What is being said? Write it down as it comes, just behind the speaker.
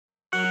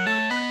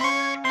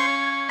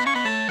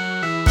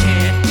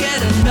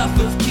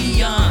enough of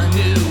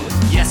Keanu.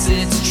 Yes,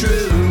 it's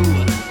true.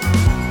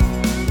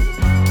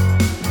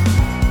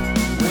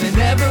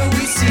 Whenever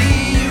we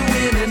see you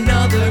in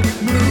another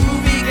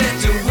movie, get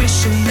to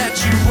wishing that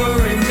you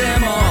were in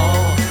them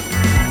all.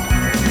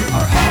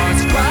 Our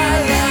hearts cry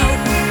out,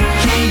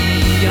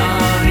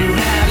 Keanu,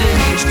 haven't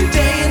aged a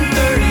day in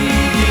 30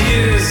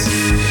 years.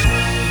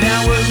 Now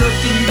we're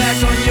looking back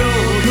on your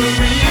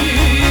career.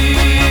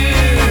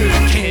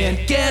 Can't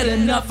get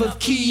enough of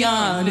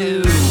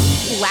Keanu.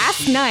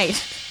 Last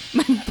night,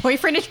 my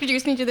boyfriend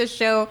introduced me to this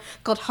show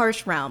called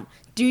Harsh Realm.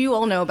 Do you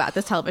all know about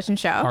this television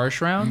show?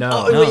 Harsh Round?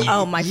 No.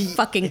 Oh my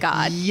fucking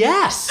god.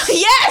 Yes.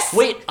 Yes!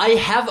 Wait, I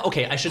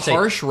should say.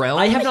 Harsh Realm?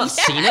 I have not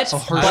seen it,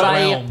 Harsh but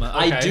Realm,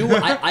 I okay. do.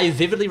 I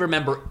vividly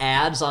remember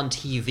ads on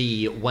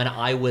TV when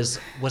I was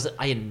it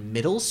I in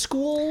middle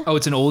school? Oh,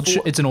 it's an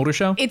older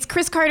show? It's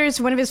Chris Carter's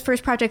one of his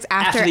first projects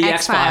after the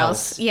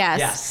X-Files. X-Files. Yes.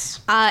 Yes.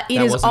 It That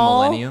is wasn't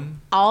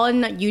Millennium? all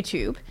on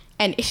YouTube.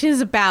 And it is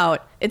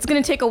about, it's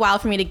going to take a while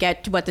for me to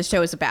get to what the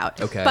show is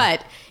about. Okay.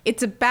 But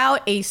it's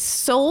about a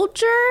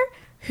soldier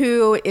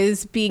who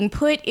is being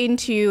put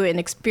into an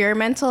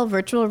experimental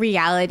virtual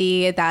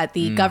reality that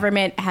the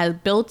government has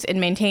built and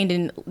maintained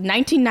in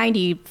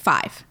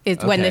 1995 is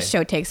when Okay. this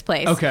show takes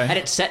place. Okay. And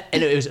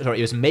it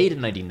was made in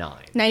 99.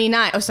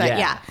 99. Oh, sorry. Yeah.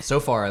 Yeah. So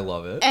far, I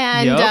love it.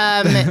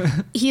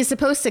 And he's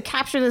supposed to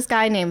capture this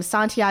guy named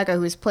Santiago,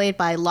 who's played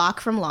by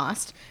Locke from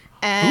Lost.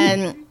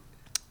 And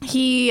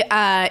he,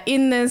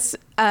 in this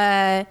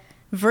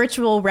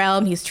virtual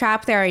realm, he's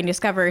trapped there and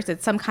discovers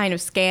it's some kind of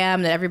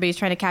scam that everybody's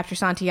trying to capture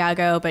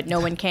Santiago, but no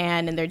one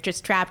can, and they're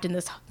just trapped in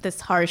this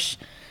harsh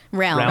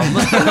realm.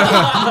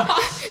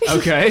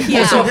 Okay.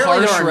 Yeah. So apparently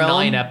Harsh there are Realm?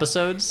 9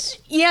 episodes.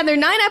 Yeah, they're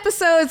 9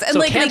 episodes, and So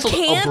like canceled they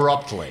can't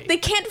abruptly. They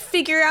can't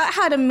figure out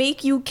how to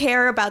make you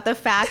care about the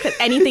fact that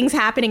anything's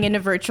happening in a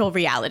virtual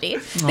reality.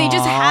 They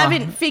just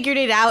haven't figured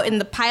it out in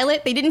the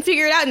pilot. They didn't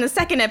figure it out in the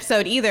second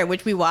episode either,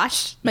 which we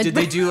watched. Did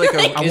they do like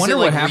a? I is wonder it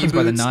what like happens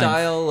by the reboot ninth.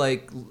 style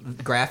like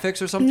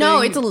graphics or something?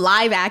 No, it's a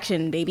live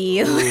action,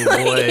 baby. Oh,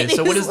 boy. It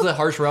So what is does the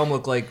Harsh Realm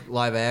look like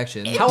live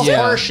action? How Yeah.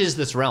 harsh is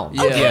this realm?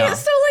 Yeah. Okay,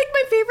 so like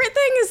my favorite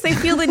thing is they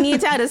feel the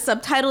need to add a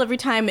subtitle every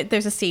time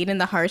there's a scene in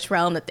the harsh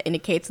realm that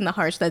indicates in the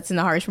harsh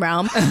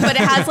realm, but it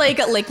has like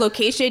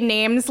location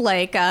names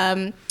like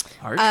the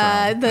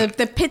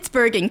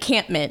Pittsburgh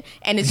encampment,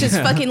 and it's just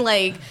fucking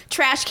like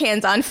trash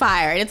cans on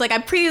fire, and it's like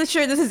I'm pretty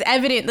sure this is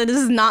evident that this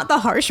is not the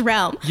harsh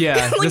realm. Yeah,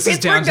 like, this is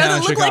Pittsburgh downtown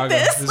doesn't look Chicago. like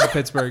this. This is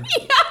Pittsburgh.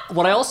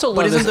 What I also love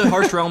But is isn't the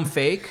Harsh Realm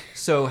fake?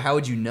 So how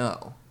would you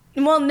know?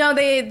 Well, no,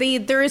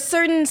 there is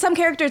some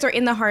characters are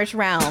in the harsh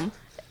realm,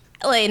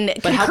 and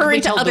But how can we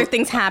concurrent to tell other the-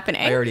 things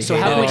happening. I already so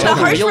hate how it. do we The tell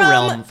the harsh real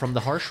realm- realm from the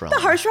harsh realm? The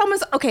harsh realm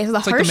is okay. So the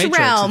like the harsh Matrix,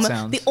 it realm,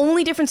 sounds. the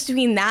only difference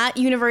between that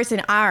universe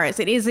and ours,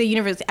 it is a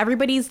universe.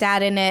 Everybody's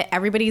dad in it.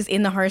 Everybody's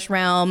in the harsh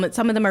realm.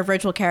 Some of them are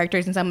virtual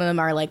characters, and some of them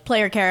are like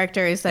player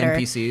characters that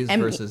NPCs are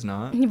versus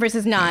not?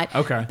 Versus not.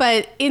 Okay.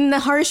 But in the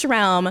harsh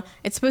realm,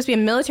 it's supposed to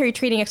be a military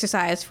training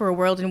exercise for a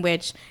world in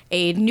which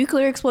a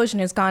nuclear explosion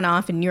has gone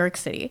off in New York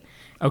City.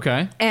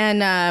 Okay.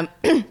 And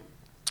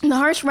the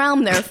harsh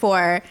realm,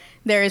 therefore,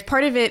 there is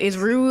part of it is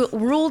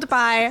ruled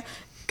by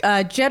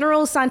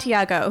General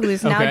Santiago, who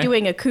is now Okay.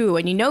 doing a coup,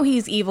 and you know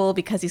he's evil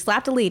because he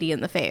slapped a lady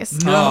in the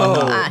face. No.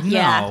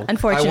 Yeah, No. I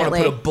unfortunately.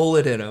 want to put a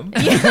bullet in him.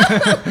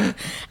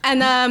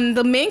 And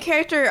the main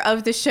character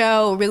of the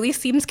show really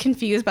seems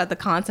confused about the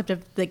concept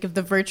of like of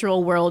the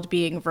virtual world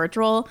being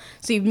virtual.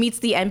 So he meets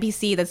the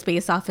NPC that's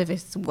based off of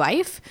his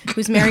wife,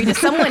 who's married to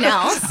someone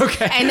else.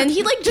 Okay. And then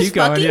he like just Keep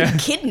going, fucking yeah.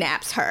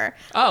 kidnaps her.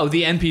 Oh,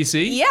 the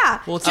NPC?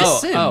 Yeah. Well, it's Oh,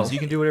 just Sims. oh. You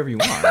can do whatever you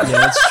want. Yeah,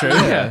 that's true.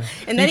 Yeah.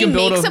 And then You he can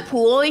build makes a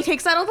pool and he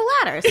takes out all the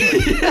ladders.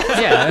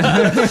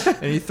 Yeah.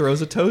 And he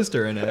throws a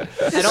toaster in it.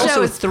 And show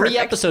also, is 3 perfect.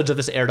 episodes of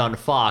this aired on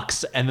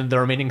Fox, and then the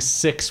remaining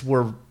 6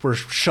 were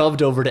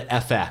shoved over to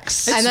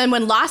FX. And then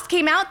when Lost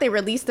came out, they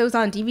released those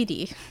on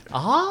DVD.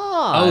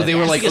 Oh, they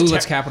were like, ooh, Because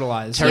let's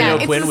capitalize. Terry Yeah,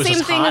 O'Quinn it's the was same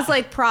just thing hot. as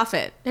like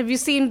Prophet. Have you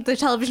seen the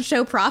television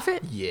show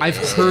Prophet? Yeah. I've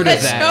heard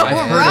of that. show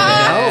I've heard rocks.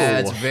 of Yeah,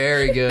 it's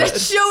very good. That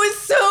show is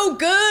so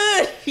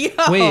good. Yo.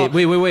 that.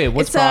 Wait.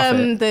 What's It's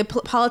Prophet?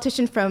 the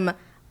politician from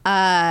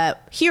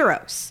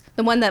Heroes,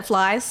 the one that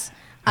flies.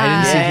 I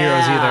didn't see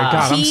Heroes either.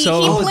 God, I'm He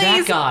so... Oh, plays,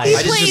 that guy. He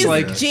I just plays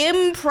like-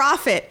 Jim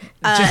Prophet,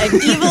 an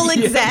evil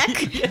exec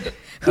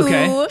who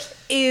Okay.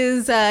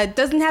 is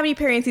doesn't have any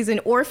parents. He's an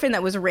orphan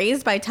that was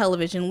raised by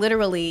television.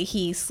 Literally,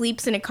 he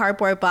sleeps in a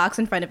cardboard box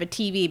in front of a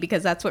TV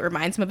because that's what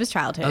reminds him of his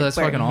childhood. Oh, that's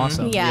where- fucking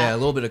awesome. Yeah. A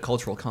little bit of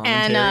cultural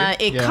commentary. And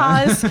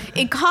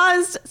it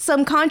caused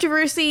some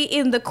controversy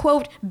in the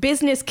quote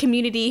business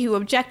community who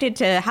objected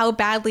to how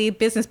badly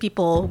business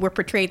people were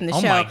portrayed in the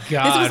Oh show. my This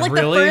God, was like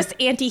really? the first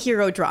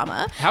anti-hero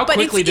drama. How but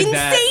quickly it's did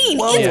that- insane.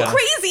 Whoa. It's Yeah.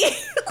 crazy.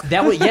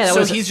 That was, yeah, that so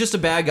was he's just a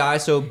bad guy.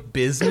 So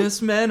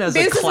businessmen as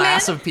a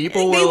class of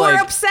people they were were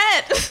like,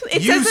 upset. It's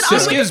It says it on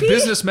This gives Wikipedia.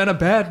 businessmen a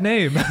bad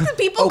name.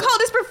 People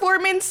called his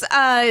performance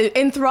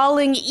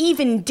enthralling,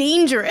 even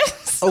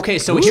dangerous. Okay,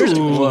 so here's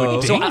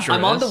Ooh, so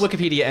I'm on the dangerous.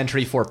 Wikipedia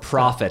entry for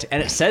Profit,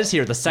 and it says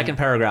here, the second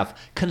paragraph,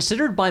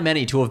 considered by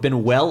many to have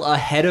been well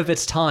ahead of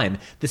its time,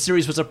 the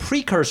series was a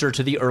precursor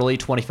to the early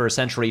 21st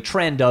century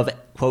trend of,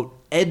 quote,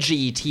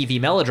 edgy TV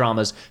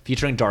melodramas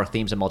featuring dark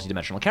themes and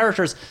multidimensional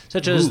characters,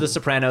 such as The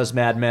Sopranos,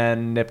 Mad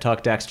Men, Nip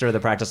Tuck, Dexter, The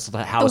Practice of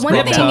the House. The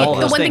one thing, all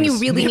the those one thing you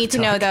things. really need to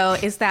know, though,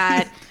 is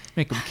that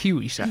Make them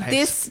kiwi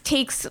size.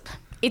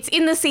 it's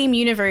in the same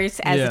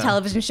universe as Yeah. the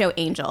television show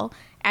Angel.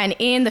 And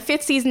in the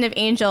 5th season of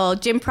Angel,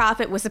 Jim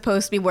Prophet was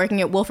supposed to be working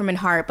at Wolfram and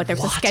Hart, but there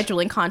was a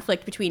scheduling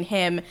conflict between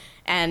him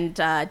and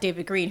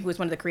David Green, who was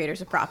one of the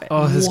creators of Prophet.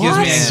 Oh, this gives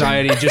me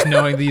anxiety just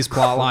knowing these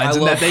plot lines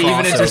and love that they even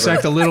crossover.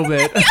 intersect a little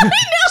bit.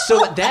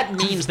 So that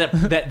means that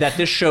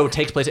this show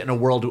takes place in a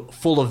world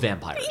full of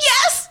vampires.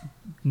 Yes!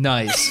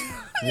 Nice.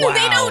 They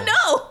don't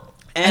know.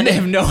 And they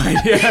have no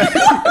idea.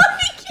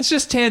 It's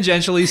just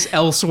tangentially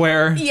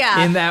elsewhere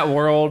Yeah. in that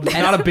world.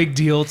 Not a big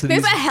deal to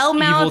There's these a evil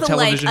hellmouth like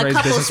television a raised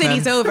couple businessmen.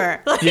 cities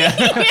over. Like, Yeah.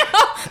 you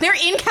know, they're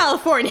in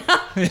California.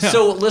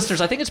 So, listeners,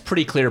 I think it's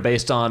pretty clear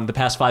based on the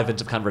past 5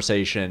 minutes of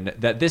conversation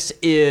that this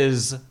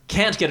is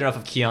Can't Get Enough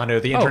of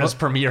Keanu, the internet's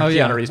premier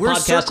yeah. Keanu Reeves We're podcast,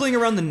 circling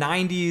around the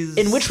 90s.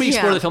 in which we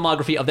explore Yeah. the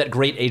filmography of that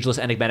great, ageless,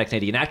 enigmatic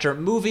Canadian actor.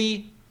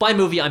 Movie by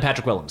movie, I'm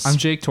Patrick Willems. I'm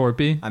Jake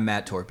Torpy. I'm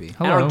Matt Torpy.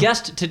 And our Hello.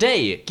 guest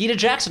today, Gita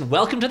Jackson.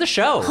 Welcome to the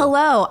show.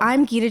 Hello,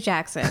 I'm Gita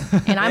Jackson,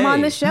 and I'm on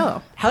Hey. this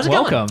show. How's it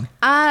going? Welcome.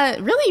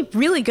 Really,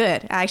 really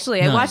good,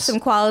 actually. I watched Nice. some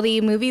quality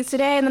movies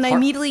today, and then I Har-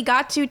 immediately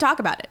got to talk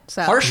about it.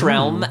 So Harsh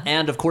Realm,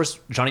 and of course,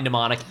 Johnny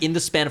Mnemonic in the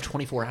span of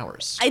 24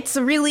 hours. it's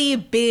really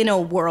been a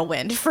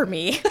whirlwind for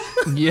me.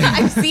 Yeah.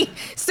 I've seen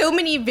so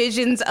many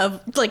visions of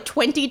like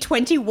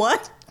 2021.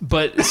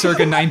 But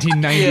circa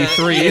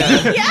 1993.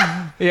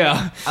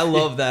 Yeah. I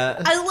love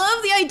that. I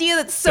love the idea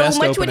that so Best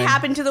much opening. would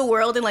happen to the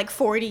world in like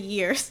 40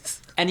 years.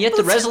 And yet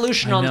the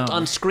resolution I know.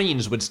 on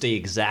screens would stay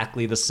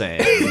exactly the same.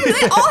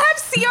 They all have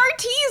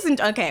CRTs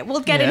and okay,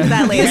 we'll get Yeah. into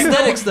that The later.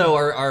 aesthetics, though,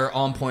 are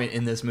on point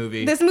in this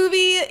movie. This movie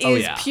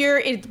is yeah.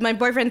 pure. My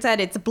boyfriend said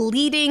it's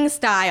bleeding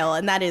style,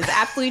 and that is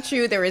absolutely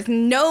true. There is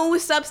no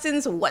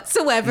substance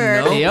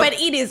whatsoever, Nope. Yep. but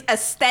it is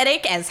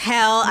aesthetic as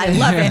hell. I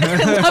love it.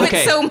 I love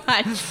Okay. it so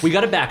much. We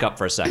got to back up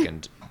for a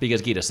second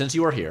because Gita, since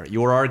you are here,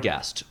 you are our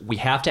guest. We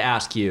have to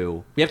ask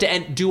you. We have to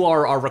do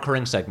our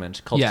recurring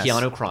segment called Yes.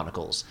 Keanu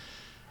Chronicles,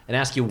 and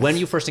ask you when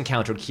you first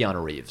encountered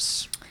Keanu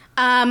Reeves.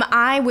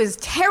 I was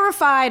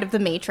terrified of The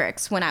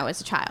Matrix when I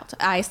was a child.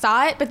 I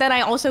saw it, but then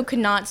I also could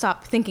not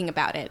stop thinking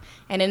about it.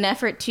 And in an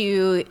effort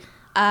to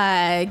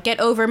get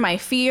over my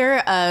fear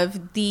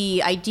of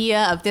the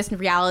idea of this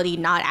reality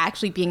not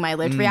actually being my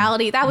lived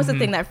reality, that was the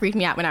thing that freaked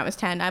me out when I was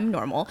 10. I'm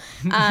normal.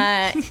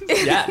 Yeah,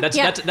 that's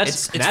Yeah.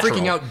 that's it's natural.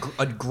 freaking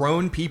out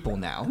grown people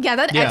now. Yeah,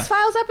 that Yeah.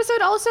 X-Files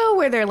episode also,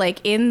 where they're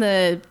like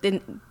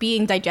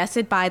being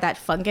digested by that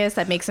fungus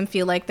that makes them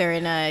feel like they're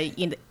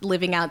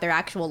living out their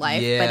actual life,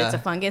 but Yeah. it's a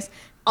fungus.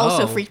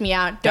 Also Oh, freaked me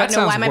out. that Don't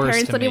know why sounds my worse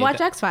parents to let me me.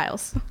 watch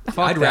X-Files. Fuck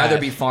I'd rather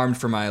that. be farmed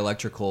for my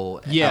electrical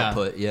Yeah.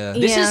 output. Yeah.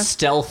 This Yeah. is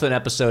Stealth, an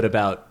episode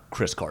about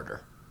Chris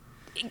Carter.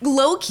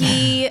 Low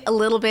key, a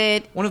little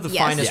bit. One of the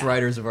yes. finest Yeah.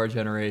 writers of our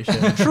generation.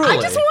 Truly. I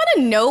just want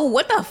to know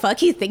what the fuck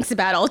he thinks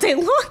about all day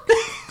long.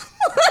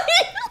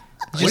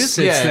 Just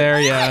sits there,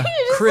 yeah.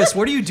 Chris,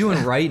 what are you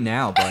doing right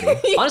now,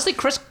 buddy? Honestly,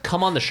 Chris,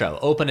 come on the show.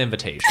 Open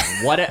invitation.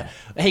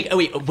 Hey,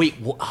 wait.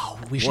 Oh,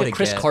 we should What a have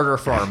Chris get. Carter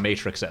for our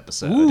Matrix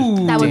episode.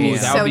 That would be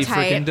That so would be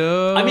tight. freaking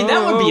dope. I mean,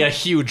 that would be a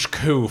huge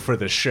coup for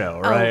the show,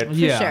 right? For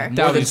Yeah. sure. That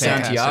More would than be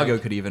fantastic. Santiago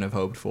could even have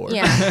hoped for.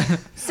 Yeah.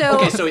 So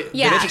Okay, so The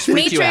yeah, Matrix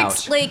freaked you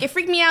out. like it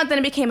freaked me out. Then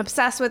I became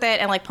obsessed with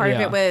it, and like part of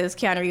Yeah. it was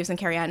Keanu Reeves and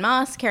Carrie-Anne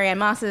Moss. Carrie-Anne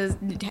Moss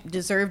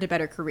deserved a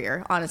better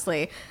career,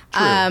 honestly.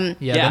 Yeah,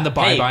 Yeah, then the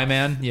hey. Bye-Bye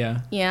Man. Yeah.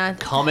 Yeah.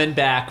 Coming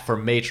back for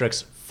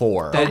Matrix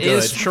 4. That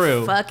is good.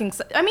 true. Fucking.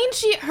 I mean,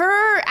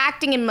 her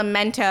acting in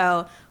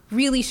Memento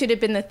really should have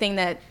been the thing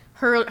that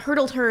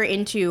hurdled her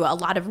into a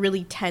lot of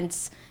really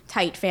tense,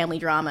 tight family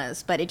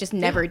dramas, but it just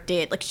never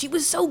did. Like she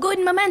was so good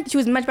in Memento. She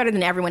was much better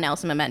than everyone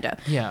else in Memento.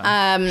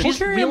 Yeah. She's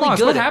Carrie-Anne really Moss,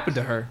 good. What happened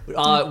to her?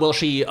 Well,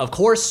 she, of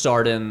course,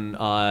 starred in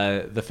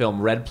the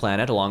film Red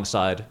Planet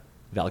alongside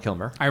Val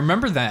Kilmer. I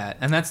remember that,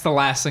 and that's the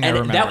last thing I And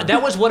remember.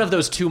 that was one of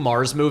those two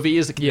Mars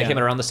movies that Yeah. came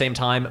out around the same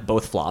time.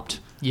 Both flopped.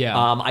 Yeah.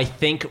 I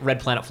think Red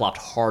Planet flopped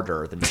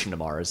harder than Mission to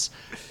Mars,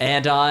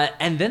 and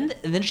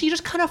then she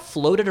just kind of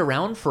floated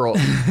around for a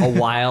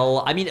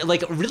while. I mean,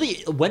 like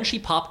really, when she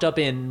popped up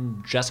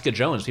in Jessica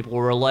Jones, people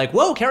were like,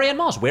 "Whoa, Carrie-Anne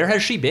Moss, where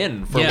has she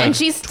been for?" Yeah. like And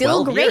she's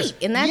still 12 great years?"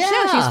 in that Yeah.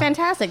 show. She's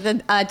fantastic. The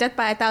Death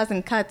by a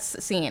Thousand Cuts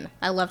scene.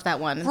 I loved that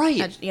one.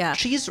 Right. Yeah.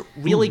 She's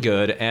really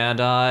good, and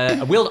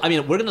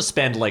we're gonna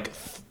spend like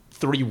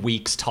 3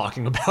 weeks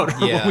talking about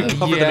her Yeah. when we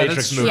cover Yeah, the Matrix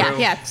that's movie. true.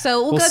 Yeah.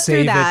 So we'll We'll go through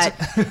save that.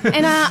 it.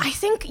 And I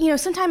think,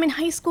 sometime in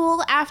high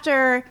school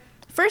after.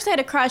 First, I had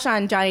a crush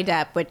on Johnny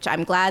Depp, which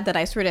I'm glad that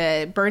I sort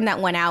of burned that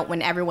one out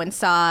when everyone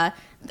saw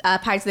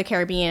Pirates of the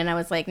Caribbean, and I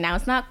was like, now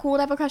it's not cool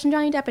to have a crush on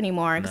Johnny Depp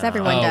anymore because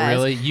everyone does.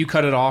 Really? You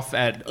cut it off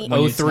at it's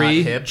not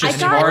 03, hip.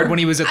 just hard when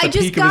he was at the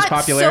peak of his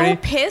popularity? I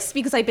just got so pissed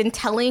because I've been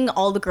telling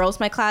all the girls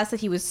in my class that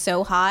he was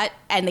so hot,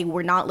 and they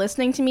were not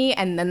listening to me.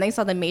 And then they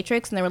saw The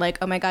Matrix, and they were like,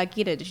 "Oh my God,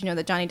 Gita, did you know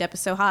that Johnny Depp is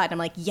so hot?" And I'm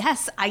like,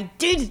 "Yes, I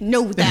did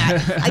know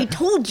that. I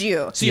told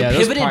you." So you those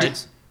pivoted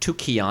parts. to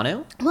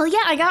Keanu? Well,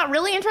 yeah, I got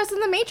really interested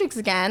in The Matrix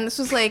again. This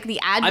was like the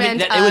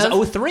advent it was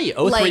of... 03.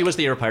 03 like- was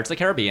the year of Pirates of the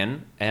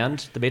Caribbean and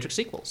the Matrix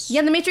sequels.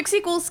 Yeah, the Matrix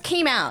sequels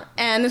came out,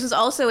 and this was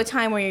also a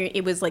time where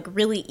it was like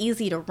really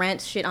easy to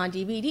rent shit on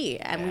DVD,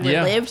 and we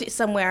Yeah. lived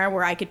somewhere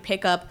where I could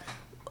pick up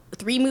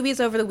 3 movies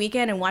over the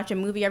weekend and watch a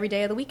movie every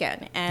day of the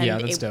weekend. And Yeah,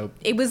 that's dope.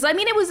 It was, I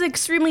mean, it was an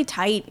extremely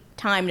tight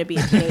time to be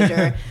a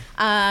teenager.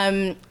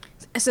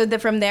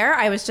 From there,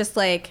 I was just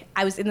like,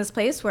 I was in this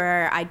place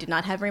where I did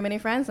not have very many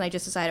friends, and I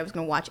just decided I was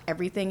going to watch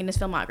everything in his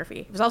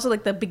filmography. It was also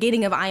like the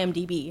beginning of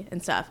IMDb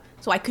and stuff,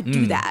 so I could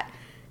do that.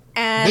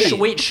 And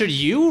Wait, should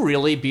you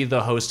really be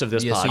the host of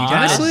this Yeah, so you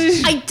podcast?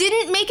 Honestly? I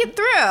didn't make it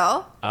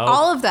through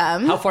all of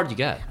them. How far did you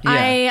get?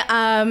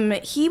 Yeah.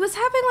 He was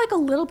having like a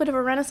little bit of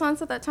a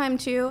renaissance at that time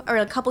too, or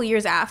a couple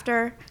years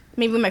after,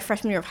 maybe my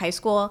freshman year of high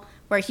school,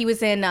 where he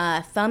was in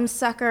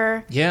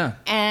Thumbsucker. Yeah.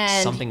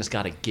 And Something's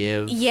Gotta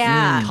Give.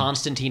 Yeah.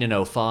 Constantine in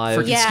 05.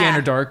 Freaking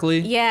Scanner Darkly.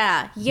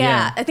 Yeah.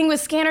 Yeah. I think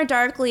with Scanner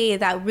Darkly,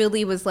 that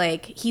really was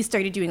like, he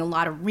started doing a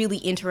lot of really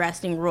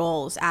interesting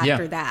roles after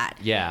Yeah. that.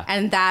 Yeah.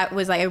 And that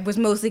was like, I was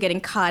mostly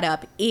getting caught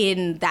up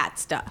in that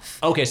stuff.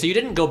 Okay, so you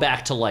didn't go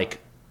back to like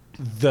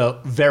the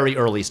very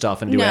early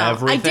stuff and do No,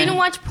 everything? I didn't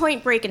watch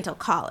Point Break until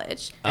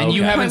college. And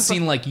you Okay. haven't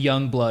seen like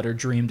Young Blood or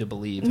Dream to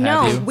Believe,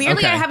 No, have you?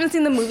 weirdly, Okay. I haven't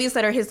seen the movies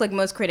that are his like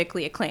most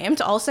critically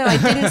acclaimed. Also, I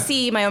didn't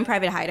see My Own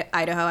Private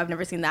Idaho. I've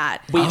never seen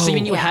that. Wait, so you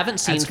mean you Yeah. haven't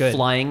seen That's good.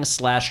 Flying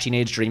 /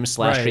 Teenage Dream /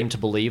 Right. Dream to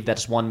Believe?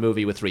 That's one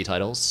movie with 3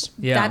 titles.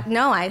 Yeah.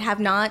 No, I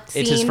have not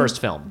seen It's his first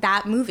film.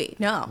 that movie.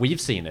 No.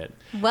 We've seen it.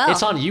 Well.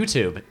 It's on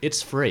YouTube.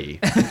 It's free.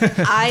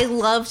 I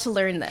love to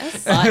learn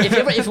this.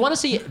 If you want to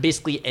see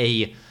basically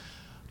a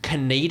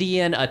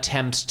Canadian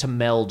attempt to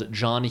meld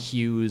John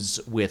Hughes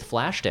with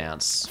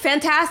Flashdance,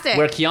 Fantastic.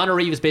 where Keanu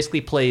Reeves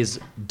basically plays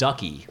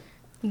Ducky.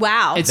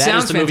 Wow. It That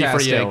sounds is the movie for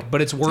fantastic, you.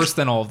 but it's worse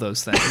than all of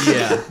those things.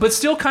 Yeah. But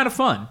still kind of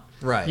fun.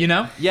 Right. You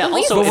know? Yeah,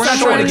 least also But we're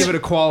it's not trying to short. give it a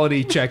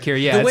quality check here.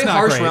 Yeah, The way it's not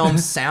Harsh great. Realm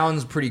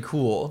sounds pretty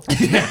cool,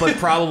 but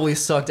probably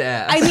sucked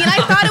ass. I mean,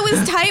 I thought it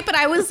was tight, but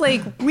I was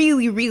like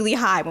really, really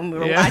high when we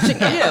were Yeah. watching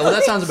it. yeah, well,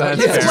 that sounds about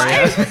That's it.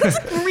 fair.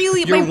 It's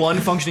really, Your my one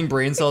functioning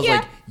brain cell is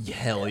Yeah. like,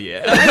 hell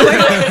yeah.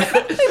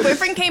 my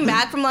boyfriend came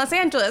back from Los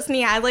Angeles and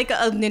he had like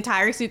an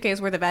entire suitcase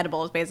worth of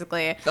edibles,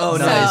 basically. Oh,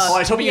 So, nice. Oh, I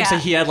was hoping you'd yeah. say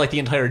he had like the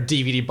entire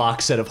DVD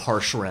box set of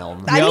Harsh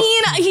Realm. I Yep.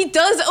 mean, he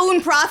does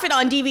own Profit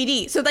on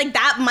DVD, so like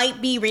that might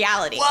be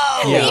reality.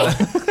 Whoa. Yeah.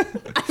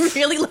 I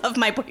really love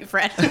my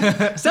boyfriend.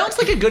 Sounds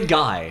like a good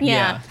guy.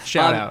 Yeah.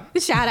 Shout out.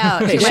 Shout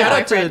out. Hey, to my shout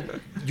out boyfriend.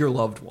 to your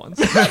loved ones.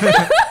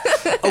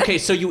 Okay,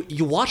 so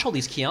you watch all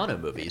these Keanu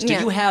movies. Did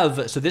Yeah. you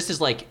have, so this is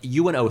like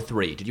you in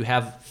 03. Did you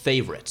have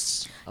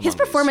favorites? His among these?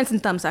 performance in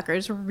Thumbsucker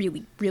is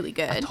really, really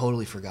good.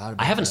 Totally forgot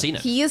about I haven't that. seen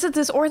it. He is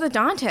this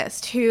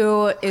orthodontist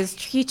who is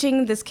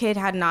teaching this kid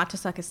how not to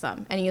suck his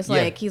thumb. And he's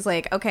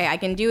like, okay, I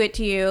can do it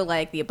to you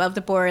like the above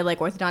the board, like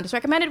orthodontist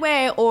recommended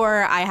way,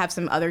 or I have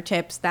some other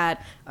tips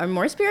that are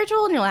more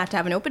spiritual and you'll have to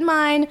have an open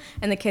mind.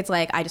 And the kid's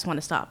like, I just want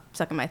to stop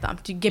sucking my thumb.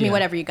 Give me Yeah.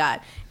 whatever you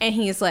got. And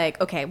he's like,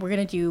 okay, we're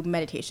going to do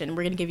meditation.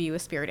 We're going to give you a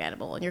spirit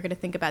animal and you're going to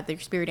think about your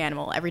spirit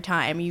animal every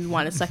time you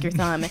want to suck your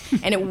thumb.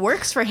 And it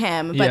works for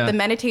him. But Yeah. the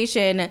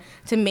meditation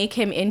to make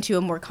him into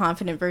a more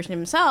confident version of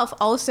himself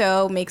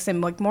also makes him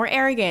like more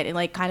arrogant and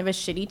like kind of a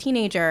shitty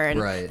teenager, and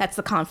Right. that's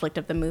the conflict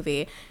of the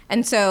movie.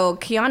 And so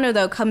Keanu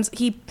though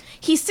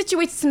he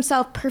situates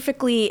himself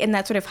perfectly in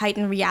that sort of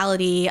heightened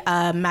reality,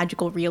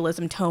 magical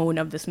realism tone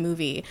of this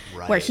movie,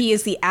 where Right. he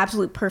is the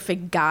absolute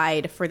perfect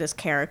guide for this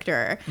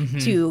character Mm-hmm.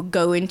 to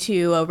go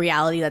into a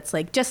reality that's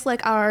like just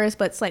like ours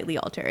but slightly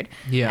altered.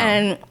 Yeah.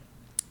 And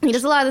he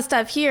does a lot of the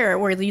stuff here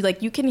where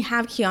you can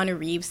have Keanu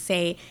Reeves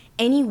say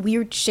any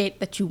weird shit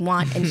that you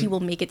want and he will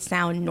make it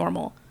sound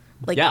normal.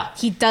 Like Yeah.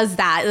 he does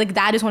that. Like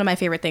that is one of my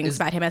favorite things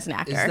about him as an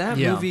actor. Is that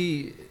Yeah.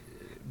 movie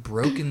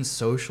Broken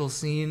Social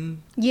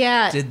Scene?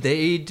 yeah. Did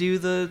they do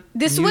the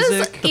This was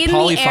music? in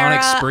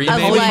polyphonic the era spree, of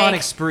maybe? Polyphonic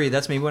like, Spree.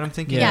 That's maybe what I'm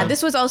thinking. yeah, of.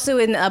 this was also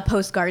in a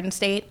post Garden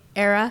State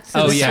era.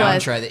 So Oh, this yeah.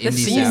 was Soundtrack, the indie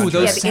scene- soundtrack. Ooh,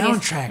 those yeah, the indie-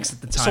 soundtracks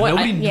at the time. So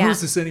Nobody yeah.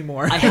 knows this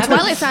anymore. I The haven't,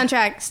 Twilight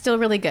soundtrack still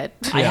really good.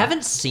 I Yeah.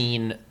 haven't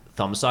seen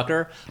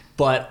Thumbsucker,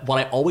 but what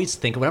I always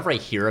think whenever I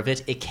hear of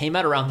it, it came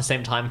out around the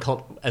same time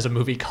as a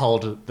movie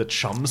called The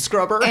Chum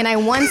Scrubber. And I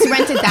once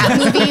rented that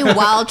movie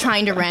while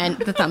trying to rent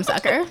The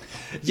Thumbsucker.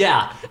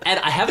 Yeah, and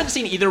I haven't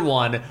seen either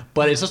one,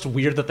 but it's just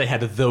weird that they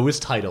had those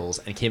titles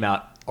and came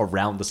out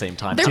around the same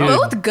time. They're too.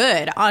 both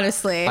good,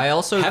 honestly. I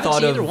also haven't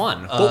thought seen of either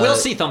one. But we'll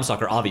see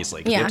Thumbsucker,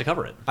 obviously, because we Yeah. have to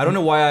cover it. I don't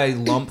know why I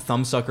lump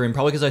Thumbsucker in,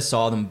 probably because I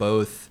saw them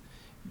both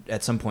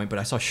at some point, but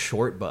I saw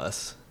Short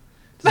Bus.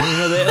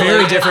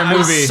 Very different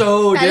movie.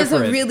 So That is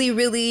different. a really,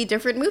 really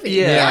different movie.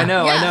 yeah, I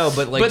know, Yeah.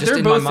 but like But just they're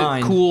in both my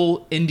mind.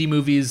 cool indie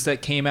movies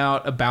that came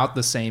out about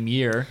the same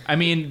year. I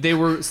mean, they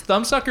were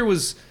Thumbsucker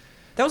was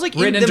That was like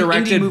written and the indie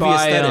directed movie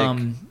by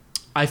aesthetic.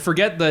 I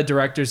forget the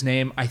director's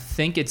name. I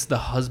think it's the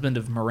husband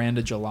of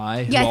Miranda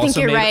July. who Yeah, I think also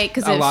you're made right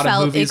because a it lot of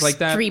felt movies like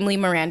that. extremely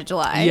Miranda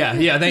July.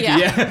 Yeah, thank you.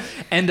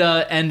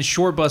 Yeah, and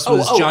Short Bus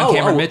was John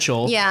Cameron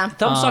Mitchell. Yeah.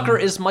 Thumbsucker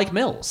is Mike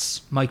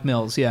Mills. Mike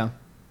Mills. Yeah,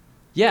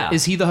 Yeah.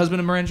 is he the husband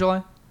of Miranda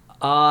July?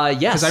 Yes.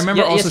 Because I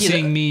remember also he's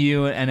seeing Me,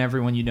 You, and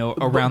Everyone You Know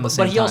around the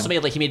same time. But he also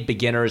made he made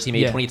Beginners. He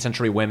made Yeah. 20th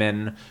Century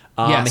Women.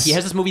 Yes. He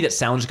has this movie that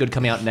sounds good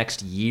coming out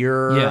next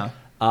year. Yeah.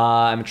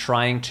 I'm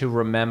trying to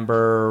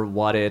remember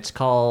what it's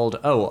called.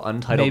 Oh,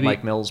 Untitled Maybe-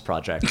 Mike Mills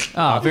Project.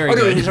 Oh, very no,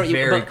 good. sorry,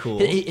 Very but cool.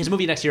 His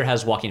movie next year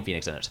has Joaquin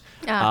Phoenix in it.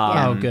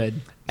 Yeah. Oh, good.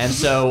 And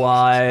so,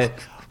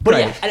 but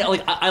yeah,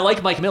 I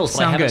like Mike Mills, but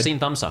I Sound haven't good. seen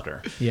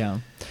Thumbsucker. Yeah,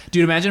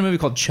 dude, imagine a movie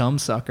called Chum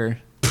Sucker.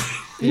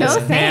 No It's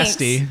thanks.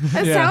 nasty.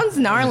 That Yeah. sounds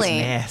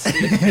gnarly. That's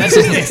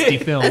a nasty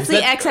film. That's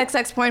the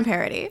XXX porn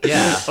parody.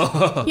 Yeah.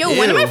 Yo,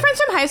 one of my Ew. friends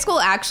from high school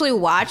actually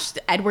watched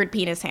Edward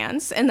Penis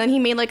Hands, and then he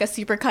made like a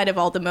supercut of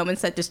all the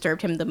moments that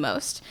disturbed him the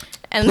most.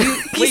 And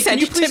he Wait, sent can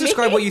you it please to me.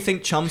 describe what you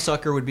think Chum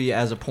Sucker would be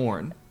as a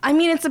porn? I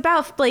mean, it's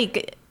about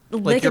like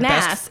licking your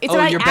ass. It's oh,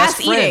 about your ass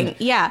best friend. eating.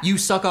 Yeah. You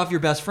suck off your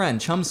best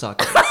friend, Chum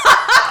Sucker.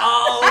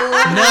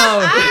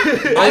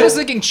 No, I was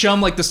thinking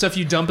chum, like the stuff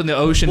you dump in the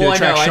ocean to Well, I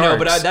attract know,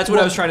 sharks. but that's what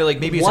I was trying to like.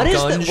 Maybe it's What a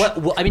is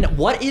gunge. I mean,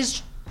 what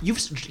is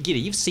Gita,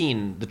 you've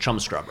seen The Chum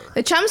Scrubber.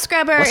 The Chum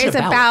Scrubber What's it is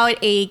about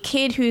a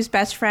kid whose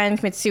best friend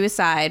commits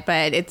suicide,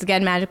 but it's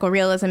again magical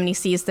realism, and he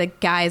sees the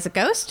guy as a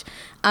ghost,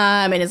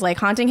 and is like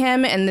haunting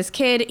him. And this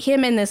kid,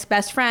 him and this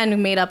best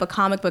friend, made up a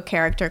comic book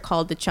character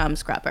called the Chum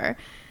Scrubber.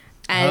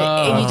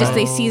 And he just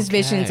sees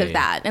visions of okay.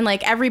 that, and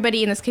like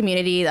everybody in this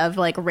community of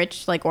like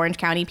rich like Orange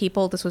County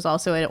people. This was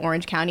also an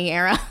Orange County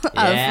era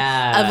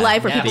Yeah, of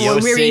life where yeah, people the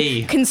were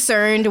really OC.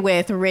 concerned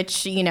with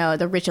rich,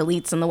 the rich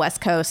elites on the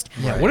West Coast.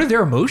 Yeah, what are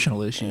their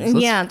emotional issues?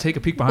 Let's Yeah. take a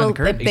peek behind Well, the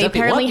curtain. they Exactly.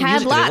 apparently What had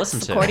music do they lots, listen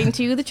to? according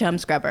to the Chum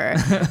Scrubber.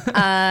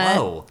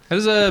 Whoa. That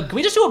is a Can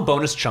we just do a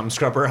bonus Chum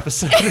Scrubber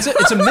episode?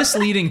 it's a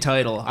misleading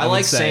title. I would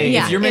like say. saying-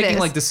 Yeah, if you're it making is.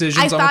 like decisions,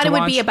 I on what thought to it would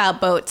watch, be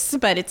about boats,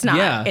 but it's not.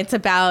 Yeah. It's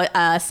about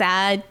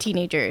sad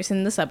teenagers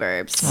in the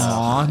suburbs.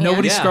 Aw,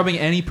 nobody's Yeah. scrubbing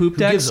any poop Who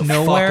decks. gives a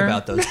Nowhere. fuck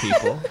about those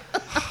people?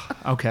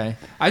 Okay,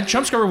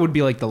 Chum Scrubber would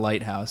be like the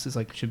lighthouse. It's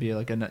like should be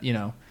like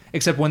a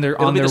except when they're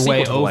It'll on be their the way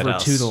sequel to the over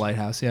Lighthouse. to the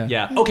lighthouse. Yeah.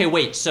 Yeah. Okay,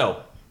 wait. So,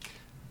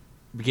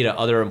 Gita,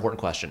 other important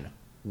question.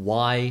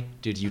 Why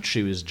did you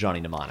choose Johnny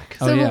Mnemonic?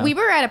 Oh, So yeah. we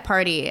were at a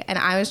party, and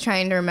I was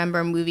trying to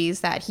remember movies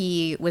that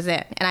he was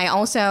in, and I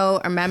also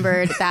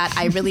remembered that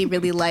I really,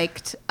 really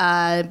liked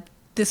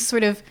this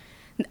sort of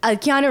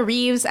Keanu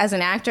Reeves as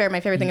an actor. My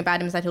favorite thing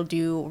about him is that he'll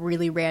do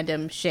really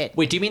random shit.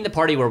 Wait, do you mean the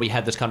party where we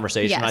had this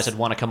conversation? Yes. I said,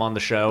 want to come on the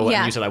show? Yeah.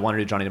 And you said, I wanted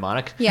to do Johnny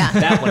Mnemonic? Yeah.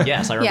 That one,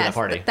 yes. I remember Yes, that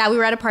party. that we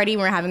were at a party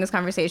and we were having this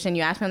conversation.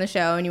 You asked me on the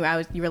show, and you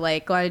were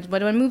like, "What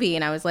do a movie?"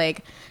 And I was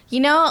like,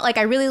 like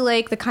I really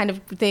like the kind of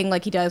thing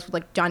like he does with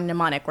like Johnny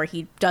Mnemonic, where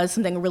he does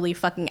something really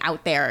fucking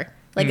out there.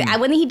 Like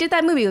when he did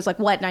that movie, it was like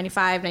what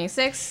 95,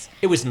 96?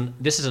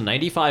 This is a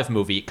 95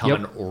 movie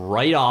coming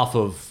right off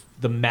of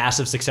the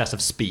massive success of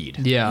Speed.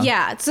 Yeah.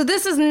 Yeah, so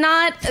this is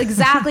not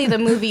exactly the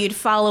movie you'd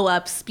follow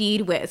up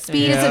Speed with.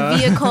 Speed is a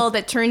vehicle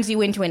that turns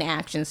you into an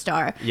action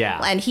star. Yeah.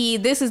 And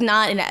this is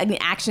not an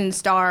action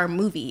star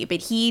movie,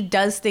 but he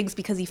does things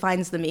because he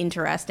finds them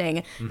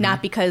interesting,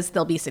 not because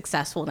they'll be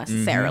successful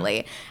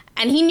necessarily.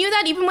 And he knew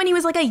that even when he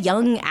was like a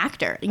young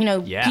actor.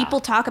 Yeah.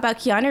 People talk about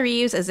Keanu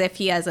Reeves as if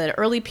he has an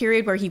early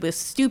period where he was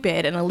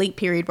stupid and a late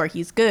period where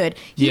he's good.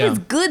 He Yeah. was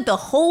good the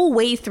whole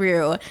way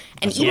through.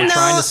 And even what I'm though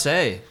Trying to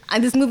say.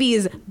 this movie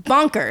is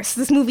bonkers.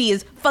 This movie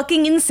is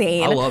fucking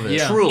insane. I love it.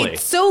 Yeah. Truly.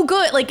 It's so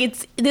good. Like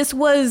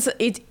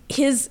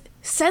his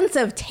sense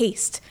of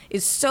taste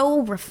is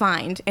so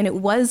refined, and it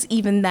was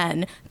even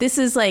then. This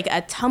is like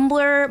a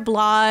Tumblr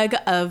blog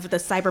of the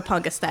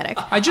cyberpunk aesthetic.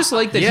 I just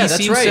like that Yeah, he that's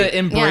seems right. to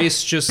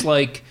embrace just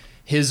like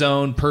his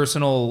own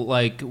personal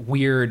like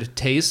weird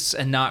tastes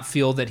and not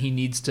feel that he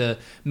needs to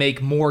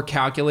make more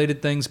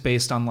calculated things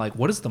based on like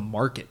what is the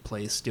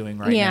marketplace doing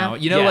right Yeah. now.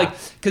 Yeah. Like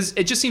because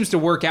it just seems to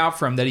work out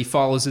for him that he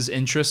follows his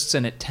interests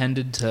and it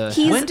tended to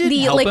He's the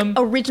help like him.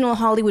 original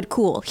Hollywood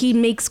cool. He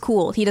makes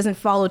cool. He doesn't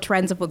follow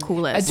trends of what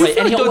cool I is. do Right,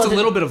 feel and like he though it's a wasn't-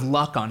 little bit of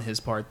luck on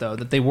his part though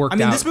that they worked I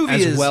mean, out this movie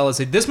as is- well as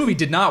this movie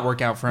did not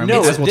work out for him.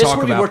 No, as we'll this talk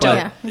movie about. worked but-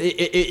 out.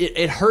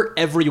 It hurt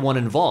everyone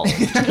involved.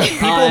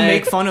 People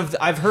make fun of.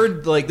 I've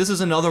heard like this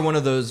is another one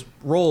of those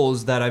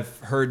roles that I've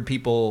heard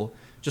people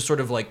just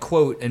sort of like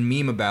quote and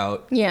meme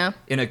about. Yeah.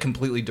 In a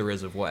completely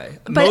derisive way.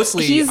 But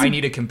Mostly, he's- I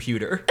need a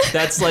computer.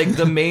 That's like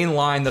the main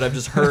line that I've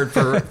just heard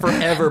for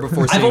forever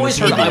before seeing I've always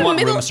this heard movie. I want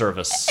middle- room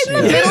service. In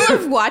the middle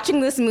of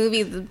watching this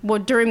movie,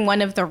 during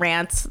one of the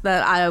rants,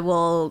 that I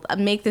will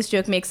make this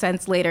joke make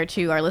sense later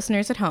to our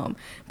listeners at home.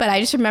 But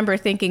I just remember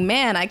thinking,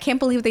 man, I can't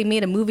believe they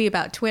made a movie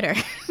about Twitter.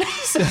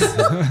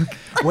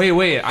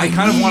 Wait, I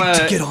kind of want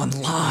to get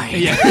online.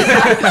 Yeah.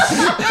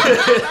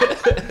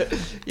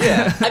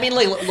 Yeah. I mean,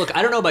 like, look,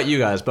 I don't know about you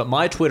guys, guys, but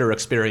my Twitter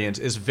experience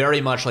is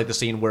very much like the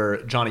scene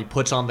where Johnny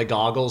puts on the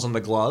goggles and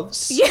the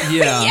gloves. Yeah.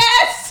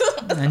 Yes.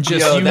 And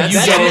just Yo, you that's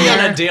That's get in me there.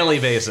 on a daily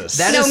basis.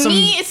 That No, is some-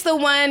 me, it's the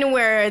one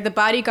where the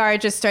bodyguard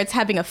just starts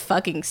having a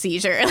fucking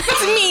seizure.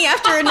 That's me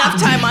after enough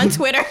time on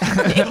Twitter.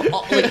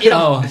 Like in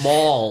a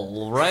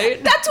mall,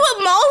 right? That's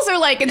what malls are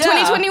like in Yeah,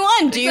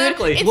 2021, dude.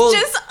 exactly. It's Well-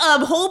 just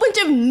a whole bunch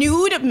of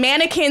nude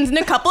mannequins and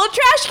a couple of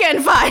trash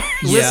can fires.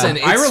 Listen,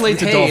 I it's- relate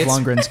to hey, Dolph it's-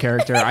 Lundgren's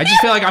character. I just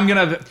feel like I'm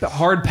gonna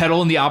hard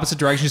pedal in the opposite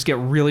direction, just get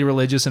really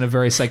religious in a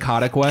very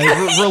psychotic way. And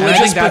I religious,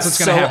 think that's but what's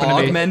gonna so happen to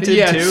me. augmented,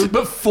 yeah, too.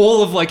 but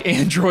full of like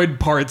android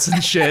parts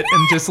and shit,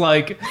 and just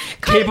like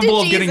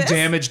capable of getting Jesus.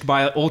 damaged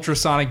by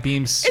ultrasonic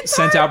beams It's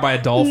sent hard out by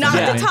a dolphin. Not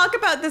Yeah. to talk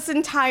about this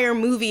entire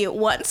movie at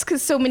once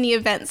because so many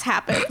events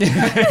happen.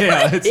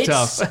 Yeah, it's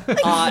tough.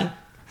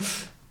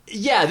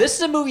 Yeah, this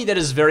is a movie that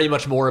is very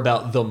much more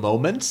about the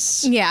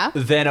moments Yeah.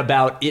 than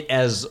about it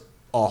as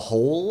a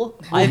whole.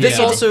 This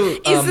Yeah. also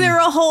Is there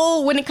a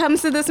hole when it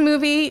comes to this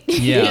movie?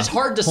 Yeah. It's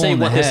hard to Hole say in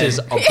the what this head. is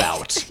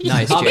about.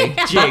 nice,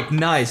 Jake. Jake,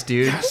 nice,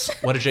 dude.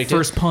 What did Jake do?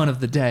 First pun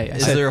of the day. I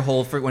Is said there a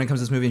hole for when it comes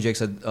to this movie? And Jake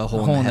said a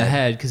hole, hole in the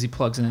head because he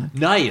plugs in.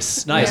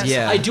 Nice, nice.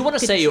 Yeah. I do want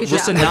to say, good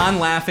Just a job.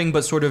 non-laughing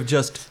but sort of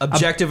just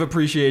objective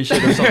appreciation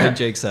of something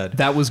Jake said.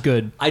 That was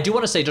good. I do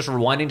want to say, just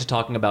rewinding to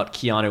talking about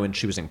Keanu and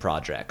choosing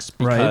projects,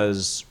 Right.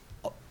 because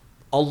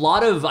a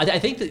lot of I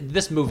think that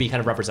this movie kind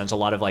of represents a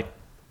lot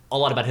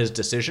about his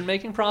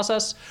decision-making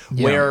process,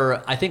 Yeah.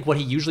 where I think what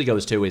he usually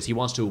goes to is he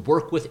wants to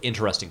work with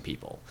interesting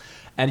people.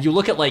 And you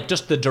look at like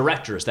just the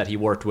directors that he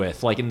worked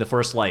with, like in the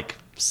first like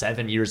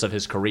 7 years of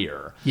his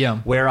career, Yeah.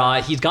 where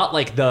he's got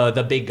like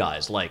the big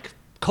guys like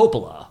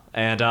Coppola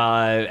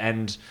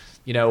and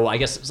you know, I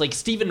guess it's like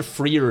Stephen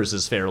Frears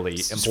is fairly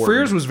important.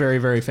 Frears was very,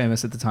 very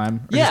famous at the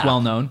time. Or Yeah. just well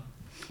known.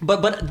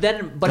 But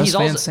Gus he's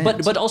Van also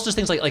Sant. but also just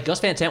things like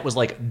Gus Van Sant was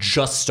like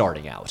just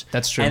starting out.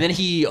 That's true. And then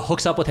he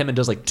hooks up with him and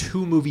does like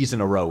 2 movies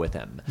in a row with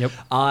him. Yep.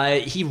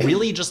 He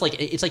really just like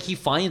it's like he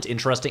finds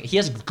interesting. He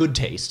has good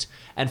taste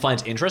and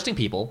finds interesting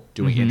people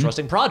doing Mm-hmm.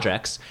 interesting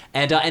projects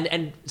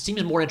and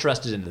seems more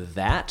interested in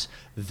that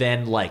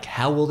than like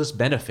how will this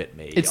benefit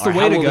me? It's or the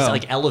way how to will this go.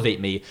 like elevate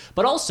me?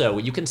 But also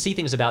you can see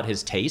things about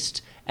his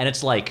taste and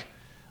it's like,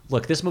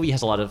 look, this movie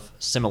has a lot of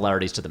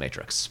similarities to The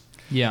Matrix.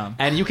 Yeah.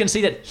 And you can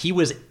see that he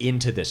was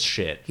into this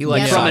shit He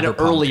liked from an cyberpunk.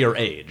 earlier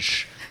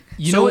age.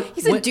 You know what?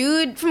 He's a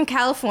dude from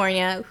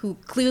California who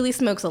clearly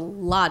smokes a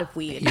lot of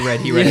weed.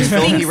 He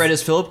read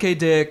his Philip K.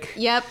 Dick.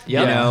 Yep. You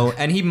know,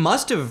 and he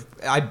must have.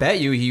 I bet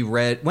you he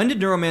read. When did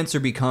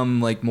Neuromancer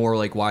become like more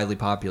like widely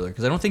popular?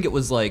 Because I don't think it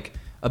was like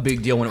a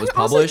big deal when it was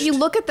Also, published. you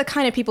look at the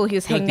kind of people he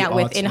was Like hanging the out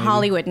with aughts, in maybe.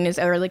 Hollywood in his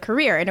early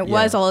career, and it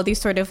was all of these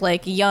sort of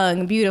like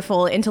young,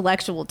 beautiful,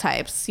 intellectual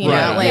types. You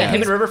Right. know, like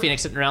Him and River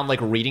Phoenix sitting around like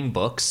reading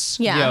books.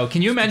 yeah. Yo,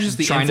 can you imagine just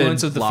the Trying to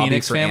influence of the lobby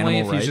Phoenix for family if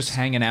animal he was rights. just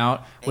hanging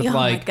out with Oh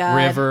my like God.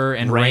 River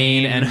and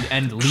Rain Rain.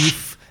 and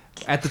Leaf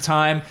at the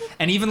time,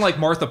 and even like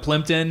Martha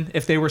Plimpton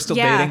if they were still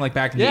Yeah. dating like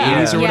back in Yeah.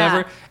 the 80s or Yeah.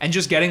 whatever, and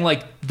just getting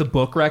like the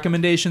book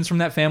recommendations from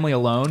that family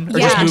alone, or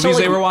Yeah. just And movies so, like,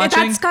 they were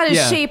watching. That's got to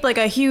Yeah. shape like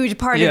a huge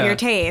part Yeah. of your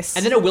taste.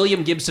 And then a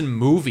William Gibson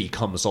movie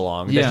comes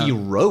along Yeah. that he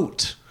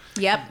wrote.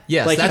 yep.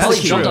 yes, Like he that's probably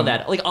true. jumped on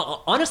that. Like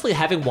honestly,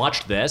 having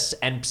watched this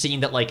and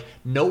seeing that like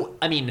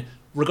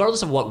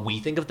regardless of what we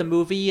think of the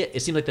movie,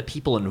 it seemed like the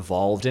people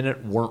involved in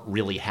it weren't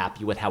really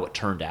happy with how it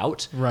turned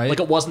out. Right.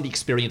 Like it wasn't the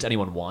experience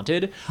anyone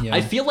wanted. Yeah.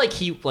 I feel like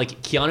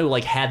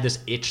Keanu had this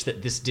itch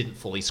that this didn't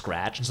fully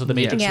scratch, and so the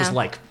Matrix was Yeah.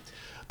 like,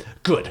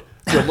 good.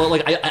 Well,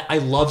 like I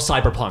love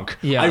cyberpunk.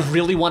 Yeah. I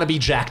really want to be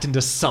jacked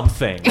into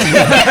something.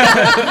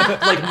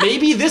 Like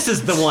maybe this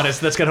is the one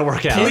that's gonna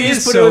work out. It Please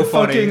is put so a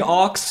funny. fucking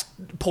aux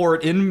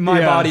port in my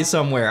Yeah. body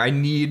somewhere. I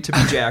need to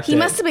be jacked. He in.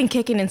 must have been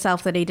kicking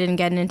himself that he didn't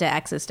get into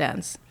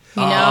Existence.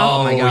 You know?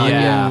 Oh my god!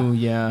 yeah. Ooh,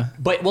 yeah.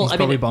 But well, He's I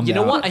probably mean, bummed you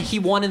know out. what? He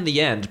won in the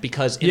end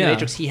because in Yeah. the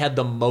Matrix he had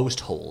the most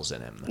holes in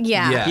him.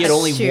 Yeah. Yeah. He had that's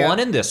only true. one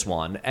in this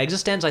one.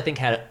 Existence, I think,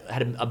 had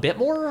a bit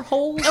more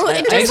holes. Oh,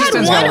 it just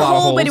Existence had got a one lot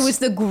of hole, but it holes. was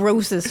the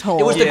grossest hole.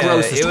 It was the Yeah,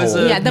 grossest it was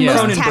hole. a Yeah, the Yeah.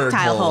 most Cronenberg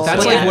tactile hole. That's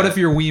But like yeah. what if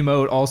your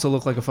Wiimote also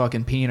looked like a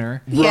fucking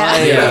peener? Yeah.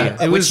 Right.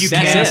 Yeah. It Which was you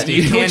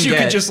nasty. can Which you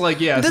get. could just like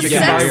The you can buy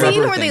sex rubber scene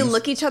where they things.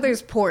 lick each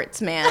other's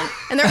ports, man,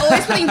 and they're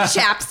always putting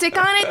chapstick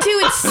on it too.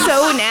 It's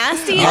so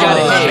nasty. You got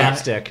Oh. it,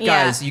 chapstick.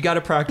 Yeah. Guys, you got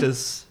to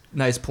practice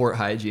nice port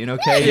hygiene.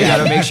 Okay, you got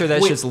to make sure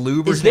that Wait, shit's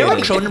lubricated. Is there a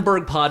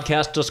Cronenberg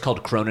podcast just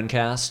called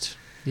Cronencast?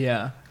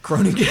 Yeah.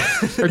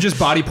 Cronen- Or just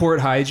body port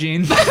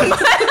hygiene.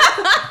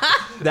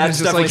 That's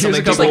just definitely like, here's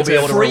something a couple people will be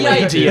able to Free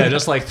relate idea, to.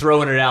 just like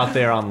throwing it out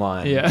there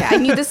online. Yeah. I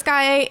knew this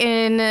guy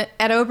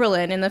at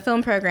Oberlin in the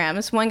film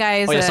programs. One guy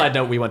is Oh yeah. Side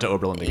note: we went to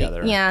Oberlin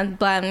together. yeah,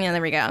 but yeah,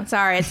 there we go.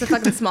 Sorry, it's a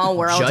fucking small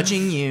world.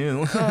 Judging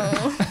you.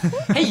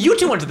 Hey, you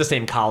two went to the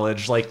same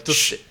college. Like,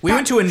 just We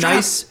went to a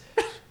nice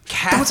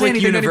Catholic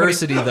anything to anybody.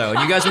 university, though.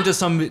 You guys went to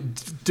some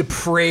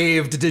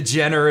depraved,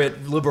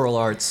 degenerate liberal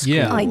arts school.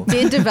 Yeah. I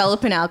did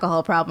develop an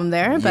alcohol problem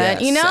there, but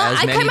Yes, you know, as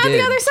I many come out the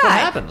did. other That's side. what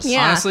happens.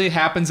 Yeah. Honestly,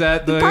 happens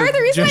at the Part of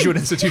the reason Jesuit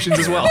institutions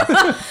as well. Part of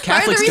the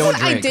Catholics reason don't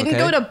I drink, didn't okay?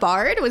 go to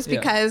Bard was Yeah.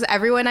 because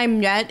everyone I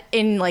met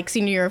in like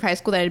senior year of high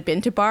school that had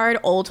been to Bard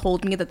all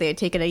told me that they had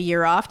taken a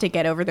year off to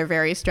get over their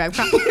various drug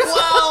problems.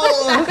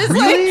 I was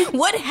like,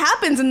 what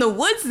happens in the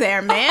woods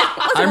there, man?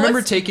 I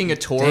remember taking a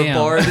tour Damn.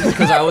 of Bard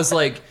because I was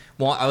like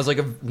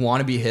a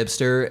wannabe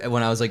hipster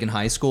when I was like in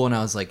high school, and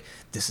I was like,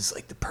 this is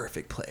like the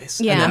perfect place.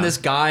 Yeah. And then this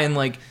guy in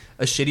like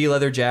a shitty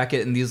leather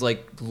jacket and these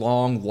like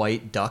long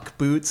white duck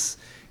boots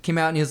came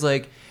out, and he was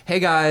like, hey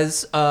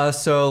guys,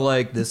 so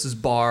like this is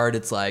Bard.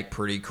 It's like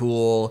pretty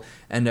cool,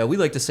 and we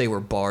like to say we're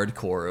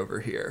Bardcore over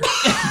here.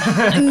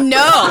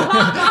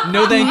 no.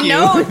 No, thank you.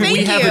 No, thank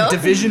We have you. a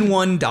Division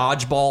 1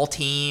 dodgeball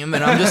team,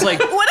 and I'm just like.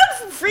 What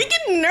a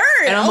freaking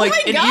nerd. And I'm oh like,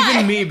 my and God.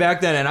 even me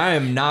back then, and I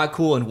am not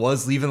cool and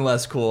was leaving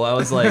less cool. I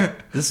was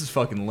like, this is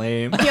fucking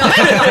lame. You know,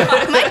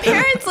 my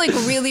parents like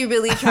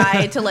really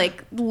tried to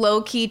like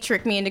low key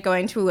trick me into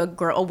going to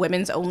a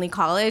women's only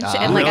college,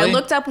 and like Really? I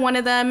looked up one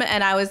of them,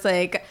 and I was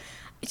like,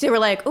 they were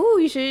like, "Oh,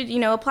 you should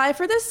apply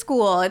for this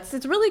school. It's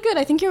really good.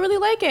 I think you'll really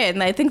like it."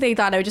 And I think they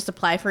thought I would just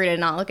apply for it and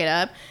not look it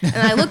up. And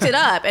I looked it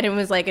up, and it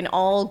was like an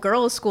all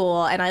girls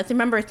school. And I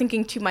remember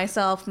thinking to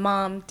myself,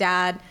 "Mom,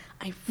 Dad,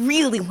 I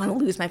really want to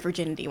lose my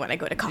virginity when I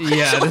go to college."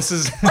 Yeah, this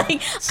is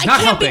like I not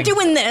can't helping. be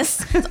doing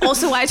this. It's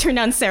also why I turned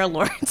down Sarah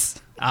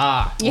Lawrence.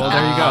 well, there you go.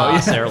 Ah, Yeah.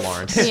 Sarah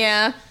Lawrence.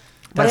 Yeah.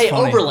 But That's hey,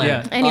 funny. Oberlin,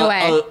 Yeah.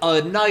 Anyway.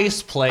 a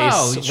nice place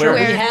Oh, where sure.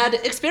 we had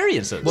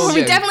experiences. Well, Well,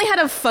 we yeah. definitely had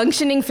a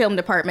functioning film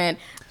department.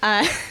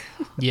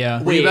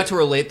 Yeah. Were you Wait. about to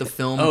relate the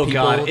film? Oh people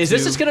God! Is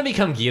this to- just gonna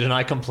become Geet and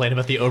I complain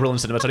about the Oberlin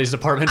Cinema Studies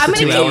department I'm for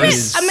gonna 2 keep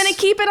hours? it. I'm gonna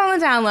keep it on the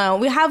down low.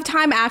 We have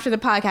time after the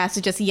podcast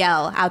to just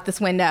yell out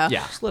this window.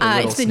 Yeah, just let a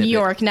little it's the snippet. New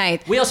York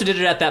night. We also did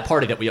it at that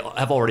party that we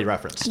have already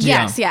referenced.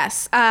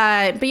 Yes.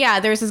 But yeah,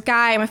 there's this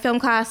guy in my film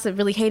class that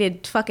really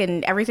hated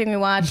fucking everything we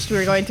watched. We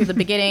were going through the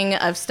beginning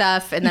of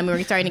stuff, and then we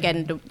were starting to get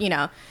into,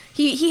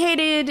 he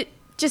hated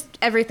just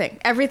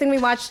everything we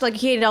watched. Like,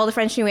 he hated all the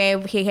French New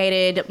Wave. He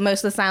hated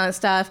most of the silent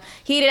stuff.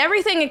 He hated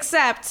everything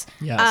except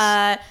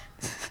Yes.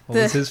 What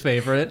was the- his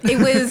favorite? it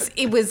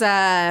was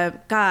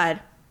God.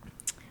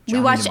 We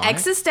Johnny watched Mnemonic?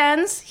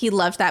 Existenz. He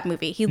loved that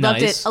movie. He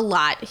loved Nice. it a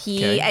lot.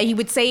 Okay. He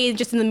would say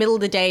just in the middle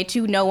of the day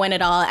to no one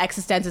at all,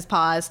 Existenz is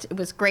paused. It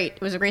was great.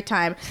 It was a great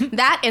time.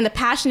 That and The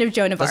Passion of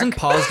Joan of Arc. Doesn't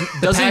pause? The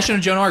Doesn't Passion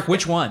of Joan of Arc.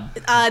 Which one?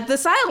 The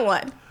silent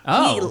one.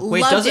 Oh, He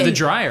wait, loved doesn't it. the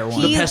drier one?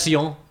 He- The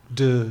Passion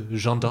de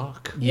Jeanne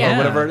d'Arc, Yeah. or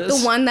whatever it is.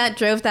 The one that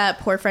drove that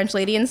poor French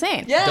lady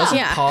insane. Yeah. doesn't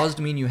Yeah. paused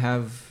mean you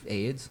have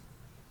AIDS?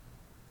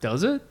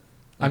 Does it? Like,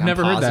 I've I'm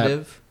never heard that.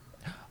 positive?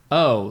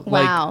 Oh,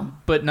 Wow. like,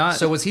 but not.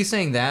 So was he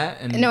saying that?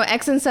 And No,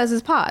 Exon says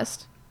is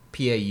paused.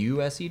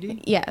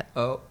 PAUSED? Yeah.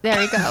 Oh. There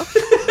you go.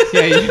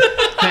 yeah,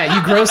 Matt,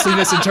 you grossly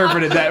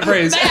misinterpreted that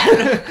phrase.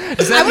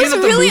 Does that I mean was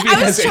that the really, movie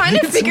I was has trying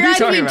to AIDS? figure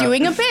What out are if you you're talking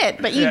doing a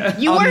bit, but you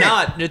I'm weren't.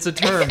 not. It's a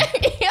term.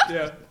 Yep.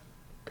 about?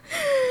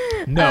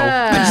 No.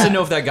 I just didn't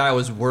know if that guy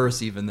was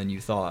worse even than you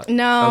thought.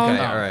 No. Okay,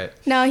 Oh. all right.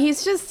 No,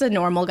 he's just a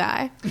normal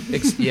guy.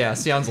 Yeah,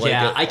 sounds like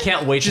Yeah, it. I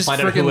can't wait Just to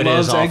find out who freaking it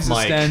is loves off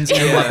mic. Existenz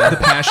and like, the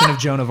Passion of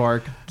Joan of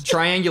Arc.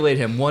 Triangulate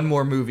him. One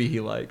more movie he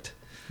liked.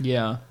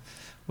 Yeah.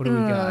 What do we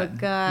Oh got?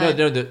 God.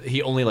 No,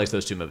 he only likes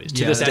those two movies.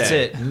 To Yeah, this that's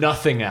day, it.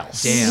 nothing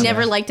else. Damn.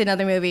 Never liked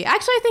another movie.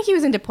 Actually, I think he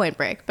was into Point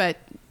Break, but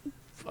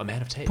A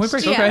man of taste. Point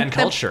Break, yeah, okay. And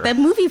culture. That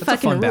movie That's a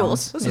fucking fun rules.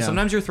 balance. Listen, Yeah.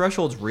 sometimes your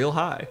threshold's real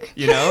high,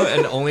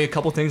 and only a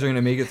couple things are going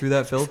to make it through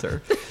that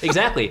filter.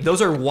 Exactly.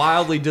 Those are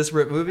wildly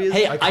disparate movies.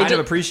 Hey, I kind did-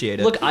 of appreciate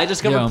it. Look, I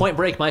discovered Yeah. Point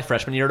Break my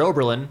freshman year at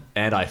Oberlin,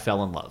 and I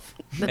fell in love.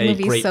 That A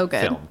movie's great so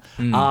good.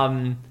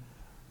 film.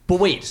 But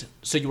wait,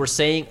 so you were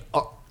saying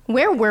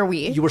Where were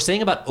we? you were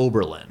saying about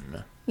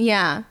Oberlin?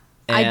 Yeah.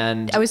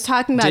 And I was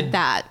talking about did-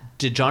 that.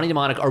 Did Johnny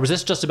Mnemonic, or was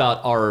this just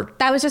about our?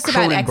 That was just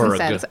about Cronenberg,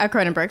 Existenz, a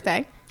Cronenberg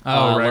thing.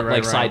 Oh, right, like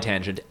right. side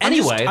tangent. I'm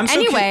just- Anyway, I'm so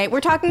Anyway,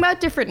 we're talking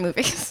about different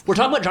movies. we're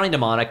talking about Johnny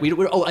Mnemonic.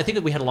 I think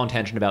that we had a long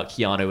tangent about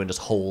Keanu and just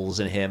holes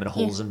in him and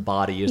holes in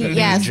bodies. And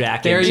Yes. his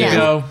jacket. There you Yeah.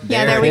 go.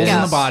 Yeah, there we Holes in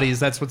go. the bodies.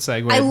 That's what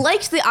segued. I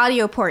liked the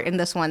audio port in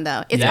this one,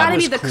 though. It's Yeah, got to it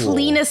be was the cool.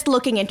 cleanest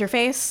looking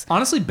interface.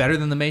 Honestly, better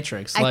than The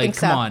Matrix. I Like, think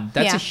come so. on.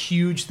 That's Yeah. a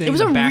huge thing. It was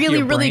to a back really,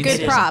 your really brain good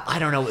system. prop. I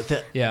don't know.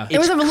 Yeah. There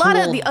was a it's lot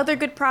of cool. the other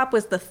good prop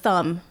was the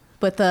thumb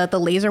with the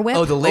laser whip.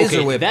 oh, the laser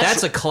Okay, whip. that's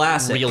That's a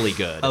classic. really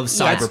good. Of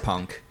Yeah.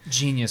 cyberpunk.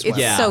 Genius. It's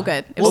weapon. Yeah. so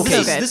good. It Well, was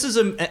so good. this is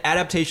an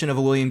adaptation of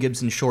a William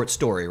Gibson short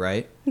story,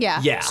 right?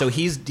 yeah. Yeah. So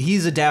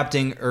he's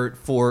adapting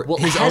for Well,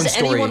 his has own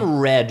story. anyone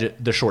read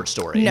the short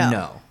story? No.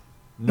 No.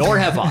 Nor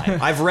have I.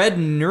 I've read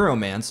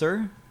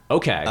Neuromancer,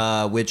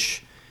 Okay.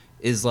 which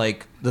is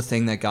like the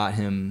thing that got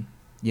him,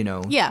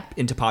 Yeah.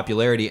 into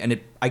popularity, and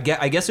I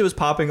guess it was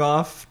popping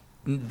off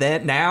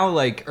that now,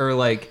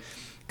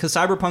 because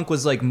Cyberpunk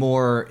was like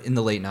more in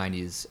the late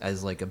 '90s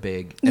as like a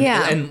big,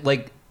 and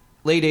like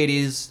late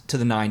 '80s to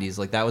the '90s,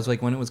 like that was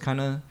like when it was kind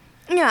of.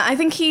 Yeah, I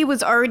think he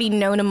was already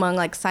known among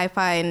like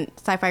sci-fi and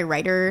sci-fi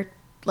writer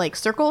like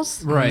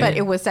circles, Right. but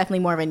it was definitely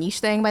more of a niche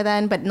thing by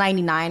then. But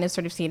 99 is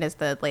sort of seen as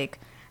the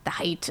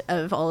height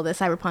of all of the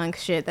cyberpunk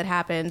shit that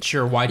happened.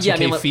 Sure, Y2K Yeah, I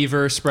mean, like,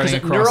 fever spreading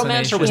 'cause across the Neuromancer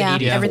nation. was Yeah,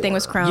 84. everything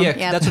was chrome. Yeah,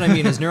 Yep. that's what I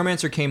mean. Is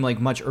Neuromancer came like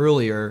much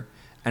earlier,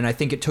 and I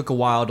think it took a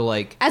while to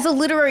like. As a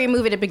literary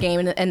movie, it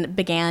began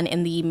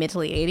in the mid to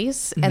late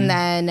 80s, Mm-hmm. and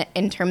then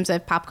in terms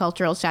of pop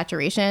cultural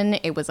saturation,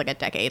 it was like a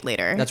decade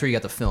later. That's where you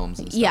got the films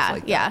and stuff Yeah,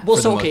 like that. yeah. Well,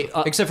 For so, the okay,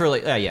 except for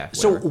like yeah.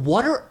 So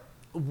whatever.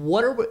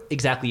 what are we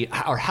exactly,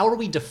 or how are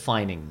we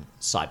defining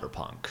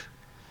cyberpunk?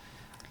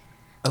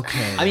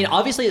 Okay. I mean,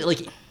 obviously,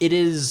 like it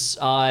is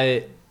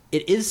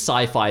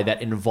sci-fi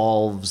that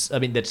involves. I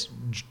mean, that's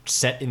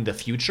set in the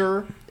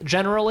future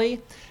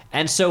generally,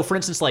 and so, for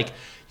instance, like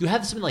you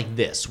have something like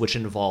this, which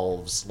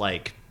involves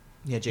like.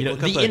 Yeah, Jake, You know,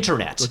 look up the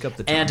internet, look up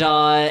the term.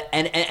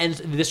 and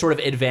this sort of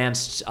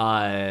advanced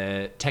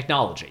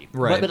technology,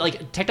 Right. But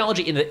like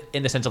technology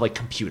in the sense of like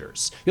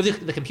computers. You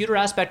have the computer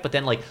aspect, but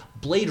then like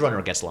Blade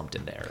Runner gets lumped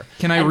in there.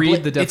 Can I And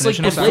read the it's like,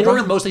 definition and of Blade cyberpunk?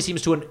 Runner mostly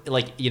seems to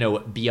like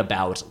be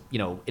about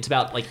it's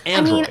about like I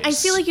androids. mean, I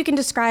feel like you can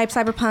describe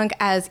cyberpunk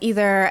as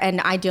either an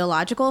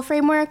ideological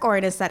framework or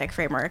an aesthetic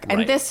framework, and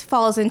Right. this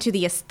falls into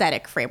the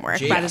aesthetic framework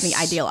rather than the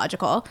Yes.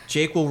 ideological.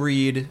 Jake will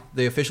read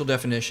the official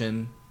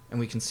definition, and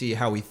we can see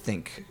how we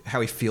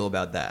feel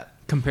about that.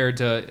 compared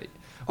to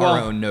Our well,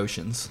 own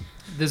notions.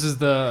 This is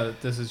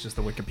just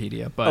the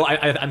Wikipedia, but Oh,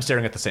 I'm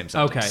staring at the same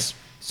okay. sentence.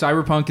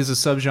 Cyberpunk is a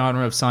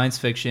subgenre of science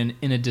fiction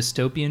in a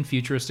dystopian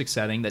futuristic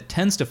setting that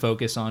tends to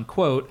focus on,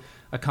 quote,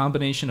 a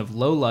combination of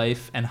low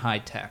life and high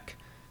tech,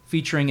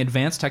 featuring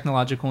advanced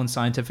technological and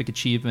scientific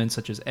achievements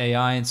such as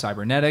AI and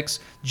cybernetics,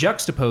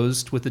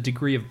 juxtaposed with a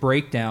degree of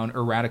breakdown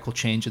or radical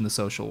change in the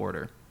social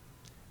order.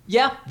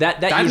 Yeah,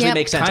 that usually Yep.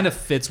 makes sense. Kind of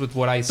fits with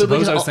what I But suppose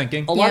because I was a-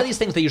 thinking. A lot Yep. of these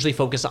things they usually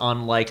focus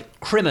on like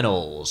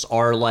criminals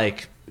or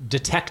like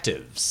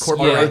detectives, or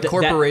that-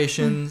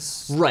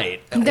 Corporations.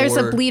 right? There's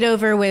Or- a bleed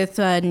over with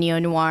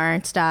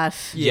neo-noir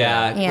stuff.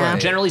 Yeah, Yeah.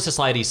 Generally,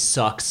 society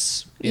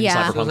sucks in Yeah.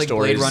 cyberpunk So like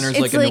stories. Blade Runner's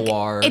like a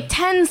noir. It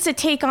tends to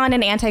take on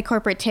an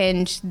anti-corporate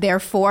tinge,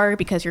 therefore,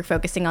 because you're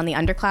focusing on the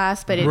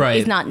underclass, but it is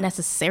Right. not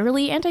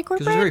necessarily Because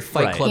anti-corporate. there's a very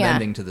Fight Right. Club Yeah.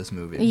 ending to this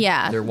movie.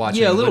 Yeah. They're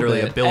watching Yeah, a little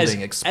literally bit. a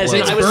building explode. As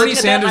in, I was Bernie looking at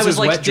that, Sanders' I was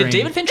like, wet did dream.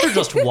 David Fincher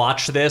just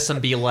watch this and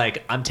be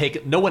like, I'm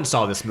taking? No one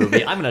saw this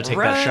movie. I'm gonna take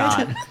that Right.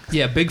 shot.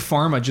 Yeah, Big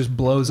Pharma just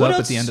blows What up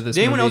else? at the end of this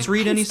Did anyone movie. else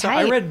read any? It's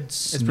I tight. read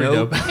pretty Snow.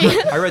 dope.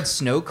 I read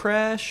Snow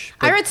Crash.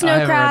 I read Snow I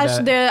haven't read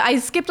Crash. that. I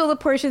skipped all the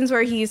portions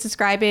where he's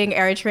describing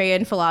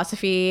Eritrean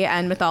philosophy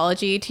and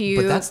mythology to you.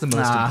 But that's the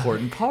most Nah.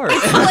 important part.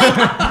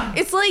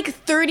 It's like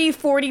 30,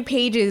 40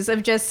 pages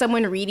of just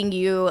someone reading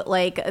you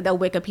like the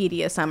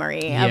Wikipedia summary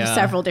of Yeah.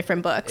 several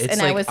different books. It's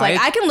And I like- was like,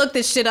 I- I can look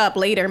this shit up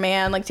later,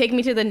 man. Like, take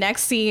me to the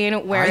next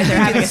scene where they're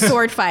having a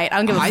sword fight. I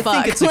don't give a I fuck.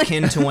 think it's Like,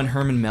 akin to when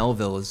Herman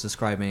Melville is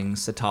describing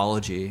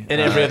cytology. In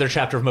every other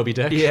chapter of Moby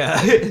Dick.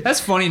 Yeah. That's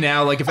funny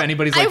now. Like if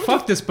anybody's like, I-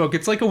 "Fuck this book,"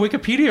 it's like a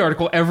Wikipedia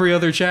article every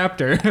other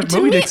chapter.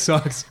 Moby me- Dick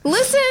sucks.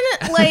 listen,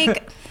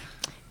 like,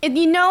 and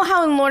you know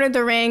how in Lord of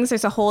the Rings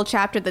there's a whole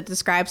chapter that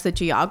describes the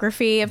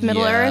geography of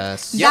Middle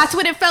Yes. Earth? Yep. That's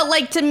what it felt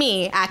like to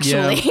me,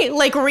 actually.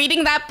 Like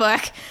reading that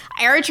book.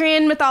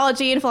 Eritrean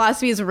mythology and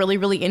philosophy is really,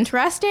 really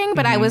interesting,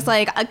 but I was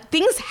like,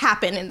 things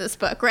happen in this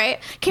book, right?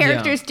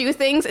 Characters do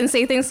things and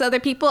say things to other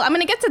people. I'm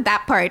going to get to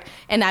that part,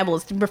 and I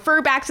will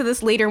refer back to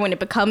this later when it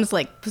becomes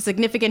like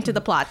significant to the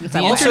plot. And The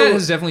so on. internet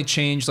has definitely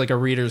changed like a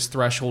reader's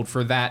threshold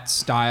for that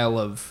style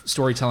of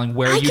storytelling,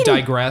 where I you can-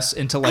 digress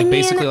into like I mean-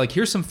 basically like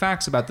here's some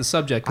facts about the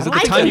subject. Because at the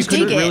I time can you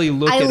couldn't dig it. really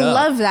look I it up.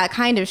 love that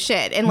kind of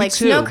shit. And like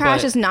too, Snow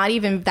Crash but- is not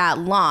even that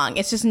long.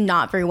 It's just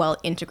not very well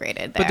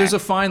integrated there. But there's a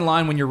fine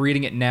line when you're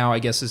reading it now, I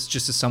guess, it's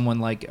just as someone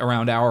like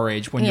around our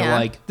age, when you're Yeah.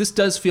 like, this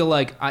does feel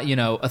like,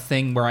 a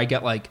thing where I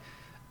get like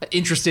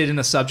interested in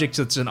a subject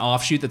that's an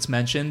offshoot that's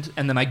mentioned,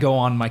 and then I go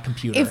on my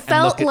computer. It and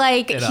felt look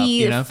like it up,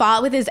 he you know?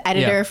 fought with his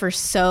editor Yeah. for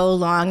so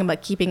long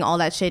about keeping all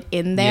that shit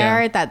in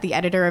there Yeah. that the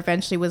editor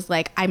eventually was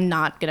like, I'm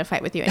not going to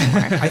fight with you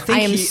anymore. I think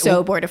am he-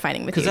 so bored of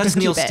fighting with you. Because that's Just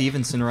Neil keep it."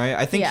 Stephenson, right?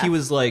 I think Yeah. he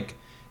was like,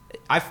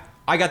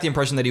 I got the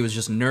impression that he was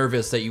just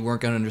nervous that you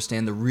weren't going to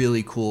understand the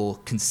really cool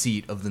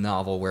conceit of the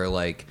novel, where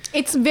like,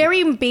 It's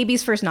very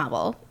baby's first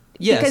novel.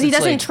 Yes, because he it's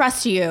doesn't like-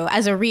 trust you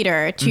as a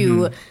reader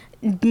to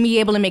be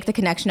able to make the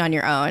connection on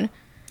your own.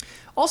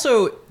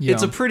 also Yeah.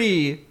 it's a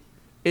pretty,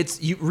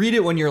 you read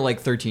it when you're like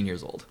 13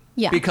 years old.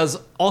 Yeah. Because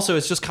also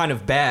it's just kind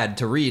of bad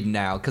to read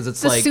now because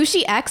it's The like.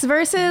 Sushi X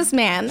versus,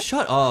 man.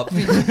 Shut up.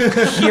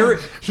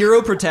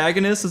 Hero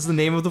protagonist is the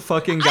name of the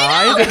fucking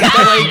guy.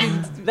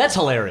 Like, That's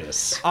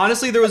hilarious.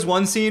 honestly, there was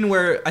one scene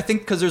where I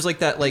think because there's like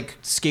that like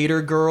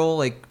skater girl,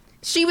 like,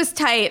 She was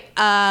tight.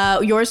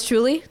 Yours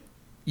truly,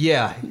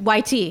 yeah.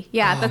 YT.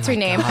 Yeah, that's her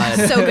name.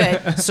 God. So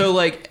good. So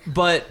like,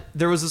 but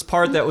there was this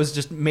part that was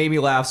just made me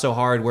laugh so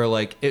hard where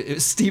like it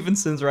was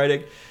Stevenson's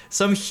writing,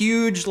 some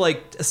huge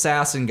like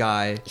assassin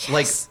guy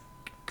like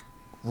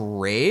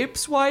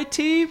rapes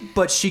YT,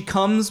 but she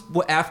comes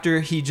after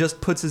he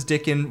just puts his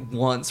dick in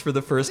once for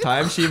the first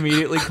time. She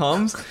immediately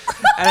comes,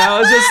 and I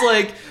was just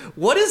like,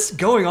 what is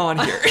going on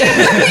here?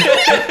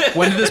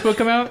 When did this book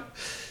come out?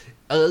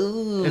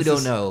 Oh, I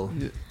don't know.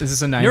 Is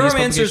this a 90s Neuromancer is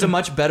publication? a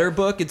much better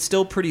book. It's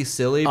still pretty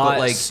silly, but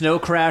like Snow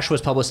Crash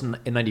was published in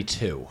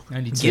 92.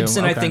 92.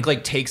 Gibson, I okay. think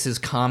like takes his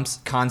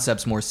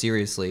concepts more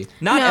seriously.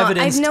 Not No, I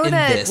evidenced know in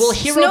that- this. Well,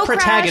 hero Snow Crash-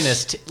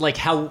 protagonist, like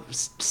how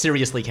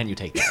seriously can you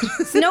take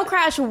that? Snow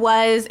Crash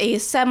was a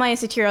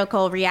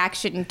semi-satirical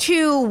reaction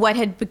to what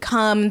had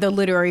become the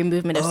literary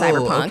movement of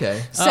cyberpunk.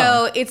 Okay.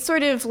 So it's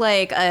sort of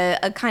like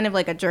a kind of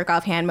like a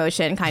jerk-off hand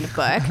motion kind of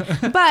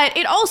book. But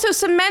it also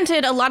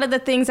cemented a lot of the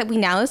things that we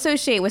now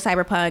associate with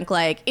cyberpunk,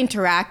 like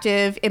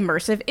interactive,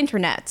 immersive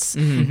internets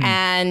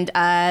and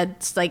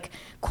it's like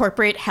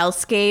corporate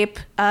hellscape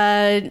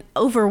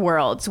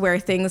overworlds where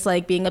things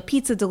like being a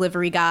pizza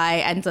delivery guy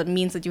ends up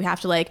means that you have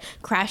to like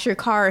crash your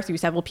car through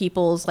several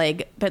people's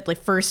like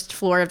first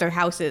floor of their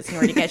houses in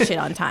order to get shit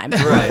on time.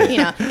 Right. You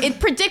know, it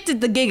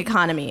predicted the gig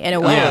economy in a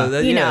way. Yeah,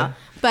 you yeah. know,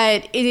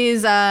 but it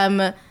is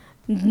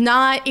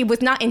not. It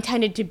was not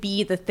intended to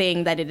be the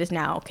thing that it is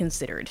now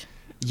considered.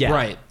 Yeah.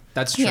 Right.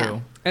 That's true. Yeah.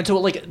 And so,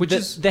 like, Which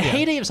is- the yeah.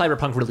 heyday of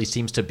cyberpunk really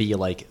seems to be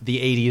like the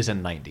 80s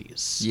and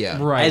 90s.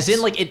 Yeah. Right. As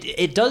in, like,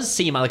 it does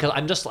seem like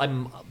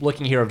I'm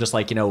looking here of just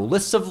like, you know,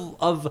 lists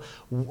of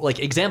like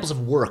examples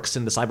of works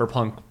in the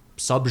cyberpunk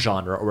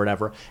subgenre or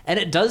whatever, and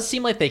it does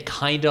seem like they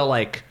kind of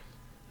like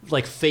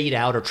fade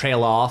out or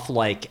trail off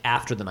like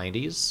after the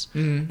 90s,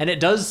 and it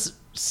does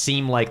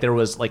seem like there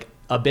was like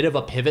a bit of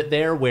a pivot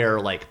there where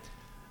like,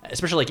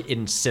 especially like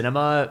in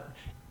cinema,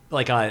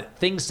 like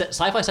things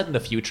sci-fi set in the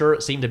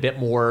future seemed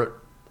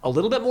a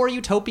little bit more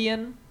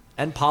utopian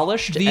and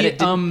polished. The, and it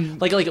didn't,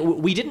 like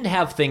we didn't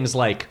have things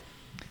like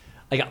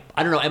I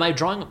don't know, am I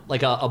drawing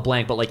like a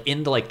blank, but like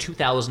in the like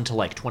 2000 to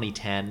like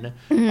 2010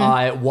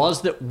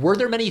 were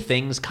there many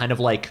things kind of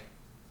like,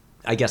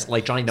 I guess,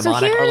 like Johnny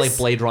Mnemonic or like here's-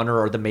 Blade Runner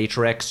or The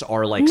Matrix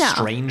or like No.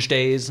 Strange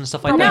Days and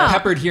stuff like Probably No. that?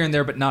 peppered here and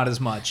there, but not as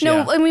much. No,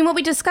 yeah. I mean, what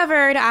we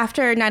discovered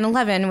after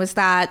 9/11 was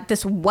that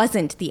this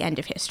wasn't the end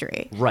of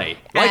history. Right.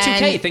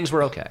 Y2K, And- things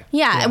were okay.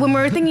 Yeah, when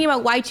we were thinking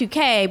about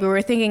Y2K, we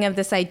were thinking of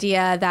this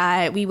idea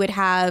that we would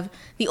have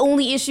the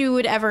only issue we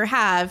would ever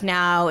have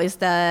now is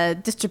the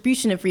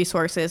distribution of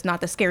resources,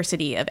 not the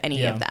scarcity of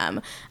any Yeah. of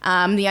them.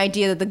 The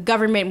idea that the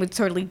government would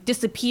sort of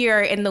disappear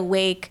in the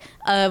wake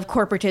of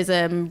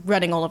corporatism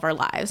running all of our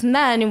lives. And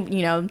then,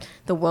 you know,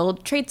 the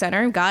World Trade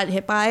Center got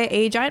hit by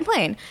a giant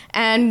plane.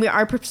 And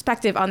our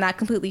perspective on that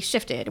completely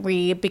shifted.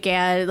 We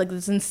began like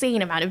this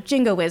insane amount of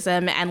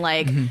jingoism and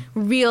like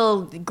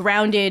real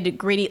grounded,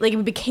 gritty, like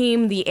it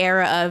became the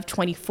era of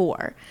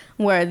 24,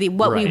 where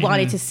what we Right.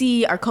 wanted to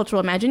see, our cultural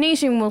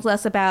imagination was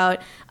less about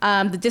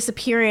the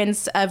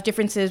disappearance of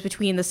differences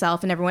between the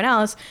self and everyone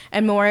else,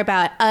 and more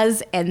about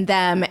us and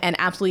them and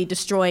absolutely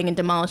destroying and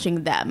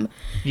demolishing them.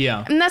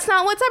 Yeah. And that's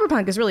not what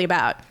cyberpunk is really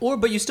about.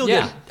 But you still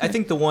Yeah. get. I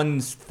think the one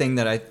thing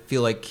that I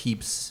feel like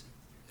keeps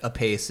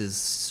apace is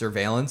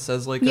surveillance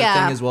as like a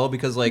Yeah. thing as well,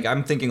 because like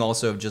I'm thinking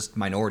also of just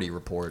Minority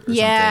Report or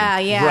Yeah,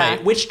 something. yeah.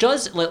 Right, which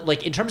does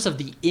like in terms of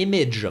the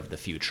image of the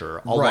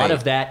future, a lot Right.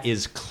 of that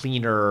is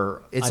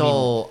cleaner. It's I mean,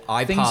 all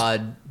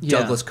iPod, yeah.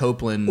 Douglas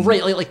Copeland.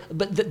 right,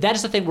 but that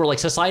is the thing where like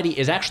society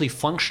is actually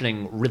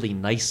functioning really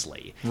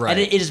nicely, Right. And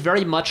it is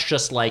very much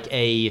just like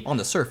a On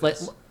the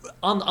surface. like,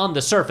 on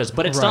the surface,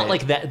 but it's not Right.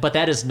 like that. But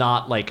that is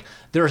not like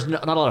there's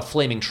not a lot of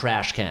flaming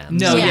trash cans.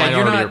 No, in yeah,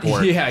 you're Minority not.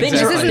 Report. Yeah, Things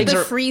This are- exactly. isn't things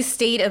the are-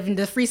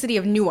 free city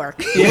of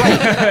Newark.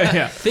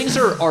 yeah. things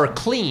are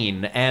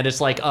clean, and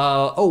it's like,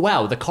 oh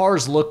wow, the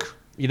cars look,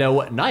 you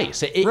know,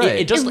 nice. It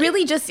Right. just It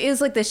really just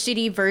is like the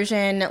shitty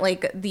version,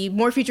 like the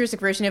more futuristic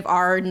version of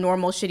our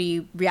normal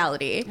shitty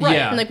reality. Right.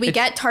 Yeah. And like we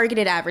get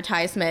targeted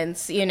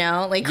advertisements, you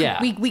know, like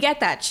Yeah. we get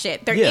that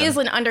shit. There Yeah. is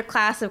an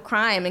underclass of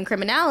crime and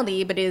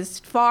criminality, but is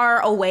far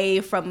away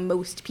from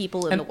most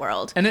people in the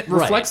world. And it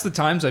Right. reflects the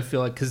times, I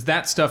feel like, because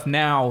that stuff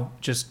now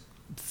just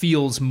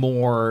feels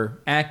more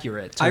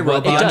accurate to I what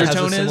Robot the has a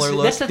undertone similar is.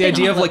 look. That's The thing,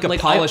 idea of like a like,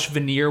 polished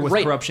veneer with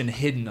right. corruption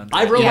hidden under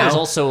I it. wrote Yeah. is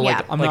also like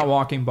Yeah. I'm not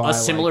walking by, a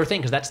similar like-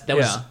 thing because that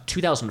was Yeah.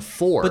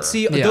 2004. But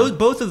see, Yeah.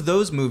 both of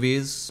those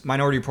movies,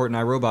 Minority Report and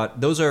iRobot,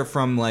 those are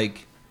from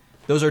like,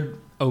 those are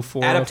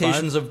 04,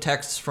 adaptations of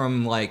texts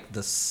from like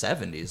the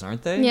 70s,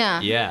 aren't they?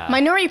 Yeah. Yeah.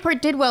 Minority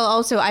Report did well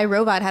also.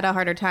 iRobot had a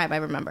harder time, I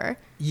remember.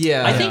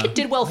 Yeah. I think Yeah. it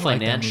did well I like that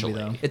movie, financially.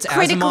 though. it's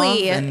Critically,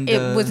 Asimov and,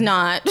 it was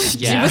not.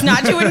 Yeah. It was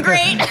not doing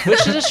great.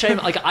 Which is a shame.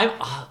 Like I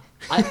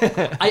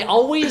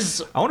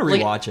always I wanna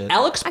like, rewatch it.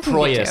 Alex I can get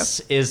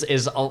Proyas is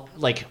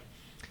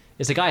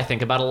a guy I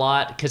think about a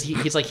lot because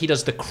he's like he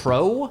does The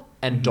Crow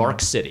and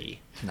Dark City.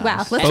 Wow,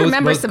 let's Both-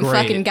 remember both some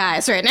great. fucking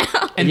guys right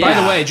now. And by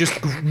Yeah. the way, just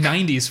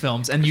 90s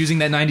films and using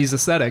that 90s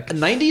aesthetic.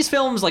 90s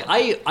films like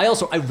I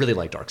really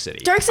like Dark City.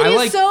 Dark City I is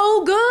like-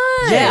 so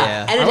good. Yeah,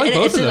 Yeah. I like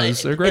both it's of like-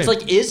 those. They're great. It's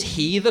like, is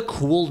he the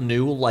cool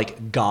new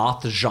like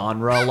goth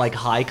genre like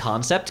high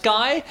concept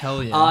guy?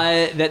 Hell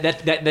yeah.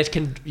 That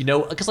can, you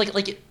know, because like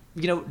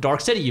you know,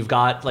 Dark City, you've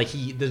got like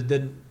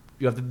the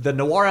you have the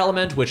noir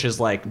element, which is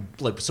like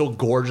so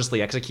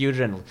gorgeously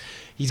executed, and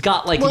he's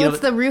got like Well, it's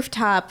the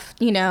rooftop,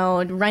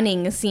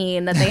 running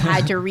scene that they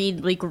had to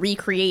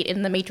recreate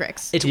in The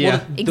Matrix. It's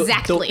Yeah.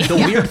 Exactly. The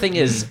Yeah. weird thing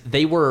is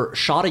they were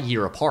shot a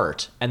year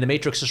apart, and The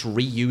Matrix just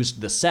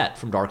reused the set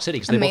from Dark City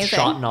because they both Amazing.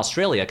 shot in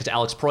Australia because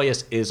Alex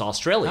Proyas is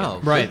Australian. Oh,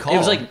 Right. good call. It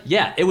was like,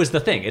 yeah, it was the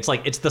thing. It's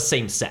like it's the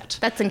same set.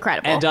 That's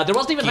incredible. And there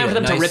wasn't even time for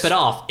them to nice rip it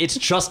off. It's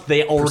just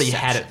they already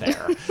had it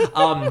there.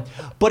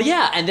 But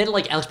yeah, and then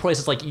like Alex Proyas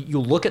is like, you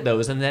look at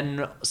those, and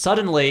then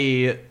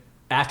suddenly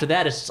after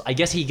that, it's I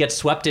guess he gets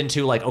swept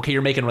into like, okay,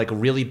 you're making like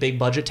really big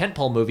budget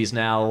tentpole movies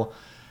now.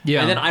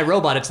 Yeah. And then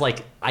iRobot, it's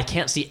like I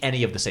can't see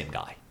any of the same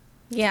guy.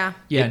 yeah.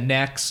 Yeah,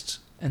 Next.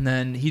 And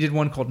then he did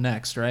one called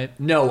Next, right?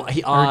 No,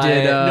 he Or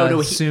did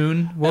no,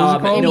 Soon? What was it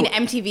um, called? You no. mean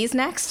MTV's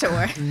Next,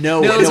 or?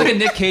 no, No, it was like a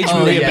Nick Cage Oh,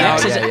 movie yeah,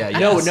 about yeah, yeah.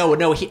 No, yes. no,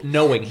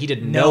 Knowing. He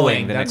did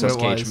Knowing, the that's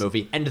Nicolas what it Cage was.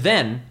 movie. And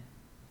then,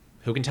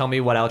 who can tell me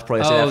what Alex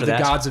Proyas did Oh, after The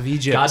that? Gods of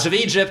Egypt. Gods of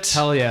Egypt.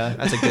 Hell yeah.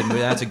 That's a good movie.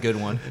 That's a good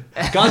one.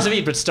 Gods of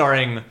Egypt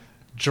starring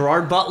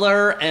Gerard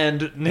Butler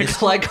and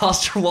Nikolai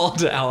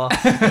Coster-Waldau.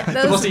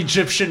 The most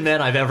Egyptian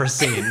men I've ever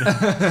seen.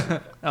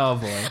 Oh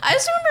boy. I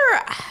just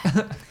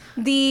remember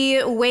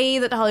the way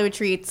that Hollywood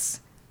treats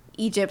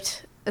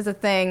Egypt as a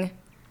thing.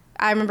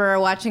 I remember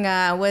watching,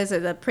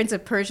 The Prince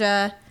of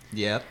Persia.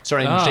 Yep.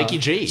 Starring Ah. Jakey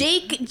G.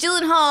 Jake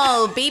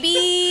Gyllenhaal,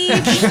 baby.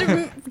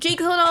 Jake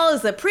Gyllenhaal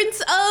is the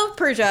Prince of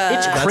Persia.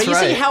 It's That's crazy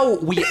right. how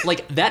we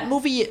like that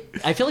movie.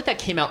 I feel like that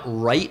came out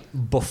right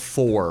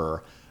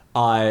before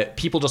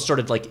people just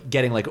started like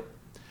getting like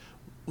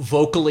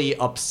vocally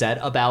upset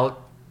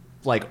about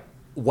like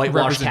whitewash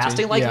Representation,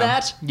 casting like yeah.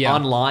 that Yeah.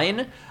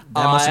 online.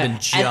 That must have been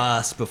and-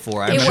 just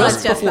before. I It remember.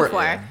 was just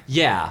before.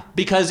 Yeah,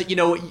 because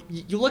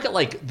you look at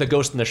like the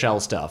Ghost in the Shell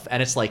stuff,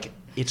 and it's like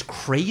it's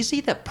crazy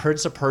that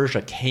Prince of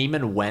Persia came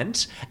and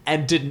went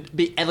and didn't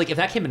be, and like if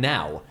that came in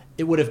now,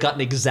 it would have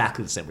gotten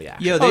exactly the same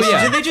reaction. Yeah,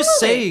 yeah. did they just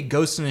say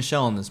Ghost in a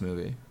Shell in this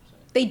movie?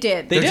 They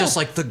did. They're did. just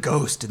like the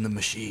ghost in the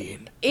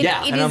machine.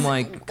 Yeah. It And I'm is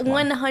like, come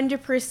on.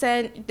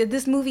 100%.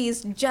 This movie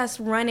is just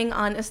running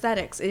on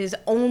aesthetics. It is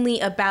only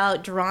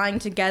about drawing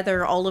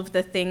together all of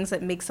the things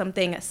that make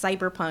something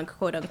cyberpunk,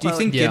 quote unquote. Do you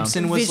think Yeah.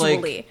 Gibson was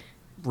visually? like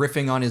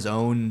riffing on his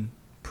own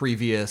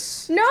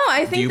previous? No,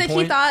 I think that he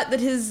viewpoint? thought that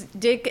his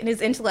dick and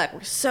his intellect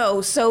were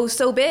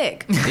so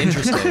big.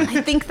 Interesting.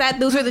 I think that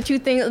those are the two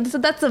things. So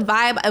that's the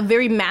vibe. A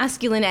very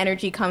masculine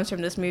energy comes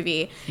from this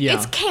movie. Yeah.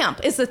 It's camp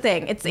is the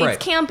thing. It's Right.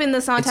 camp in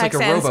the Sontag like a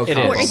sense, RoboCop It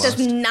where is. it does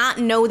almost. not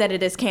know that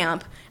it is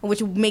camp,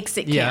 which makes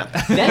it Yeah.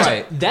 camp. That's,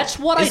 Right. that's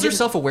what I Is there didn't-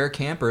 self-aware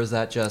camp, or is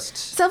that just?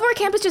 Self-aware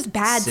camp is just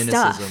bad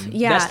Cynicism. stuff.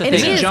 Yeah, That's the and thing.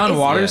 it Isn't is. John It's-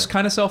 Waters Yeah.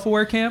 kind of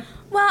self-aware camp?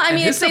 Well, I And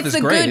mean, his it's stuff is a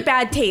great. good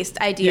bad taste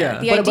idea.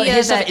 Yeah. The but idea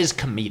his that stuff is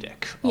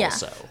comedic Yeah.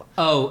 also.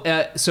 Oh,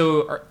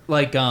 so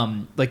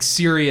like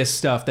serious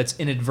stuff that's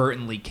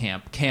inadvertently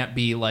camp can't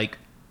be like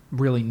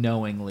really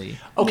knowingly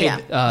Okay, Yeah.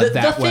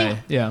 that thing- way.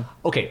 Yeah.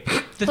 Okay,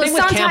 the well, thing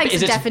with camp Sontag's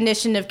is it's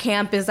definition of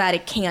camp is that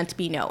it can't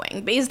be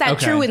knowing. But is that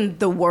Okay. true in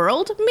the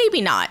world?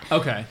 Maybe not.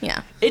 Okay. Yeah.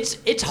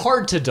 it's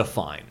hard to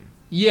define.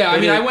 Yeah, I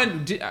mean,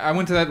 It- I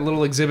went to that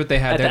little exhibit they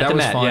had there. At That the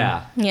was Met, fun.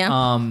 yeah.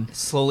 Yeah.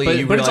 Slowly, But,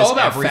 you but it's realize all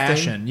about everything.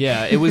 fashion.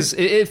 Yeah,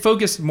 it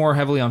focused more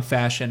heavily on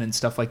fashion and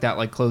stuff like that,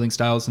 like clothing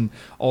styles and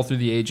all through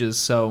the ages.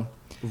 So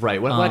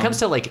Right. When it comes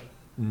to like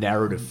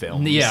narrative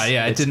films. yeah, it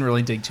it's- didn't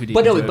really dig too deep.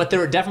 But no, into it. but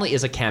there definitely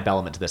is a camp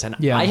element to this, and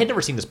Yeah. I had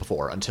never seen this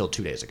before until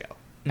 2 days ago,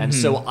 and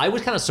so I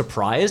was kind of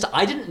surprised.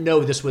 I didn't know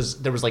there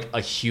was like a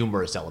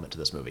humorous element to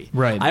this movie.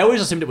 Right. I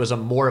always assumed it was a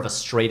more of a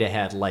straight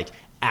ahead like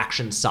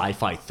action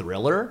sci-fi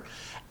thriller,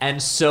 and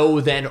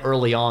so then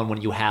early on when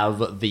you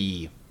have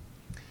the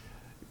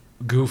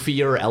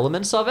goofier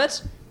elements of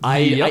it,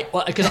 Yep.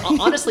 because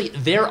honestly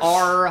there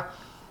were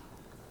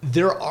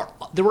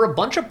a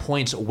bunch of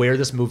points where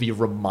this movie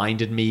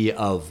reminded me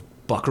of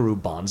Buckaroo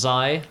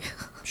Banzai.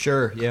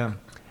 Sure, yeah.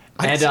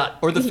 And,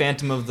 or the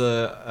Phantom of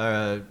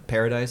the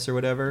Paradise or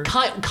whatever.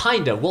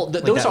 Kind of. Well,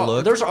 that those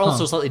look? are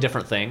also slightly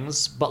different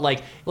things, but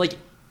like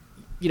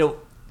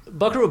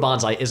Buckaroo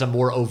Banzai is a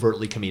more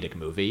overtly comedic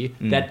movie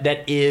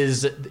that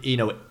is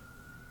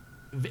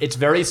it's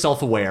very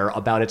self-aware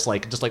about its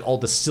like just like all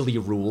the silly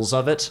rules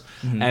of it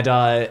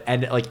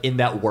and like in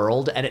that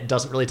world, and it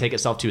doesn't really take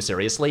itself too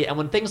seriously. And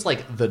when things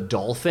like the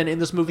dolphin in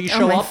this movie Oh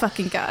show my up,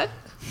 fucking god.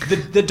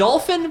 the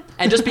dolphin,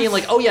 and just being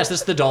like, oh yes,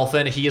 this is the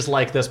dolphin. He is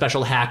like the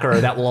special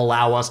hacker that will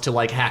allow us to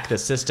like hack the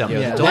system. Yeah,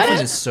 the That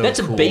dolphin is so That's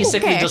cool.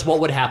 basically Okay. just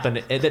what would happen.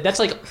 That's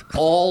like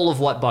all of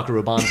what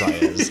Buckaroo Banzai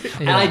is,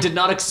 and I did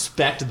not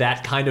expect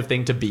that kind of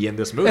thing to be in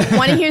this movie.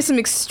 Want to hear some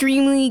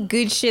extremely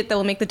good shit that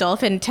will make the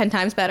dolphin 10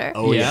 times better?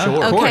 Oh yeah, Yeah.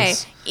 sure. Of Okay.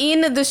 course.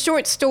 In the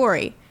short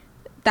story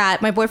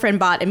that my boyfriend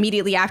bought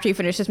immediately after he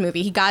finished this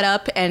movie, he got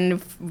up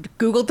and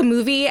Googled the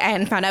movie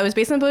and found out it was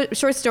based on a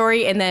short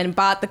story, and then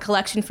bought the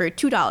collection for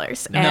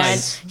 $2.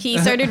 Nice. And he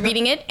started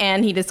reading it,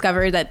 and he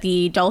discovered that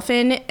the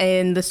dolphin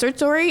in the short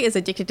story is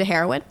addicted to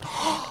heroin.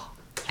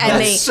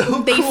 And That's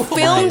so they cool.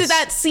 filmed Nice.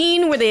 that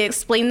scene where they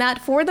explained that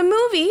for the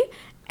movie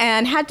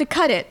and had to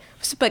cut it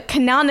but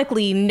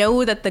canonically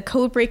know that the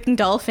code-breaking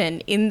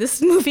dolphin in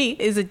this movie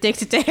is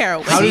addicted to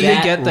heroin. How did they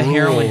That get the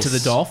heroin rules. to the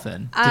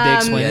dolphin? Did they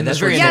explain Yeah, this? that's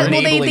very Yeah,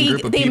 enabling well, they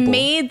group of they people.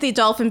 made the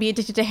dolphin be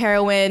addicted to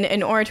heroin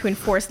in order to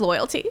enforce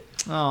loyalty.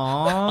 Aww.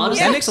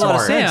 Honestly, That makes a lot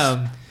of sense.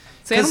 Sam.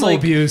 It's 'Cause, animal like-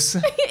 abuse.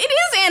 It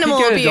is animal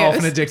You get abuse. a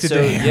dolphin addicted So,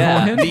 to yeah,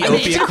 heroin. The I mean, it's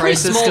opiate a pretty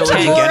crisis small still the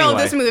tank going. moral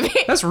anyway. of this movie.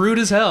 That's rude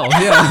as hell.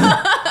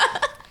 Yeah.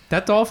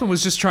 That dolphin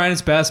was just trying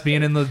its best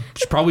being in the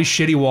probably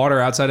shitty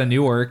water outside of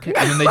Newark. And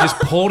then they just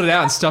pulled it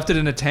out and stuffed it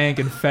in a tank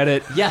and fed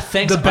it Yeah,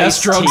 thanks, the best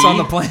Ice-T. drugs on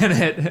the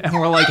planet. And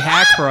we're like,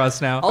 hack for us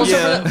now. Also,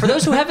 Yeah. for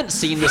those who haven't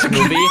seen this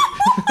movie,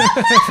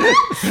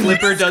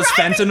 Flipper does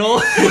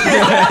fentanyl.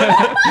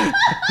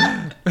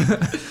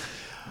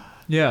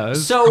 Yeah, it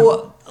was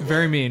so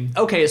very mean.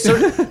 okay, so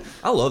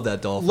I love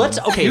that dolphin.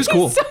 okay, He was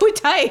cool. So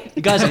tight.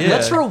 guys,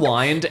 let's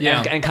rewind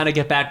Yeah. and kind of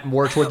get back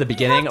more toward the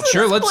beginning.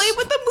 Sure, let's- explain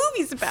what the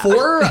movie's about.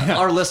 For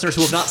our listeners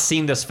who have not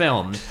seen this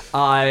film,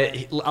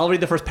 I'll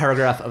read the first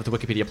paragraph of the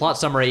Wikipedia plot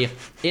summary.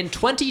 In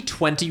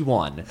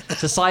 2021,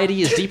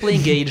 society is deeply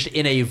engaged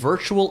in a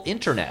virtual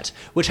internet,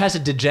 which has a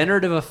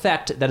degenerative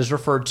effect that is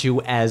referred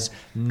to as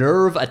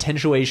nerve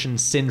attenuation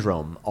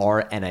syndrome,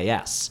 or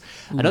NAS.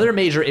 Another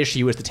major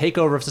issue is the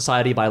takeover of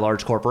society by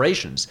large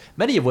corporations,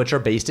 many of which are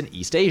based in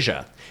East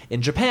Asia.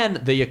 In Japan,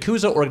 the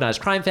Yakuza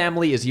organized crime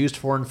family is used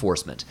for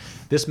enforcement.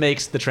 This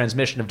makes the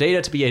transmission of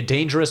data to be a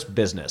dangerous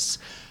business.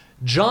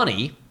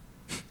 Johnny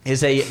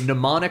is a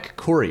mnemonic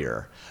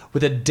courier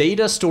with a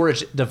data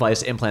storage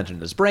device implanted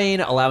in his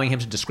brain, allowing him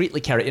to discreetly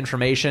carry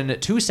information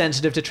too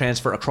sensitive to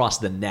transfer across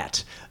the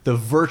net, the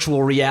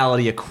virtual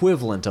reality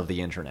equivalent of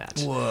the internet.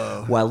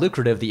 Whoa. While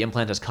lucrative, the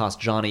implant has cost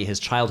Johnny his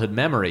childhood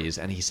memories,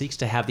 and he seeks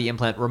to have the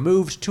implant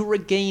removed to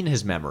regain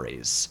his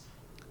memories.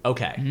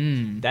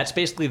 Okay, that's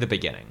basically the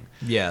beginning.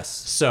 Yes.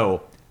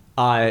 So,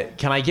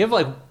 can I give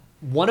like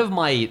one of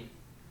my?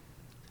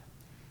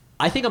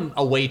 I think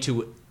a way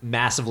to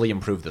massively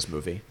improve this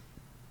movie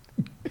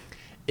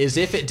is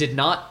if it did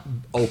not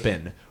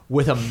open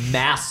with a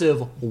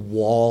massive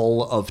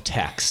wall of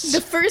text.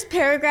 The first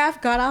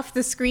paragraph got off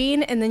the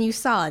screen, and then you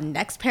saw a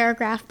next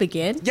paragraph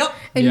begin. Yep.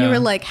 And you Yeah. were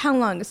like, how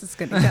long is this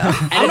going to go?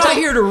 I'm not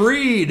here to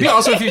read. Yeah,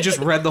 also, if you just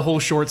read the whole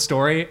short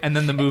story and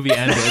then the movie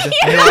ended, and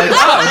you're like,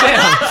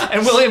 oh, damn.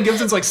 And William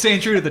Gibson's like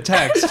staying true to the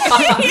text.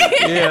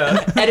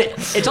 Yeah. And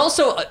it's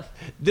also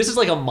this is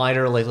like a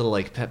minor like little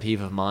like pet peeve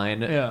of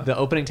mine. Yeah. The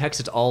opening text,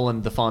 it's all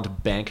in the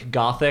font Bank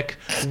Gothic,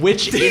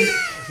 which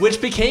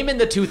became in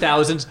the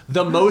 2000s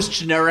the most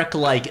generic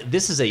like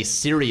this is a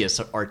serious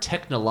or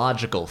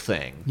technological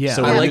thing. Yeah.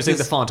 So I we're like using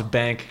this- the font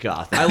Bank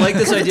Gothic. I like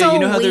this It's idea. all You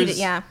know how weighted, there's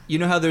yeah. you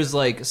know how there's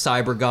like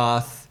cyber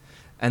goth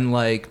and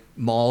like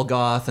mall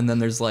goth and then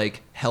there's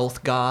like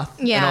health goth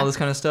and Yeah. all this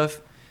kind of stuff.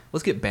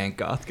 Let's get bank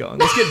goth going.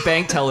 Let's get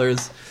bank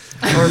tellers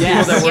or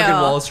Yes. people that work in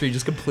Yo. Wall Street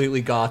just completely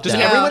gothed Just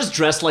out. everyone's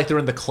dressed like they're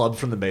in the club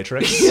from the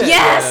Matrix.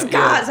 Yes, yeah,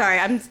 God, yeah.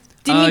 sorry.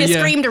 Didn't mean to yeah.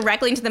 scream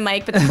directly into the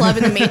mic, but the club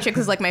in the Matrix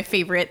is like my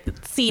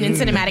favorite scene in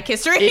cinematic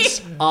history.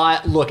 It's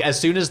look, as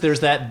soon as there's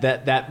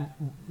that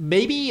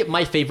maybe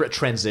my favorite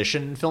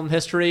transition in film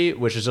history,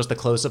 which is just the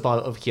close up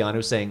of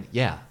Keanu saying,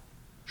 "Yeah,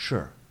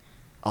 sure,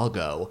 I'll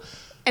go."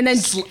 and then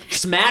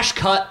Smash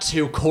cut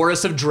to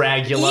chorus of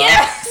Dragula.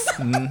 yes.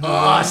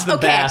 Oh, it's the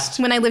Okay, best.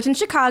 when I lived in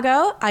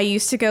Chicago, I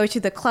used to go to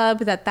the club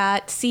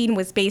that scene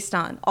was based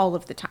on all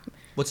of the time.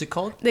 What's it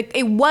called?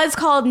 It was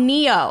called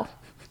Neo.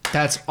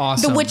 That's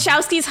awesome. The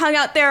Wachowskis hung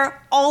out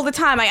there all the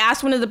time. I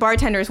asked one of the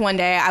bartenders one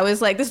day, I was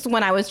like, this is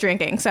when I was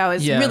drinking, so I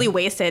was Yeah. really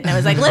wasted. And I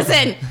was like,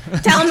 listen,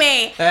 tell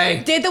me,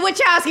 Hey. did the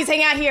Wachowskis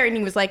hang out here? And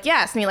he was like,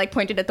 yes. And he like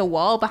pointed at the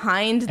wall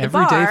behind the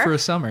Every bar. day for a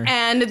summer.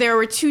 And there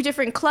were 2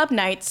 different club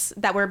nights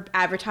that were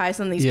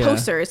advertised on these Yeah.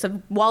 posters,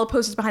 of wall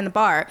posters behind the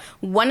bar.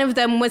 One of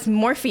them was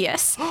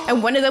Morpheus,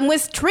 and one of them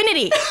was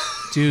Trinity.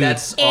 Dude,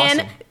 That's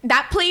And awesome.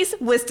 that place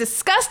was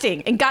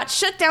disgusting and got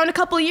shut down a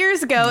couple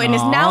years ago and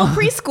is now a Aw.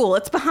 preschool.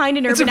 It's behind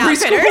an Urban a preschool?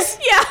 Outfitters.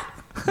 Yeah.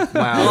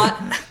 Wow.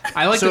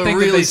 I like so to it think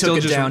really that they took still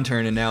a just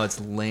downturn and now it's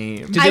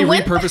lame. Did I they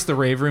went- repurpose the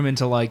rave room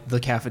into like the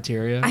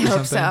cafeteria? I or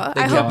hope something? so.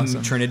 They I kept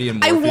hope Trinity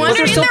and I Morpheus. wanted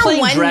They're in still there playing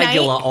one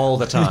Dragula night. all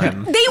the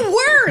time. They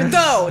were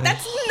though.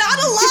 That's not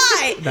a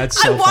lie.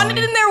 That's so I wandered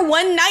funny. in there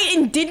one night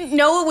and didn't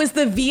know it was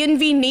the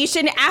V&V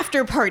Nation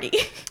after party.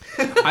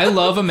 I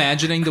love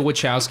imagining the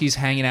Wachowskis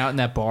hanging out in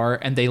that bar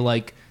and they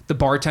like the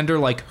bartender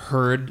like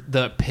heard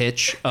the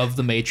pitch of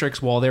The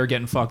Matrix while they were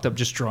getting fucked up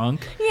just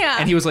drunk. Yeah.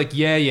 And he was like,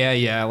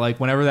 yeah. Like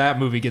whenever that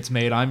movie gets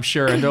made, I'm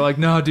sure. And they're like,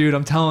 no, dude,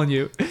 I'm telling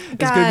you, it's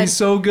gonna be God.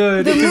 so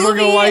good. The and we're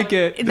gonna movie like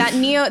it. that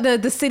Neo,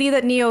 the city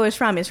that Neo is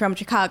from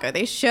Chicago.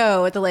 They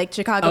show the like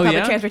Chicago Oh, public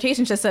yeah?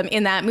 transportation system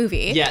in that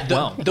movie. Yeah,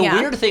 Wow. the Yeah.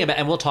 weird thing about,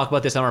 and we'll talk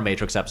about this on our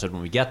Matrix episode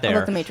when we get I there.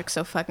 love the Matrix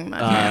so fucking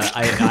much.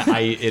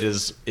 It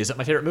is it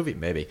my favorite movie?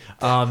 Maybe.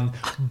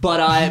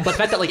 But the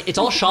fact that like it's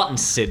all shot in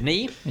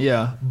Sydney.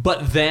 Yeah.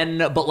 But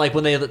like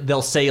when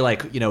they'll say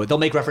like, you know, they'll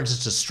make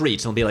references to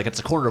streets and they'll be like, it's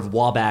the corner of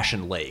Wabash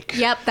and Lake.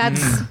 Yep,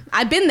 that's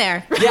I've been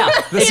there. Yeah.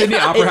 The Sydney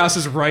Opera House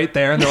is right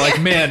there, and they're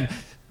like, man,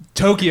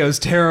 Tokyo's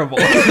terrible.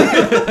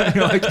 And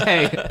you're like,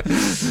 hey.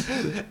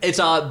 It's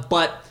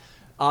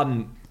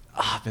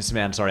This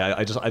man, sorry,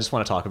 I just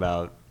want to talk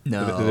about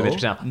No. the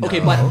Matrix now. No. Okay,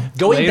 but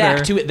going Later.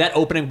 back to that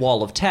opening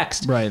wall of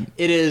text, Right.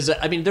 it is,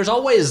 I mean, there's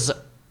always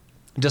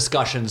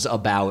discussions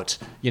about,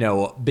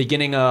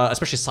 beginning,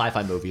 especially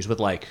sci-fi movies with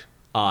like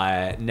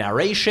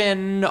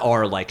narration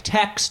or like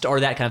text or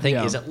that kind of thing.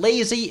 Yeah. Is it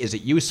lazy? Is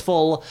it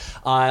useful?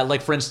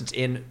 Like for instance,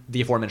 in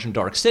the aforementioned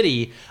Dark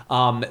City,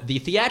 the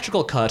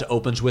theatrical cut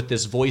opens with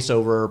this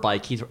voiceover by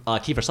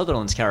Kiefer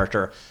Sutherland's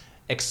character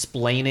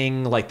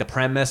explaining like the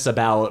premise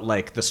about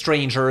like the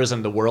strangers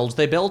and the worlds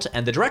they built,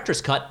 and the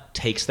director's cut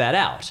takes that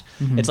out.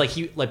 It's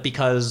like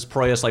because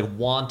Proyas like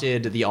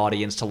wanted the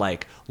audience to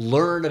like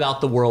learn about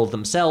the world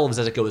themselves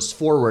as it goes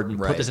forward and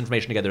put Right. this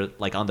information together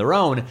like on their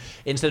own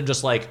instead of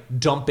just like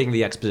dumping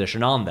the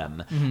exposition on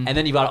them. And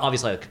then you've got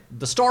obviously like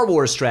the Star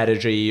Wars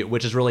strategy,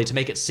 which is really to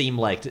make it seem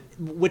like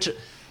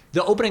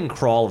the opening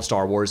crawl of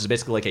Star Wars is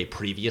basically like a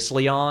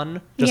previously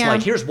on, just Yeah.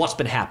 like here's what's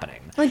been happening.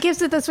 Well, it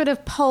gives it the sort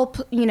of pulp,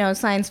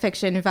 science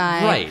fiction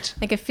vibe. Right.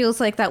 Like it feels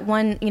like that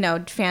one,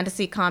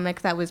 fantasy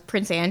comic that was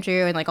Prince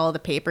Andrew and like all the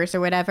papers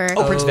or whatever.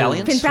 Oh, Prince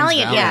Valiant? Prince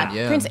Valiant, Valiant,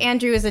 yeah. yeah. Prince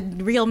Andrew is a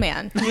real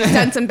man. He's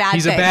done some bad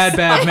He's things. a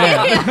bad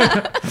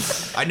man.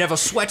 I never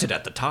sweated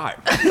at the time.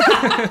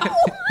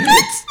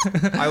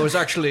 I was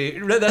actually.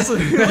 That's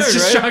It's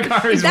just Sean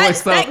Connery's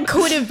voice, though. That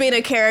could have been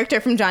a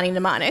character from Johnny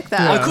Mnemonic, though.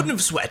 I couldn't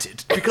have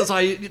sweated because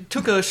I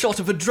took a shot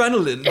of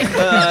adrenaline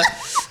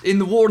in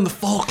the war in the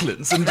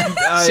Falklands, and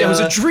See, I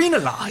was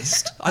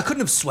adrenalized. I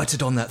couldn't have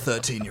sweated on that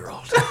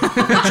 13-year-old.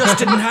 It just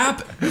didn't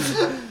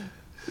happen.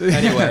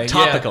 Anyway,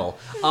 Topical.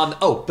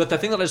 But the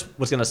thing that I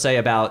was going to say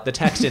about the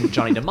text in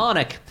Johnny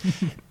Mnemonic,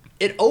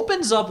 it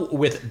opens up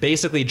with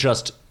basically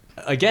just,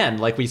 again,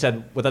 like we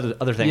said with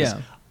other things,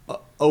 Yeah.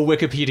 a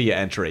Wikipedia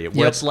entry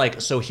where Yep. it's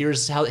like, so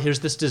here's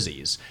this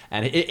disease,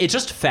 and it's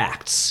just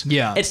facts.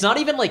 Yeah. It's not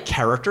even like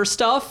character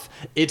stuff.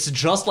 It's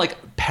just like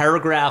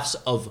paragraphs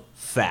of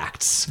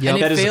facts. Yep.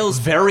 And That it is feels-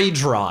 very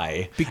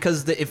dry.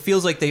 because it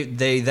feels like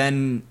they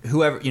then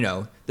whoever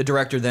the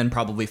director then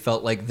probably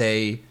felt like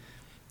they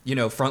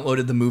front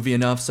loaded the movie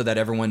enough so that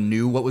everyone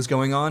knew what was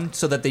going on,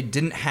 so that they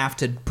didn't have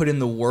to put in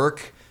the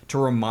work to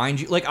remind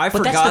you. Like I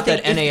But that's forgot the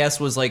that thing, NAS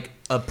was like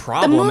a The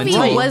problem. movie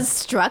until- was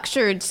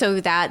structured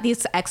so that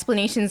these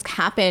explanations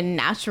happen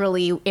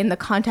naturally in the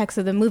context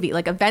of the movie.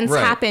 Like events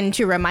Right. happen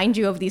to remind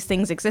you of these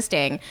things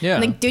existing. Yeah.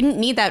 And, like didn't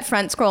need that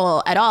front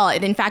scroll at all.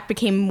 It in fact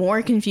became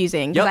more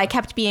confusing because Yep. I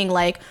kept being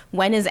like,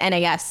 when is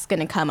NAS going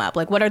to come up?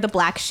 Like, what are the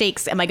black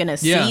shakes? Am I going to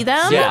Yeah. see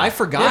them? Yeah. I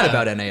forgot Yeah.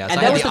 about NAS. And I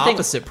that had was the the thing.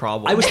 opposite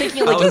problem. I was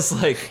thinking, like, I was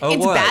like, oh,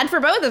 It's what? bad for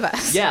both of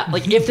us. Yeah,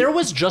 like if there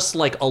was just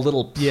like a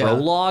little Yeah.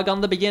 prologue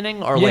on the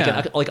beginning, or like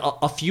Yeah.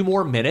 a few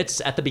more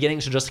minutes at the beginning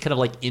to just kind of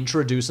like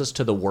introduce us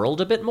to the world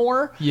a bit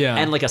more, Yeah.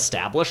 and like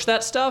establish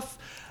that stuff,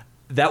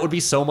 that would be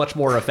so much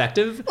more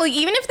effective. Well,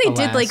 even if they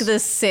did Alas. like the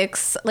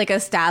 6 like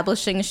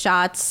establishing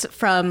shots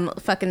from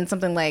fucking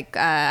something like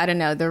I don't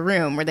know, The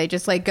Room, where they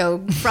just like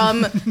go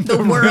from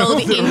the world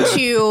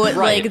into Right.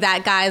 like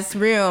that guy's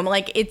room,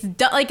 like it's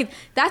like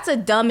that's a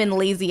dumb and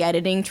lazy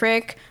editing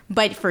trick,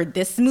 but for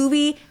this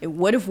movie it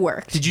would have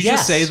worked. Did you Yes.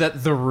 just say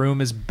that The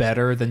Room is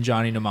better than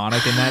Johnny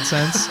Mnemonic in that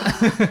sense?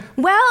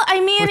 Well, I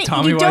mean, With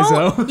Tommy you don't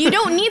Wiseau? you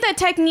don't need that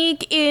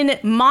technique in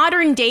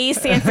modern day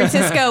San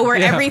Francisco where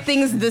Yeah.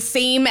 everything's the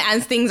same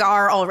as things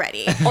are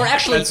already. Or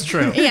actually, That's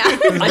true. Yeah.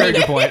 That's a very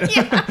good point.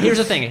 here's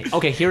the thing.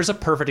 Okay, here's a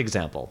perfect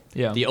example.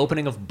 Yeah. The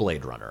opening of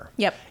Blade Runner.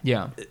 Yep.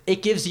 Yeah.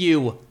 It gives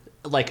you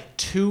like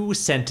 2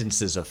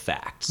 sentences of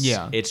facts.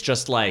 Yeah. It's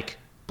just like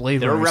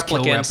Blade there are Runners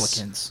kill replicants.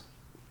 replicants.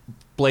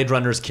 Blade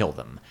Runners kill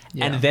them.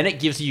 Yeah. And then it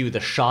gives you the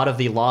shot of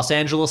the Los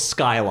Angeles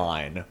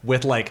skyline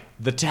with like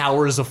the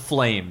towers of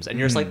flames, and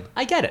you're just like,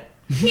 I get it.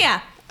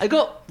 Yeah. I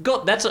go.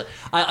 That's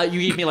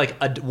you gave me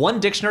like one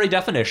dictionary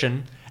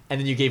definition, and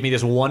then you gave me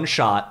this one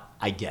shot.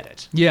 I get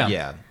it. Yeah.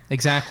 Yeah.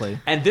 Exactly.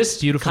 And this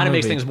Beautiful kind of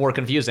makes movie. things more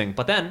confusing.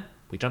 But then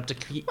we jump to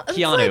it's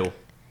Keanu. like-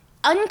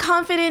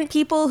 Unconfident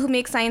people who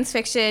make science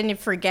fiction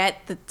forget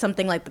that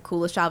something like the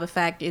Kuleshov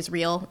effect is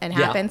real and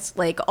Yeah. happens.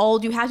 Like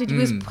all you have to do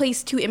is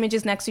place 2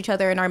 images next to each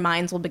other, and our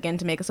minds will begin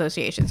to make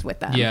associations with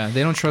them. Yeah,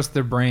 they don't trust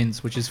their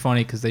brains, which is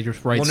funny because they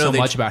just write Well, no, so they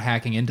much tr- about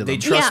hacking into They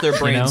them. trust Yeah. their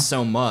brains You know?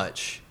 so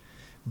much,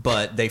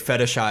 but they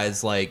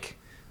fetishize like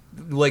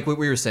what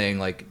we were saying,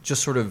 like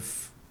just sort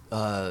of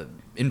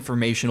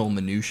informational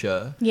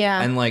minutia.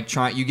 Yeah. And like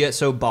you get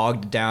so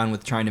bogged down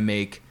with trying to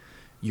make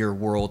your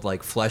world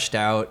like fleshed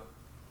out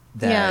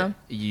that Yeah.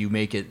 you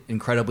make it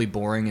incredibly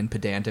boring and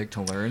pedantic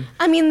to learn.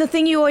 I mean, the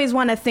thing you always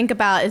want to think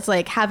about is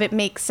like have it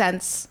make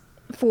sense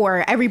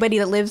for everybody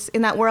that lives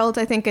in that world.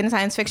 I think in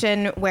science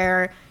fiction,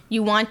 where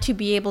you want to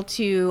be able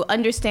to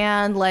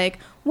understand like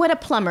what a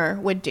plumber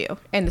would do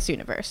in this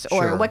universe,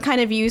 or Sure. what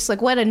kind of use,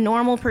 like what a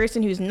normal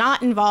person who's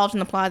not involved in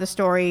the plot of the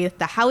story,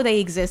 how they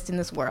exist in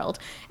this world,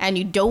 and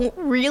you don't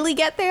really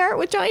get there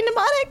with Johnny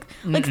Mnemonic.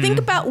 Like, think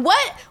about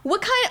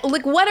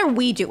what are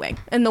we doing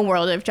in the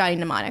world of Johnny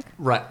Mnemonic?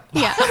 Right.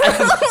 Yeah.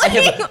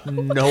 I have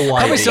no idea.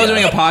 Probably still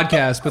doing a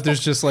podcast, but there's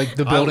just like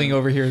the building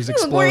over here is We're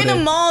exploded. in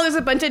a mall. There's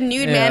a bunch of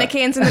nude Yeah.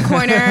 mannequins in the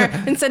corner.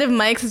 Instead of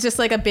mics, it's just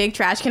like a big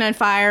trash can on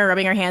fire,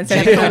 rubbing our hands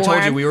together. I for told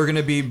you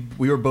warmth.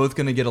 we were both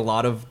gonna get a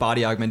lot of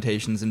body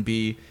augmentations and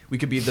we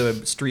could be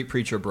the Street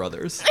Preacher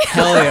brothers.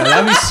 Hell yeah,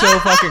 that'd be so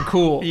fucking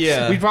cool.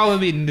 Yeah. We'd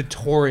probably be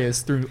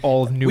notorious through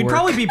all of Newark. We'd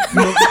probably be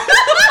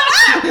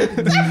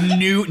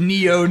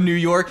Neo New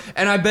York,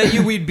 and I bet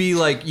you we'd be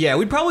like, yeah,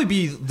 we'd probably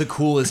be the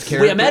coolest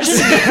character. Wait,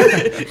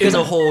 imagine in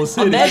the whole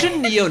city.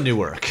 imagine Neo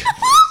Newark.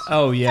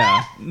 Oh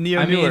yeah, Neo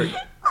I New mean, York.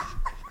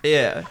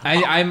 Yeah.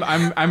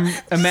 I'm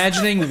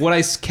imagining what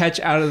I catch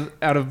out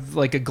of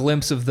like a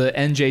glimpse of the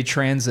NJ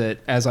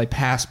Transit as I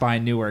pass by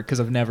Newark because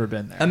I've never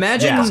been there.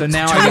 Imagine. Yeah. So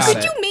now I How got could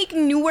it. you make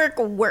Newark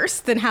worse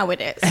than how it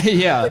is?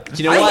 Yeah,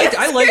 You know what?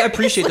 I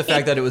appreciate the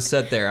fact that it was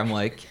set there. I'm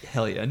like,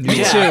 hell yeah, New me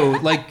York. too.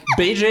 Like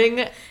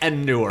Beijing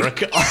and Newark.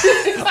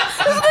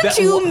 The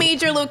two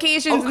major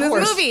locations in this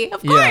course. movie.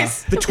 Of Yeah.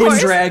 course. The Of Twin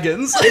course.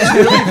 Dragons. It's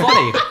really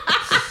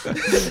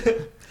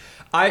funny.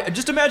 I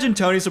just imagine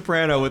Tony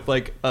Soprano with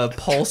like a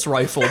pulse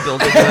rifle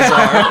built into his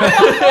arm.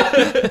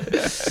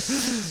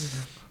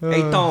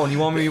 Hey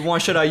Tone,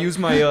 should I use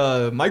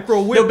my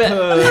micro whip? No,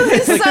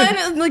 but- His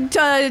son, like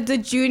the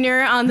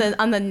junior on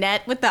the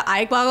net with the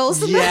eye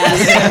goggles. Yes.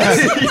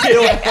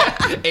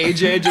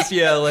 AJ just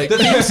like The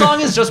theme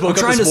song is just woke up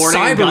trying this to morning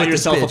and cyber got this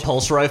yourself bitch. a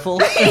pulse rifle.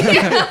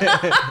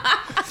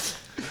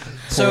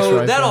 so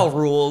rifle. that all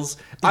rules.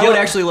 I Yeah. would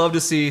actually love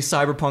to see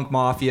Cyberpunk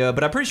Mafia,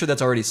 but I'm pretty sure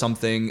that's already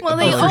something. Well,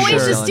 they for always sure.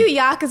 just do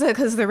Yakuza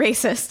because they're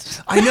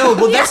racist. I know.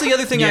 Well, that's the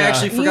other thing I Yeah.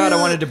 actually forgot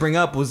I wanted to bring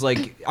up was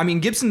like, I mean,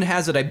 Gibson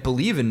has it, I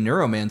believe, in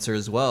Neuromancer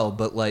as well,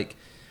 but like,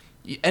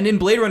 and in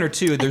Blade Runner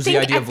 2, there's I the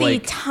think idea at of the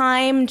like,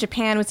 time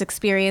Japan was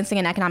experiencing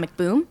an economic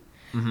boom.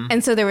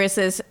 And so there was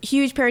this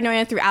huge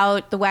paranoia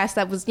throughout the West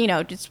that was,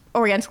 just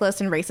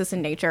Orientalist and racist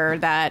in nature,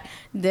 that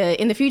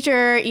in the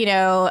future,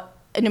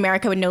 in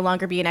America would no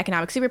longer be an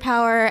economic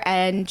superpower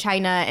and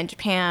China and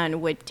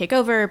Japan would take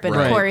over. But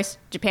Right. of course,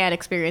 Japan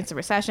experienced a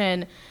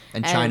recession.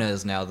 and China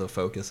is now the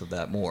focus of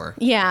that more.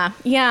 Yeah.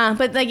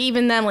 But like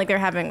even them, like they're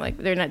having like,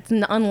 it's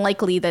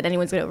unlikely that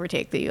anyone's going to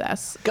overtake the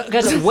U.S.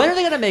 Guys, when are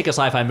they going to make a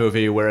sci-fi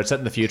movie where it's set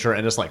in the future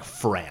and it's like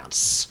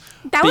France?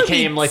 That would be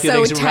became like the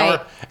so thing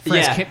tight.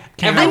 Yeah, France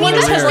everyone I mean,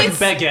 just has that like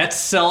fits- baguettes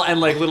sell and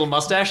like little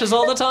mustaches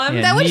all the time.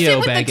 Yeah. That would fit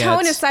with the Neo-baguettes.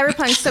 tone of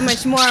Cyberpunk so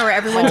much more, where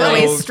everyone's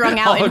always strung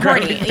out and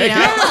horny.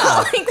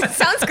 Like, that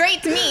sounds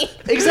great to me.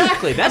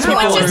 Exactly. That's what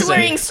Everyone's I just was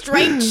wearing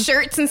striped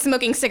shirts and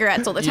smoking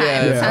cigarets all the time.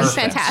 Yeah, It sounds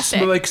perfect.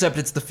 fantastic. Except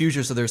it's the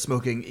future, so they're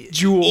smoking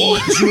Jewel.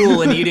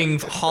 Jewel and eating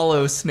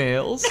hollow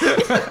snails.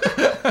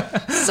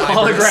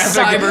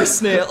 cyber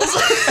snails.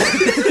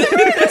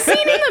 The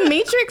scene in The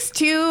Matrix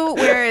 2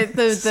 where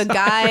the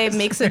guy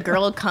makes a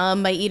girl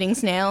come by eating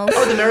snails.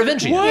 Oh, the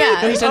Merovingian.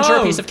 Yeah. And he sends her a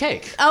Oh. piece of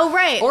cake. Oh,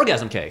 right.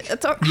 Orgasm cake.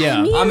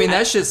 Yeah. I mean,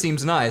 that shit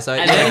seems nice.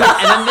 And then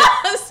the-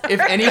 If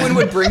anyone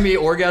would bring me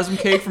orgasm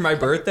cake for my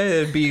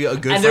birthday, it'd be a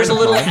good. and there's a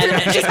friend of little mine.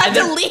 and You have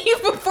to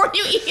leave before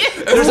you eat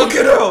it. Look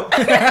it out.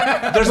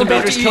 there's a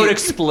Matrix to code eat.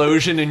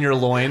 explosion in your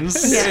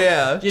loins.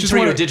 Yeah. It's Just for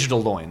your wanna-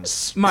 digital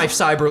loins. My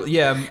cyber.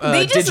 Yeah.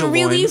 They just digital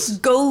really loins.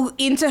 go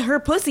into her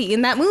pussy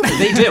in that movie.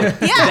 They do.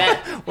 Yeah.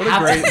 What a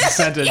great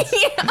sentence.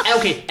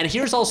 Okay, and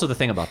here's also the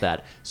thing about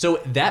that. So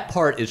that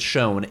part is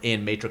shown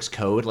in Matrix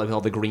code, like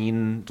all the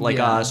green,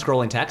 Yeah.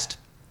 scrolling text.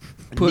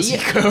 Pussy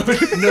code.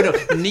 No.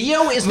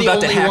 Neo is the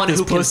about to only hack one this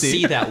who can pussy.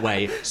 see that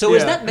way. So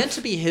is Yeah. that meant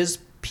to be his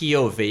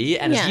POV?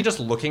 And is Yeah. he just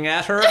looking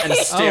at her and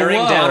staring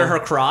whoa. down at her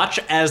crotch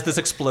as this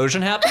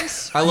explosion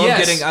happens? I love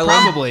Yes, getting. I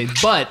love. probably,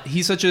 but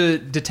he's such a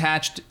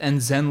detached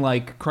and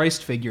zen-like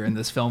Christ figure in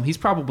this film. He's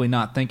probably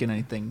not thinking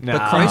anything. No.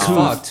 But Christ Oof.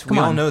 fucked. Come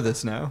We all on. know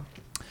this now.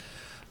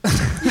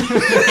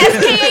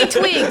 FKA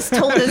Twigs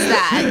told us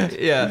that.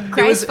 Yeah.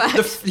 Christ It was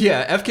fucked.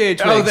 FKA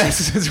Twigs. Oh,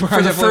 that's where for I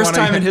the definitely first wanna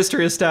time in get-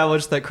 history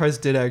established that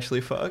Christ did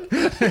actually fuck.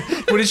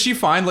 What did she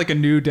find? Like a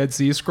new Dead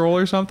Sea Scroll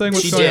or something?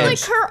 What's She going did. on?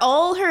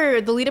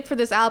 Like the lead up for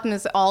this album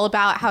is all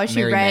about how she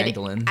Mary read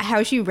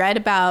Magdalene.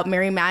 about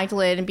Mary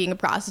Magdalene and being a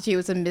prostitute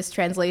was a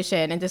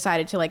mistranslation, and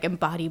decided to like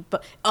embody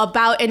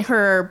about in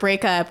her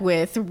breakup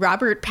with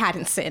Robert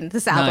Pattinson.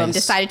 This album Nice.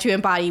 decided to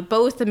embody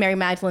both the Mary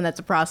Magdalene that's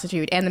a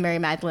prostitute and the Mary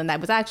Magdalene that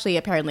was actually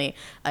apparently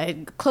a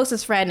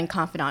closest friend and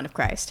confidant of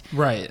Christ.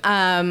 Right.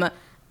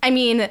 I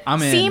mean,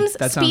 I'm in. seems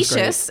That sounds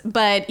specious,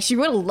 but she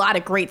wrote a lot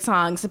of great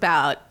songs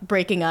about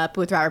breaking up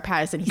with Robert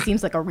Pattinson. He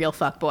seems like a real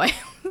fuckboy.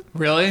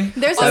 Really?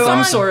 There's a Oh, song.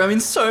 I'm sorry. I'm in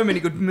so many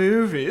good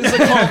movies. I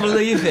can't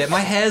believe it. My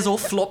hair's all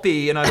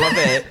floppy and I love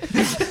it.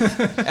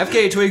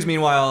 FKA Twigs,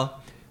 meanwhile,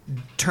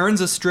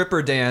 turns a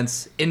stripper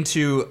dance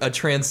into a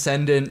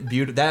transcendent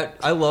beauty. That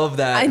I love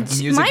that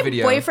music my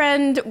video.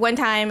 boyfriend, one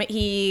time,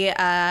 he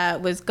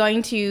was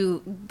going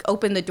to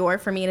open the door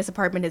for me in his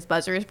apartment. His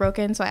buzzer is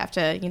broken, so I have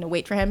to,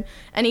 wait for him.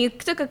 And he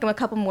took a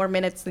couple more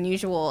minutes than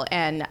usual,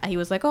 and he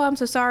was like, "Oh, I'm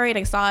so sorry." And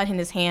I saw it in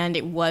his hand.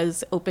 It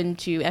was open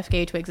to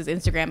FKA Twigs'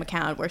 Instagram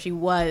account, where she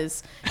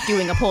was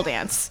doing a pole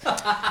dance.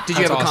 Did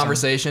you have a awesome.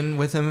 conversation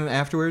with him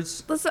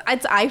afterwards? Listen,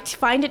 I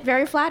find it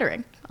very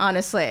flattering,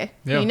 honestly.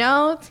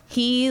 Yeah.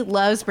 He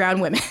loves brown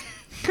women.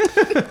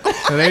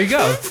 So there you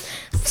go.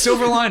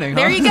 Silver lining.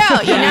 There huh? you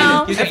go.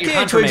 You got your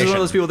FKA Twigs is one confirmation. of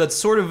those people that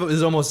sort of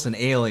is almost an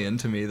alien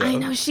to me, though. I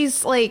know,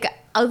 she's like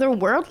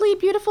otherworldly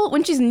beautiful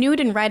when she's nude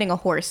and riding a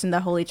horse in the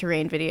Holy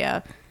Terrain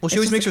video. Well, she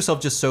always makes herself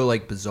just so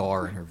like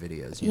bizarre in her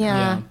videos. You know?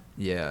 Yeah.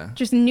 Yeah.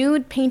 Just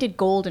nude, painted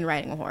gold, and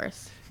riding a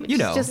horse. Which You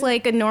know. is just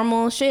like a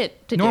normal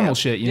shit to do. Normal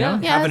shit, you know?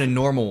 Yeah. Having a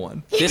normal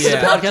one. This is a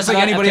Yeah. podcast Just like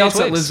about anybody FKA else that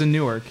Twigs. lives in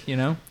Newark, you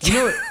know? You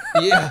know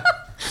what? Yeah.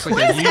 It's like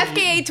What a is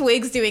FKA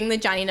Twigs doing in the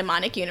Johnny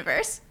Mnemonic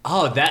universe?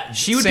 Oh, that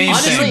She would Same be,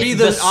 thing. she would be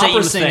The the, same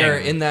opera singer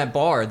thing. in that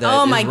bar that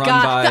Oh is my run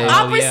god, by... the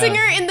opera yeah.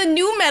 singer in the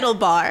new metal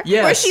bar,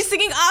 Yes. where she's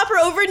singing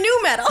opera over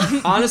new metal.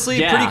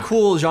 Honestly, Yeah. pretty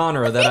cool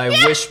genre that I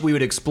wish we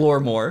would explore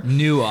more.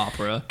 new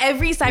opera.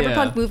 Every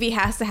cyberpunk Yeah. movie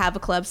has to have a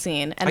club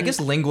scene. And I guess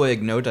Lingua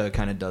Ignota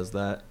kind of does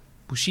that.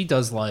 Well, she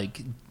does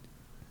like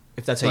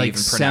If that's how you Like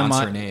even pronounce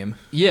semi- her name.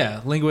 yeah,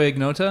 lingua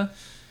ignota.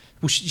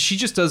 Well, she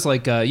just does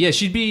like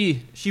she'd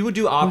be She would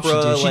do what would she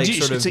opera, do? like She'd do-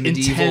 sort of it's like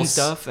medieval intense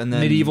stuff, and then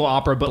medieval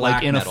opera, but like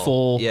black in metal. a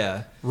full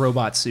Yeah.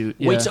 robot suit.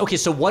 Wait, Yeah. so, okay,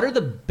 so what are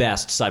the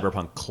best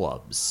cyberpunk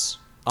clubs?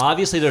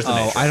 Obviously, there's the Oh,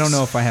 Matrix. I don't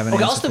know if I have an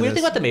Okay, answer also, the for weird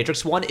thing this. about the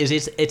Matrix one is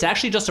it's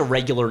actually just a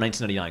regular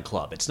 1999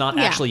 club. It's not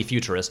Yeah. actually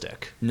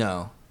futuristic.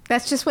 No.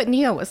 that's just what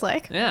Neo was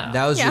like. Yeah.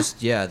 That was Yeah. just,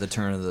 the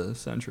turn of the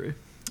century.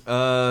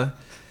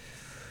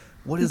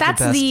 What is That's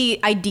the best? the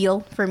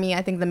ideal for me.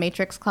 I think the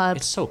Matrix Club.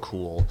 It's so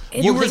cool.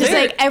 It's You were just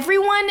there. like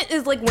everyone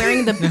is like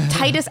wearing the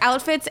tightest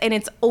outfits, and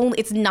it's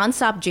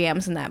nonstop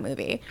jams in that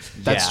movie.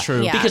 That's Yeah.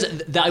 true. Yeah. Because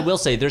I will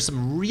say there's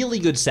some really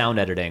good sound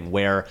editing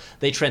where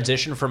they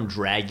transition from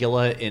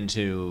Dragula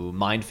into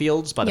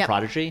Minefields by the Yep.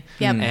 Prodigy.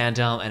 Yep.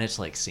 And it's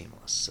like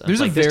seamless.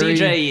 There's it's a like very- this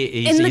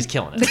DJ, And he's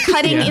killing The it.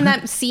 cutting Yeah. in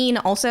that scene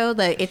also,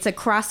 it's a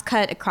cross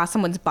cut across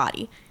someone's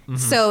body. Mm-hmm.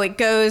 So it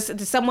goes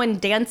to someone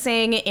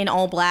dancing in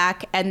all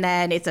black, and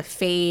then it's a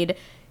fade.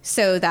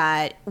 So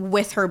that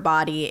with her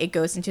body, it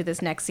goes into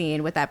this next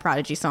scene with that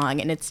Prodigy song,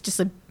 and it's just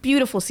a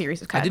beautiful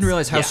series of cuts. I didn't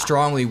realize how Yeah.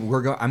 strongly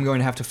I'm going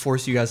to have to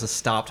force you guys to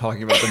stop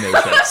talking about the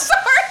Matrix.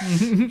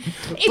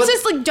 It's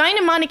just like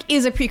Dynamonic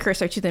is a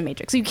precursor to the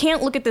Matrix. So you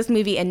can't look at this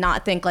movie and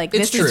not think like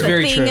It's this true. is the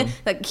Very thing true.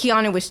 that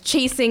Keanu was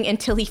chasing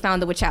until he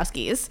found the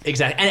Wachowskis.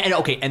 Exactly. And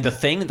okay, and the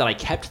thing that I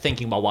kept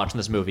thinking while watching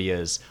this movie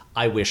is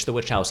I wish the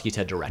Wachowskis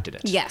had directed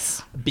it.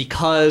 Yes.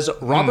 Because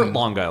Robert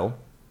Longo,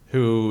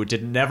 who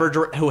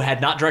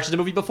had not directed a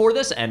movie before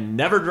this and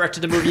never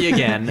directed a movie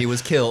again. He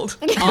was killed.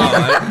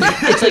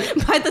 It's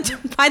like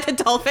by the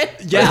dolphin.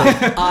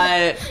 yeah,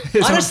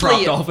 own honestly,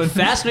 prop dolphin.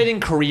 fascinating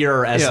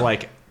career as Yeah.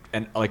 like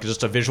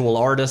just a visual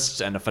artist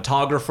and a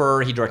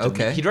photographer. He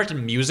directed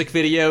music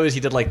videos. He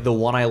did like The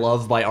One I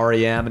Love by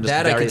REM and just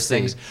That I could various see.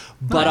 things.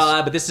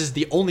 But this is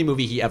the only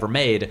movie he ever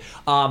made.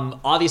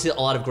 Obviously, a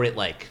lot of great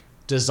like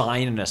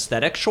design and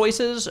aesthetic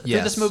choices for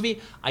Yes. this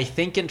movie. I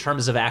think in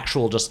terms of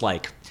actual just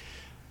like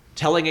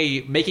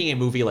making a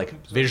movie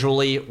like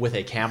visually with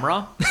a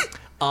camera.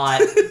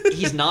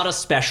 He's not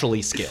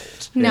especially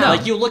skilled. No.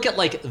 Like you look at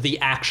like the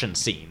action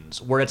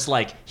scenes where it's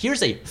like,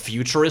 here's a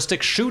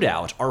futuristic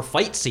shootout or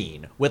fight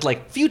scene with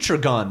like future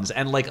guns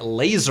and like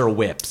laser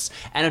whips.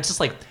 And it's just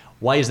like,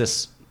 why is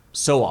this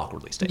so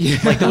awkwardly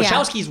staged? Like the Yeah.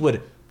 Wachowskis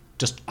would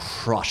just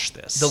crush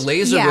this. The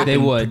laser Yeah. whip They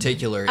in would.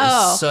 particular is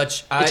Oh.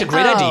 such... it's a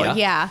great Oh, idea.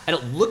 yeah. And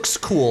it looks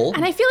cool.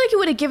 And I feel like it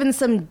would have given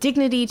some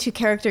dignity to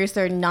characters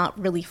that are not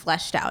really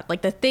fleshed out.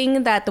 Like the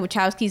thing that the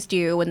Wachowskis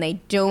do when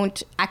they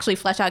don't actually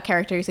flesh out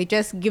characters, they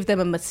just give them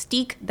a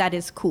mystique that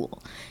is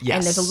cool. Yes.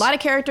 And there's a lot of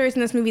characters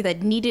in this movie that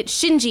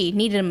Shinji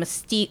needed a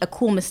mystique, a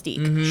cool mystique.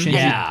 Shinji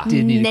Yeah.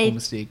 did need a They- cool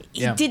mystique.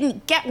 He Yeah.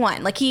 didn't get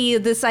one. Like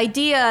this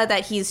idea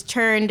that he's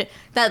turned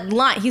that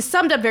line, he's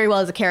summed up very well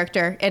as a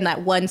character in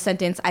that one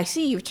sentence. I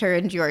see you've turned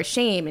your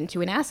shame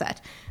into an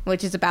asset,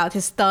 which is about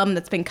his thumb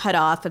that's been cut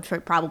off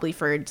probably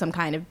for some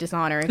kind of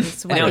dishonor. And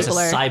now it's a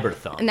cyber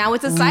thumb. And now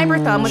it's a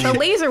cyber thumb with a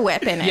laser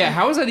whip in it. Yeah,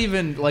 how is that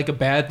even like a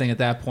bad thing at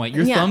that point?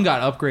 Your Yeah. thumb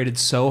got upgraded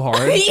so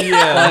hard.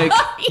 Yeah.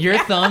 Like your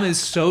thumb is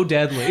so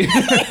deadly.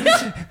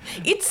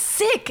 It's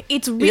sick.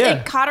 It's really Yeah.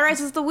 it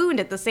cauterizes the wound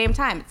at the same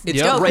time. It's It's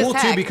dope as cool too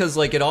heck. because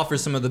like it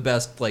offers some of the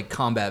best like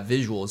combat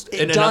visuals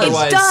in an does.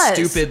 otherwise It does.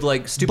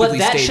 stupidly But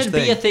that staged should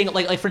thing. be a thing.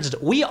 Like for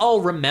instance, we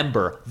all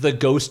remember the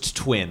Ghost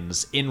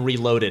twins in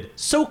Reloaded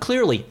so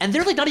clearly, and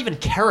they're like not even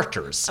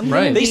characters.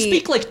 Right. They The-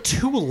 speak like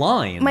 2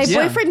 lines. My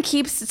Yeah. boyfriend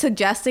keeps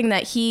suggesting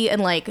that he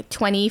and like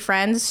 20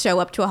 friends show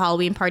up to a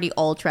Halloween party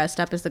all dressed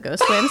up as the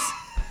Ghost Twins.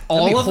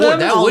 All of That'd be them?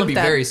 That All would of be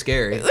them. very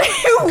scary.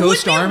 It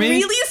Ghost would be Army?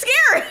 really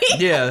scary.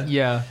 Yeah.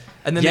 Yeah.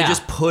 And then Yeah. they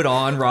just put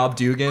on Rob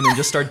Dugan and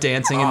just start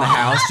dancing in the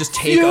house, just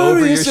take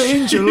over your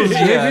shit.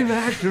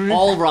 Yeah.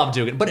 All Rob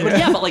Dugan. But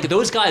yeah, but like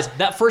those guys,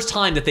 that first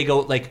time that they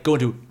go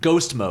into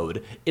ghost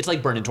mode, it's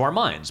like burned into our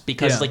minds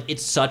because Yeah. like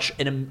it's such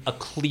a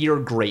clear,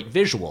 great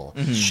visual.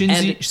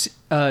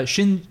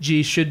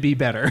 Shinji should be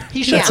better.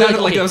 He should. Yeah. It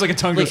sounded like that was like a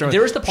tongue twister.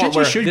 There is the part Shinji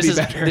where should this be is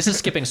better. this is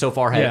skipping so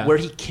far ahead, Yeah. where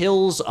he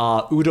kills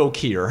Udo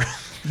Kier.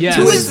 Yes.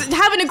 Who is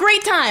having a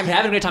great time.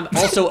 Having a great time.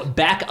 Also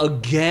back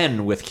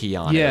again with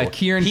Keanu. Yeah,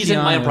 Kier and He's in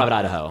My Own Keanu. Private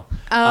Idaho.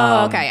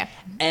 Oh, okay, yeah.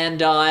 And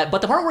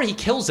but the part where he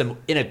kills him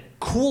in a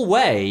cool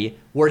way,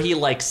 where he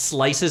like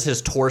slices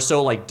his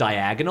torso like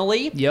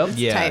diagonally. Yep.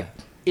 Yeah. Type.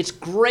 It's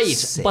great,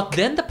 Sick. but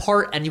then the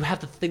part, and you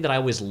have the thing that I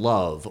always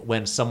love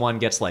when someone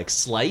gets like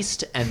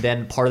sliced and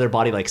then part of their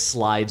body like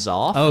slides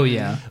off. Oh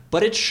yeah.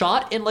 But it's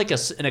shot in like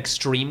an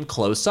extreme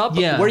close-up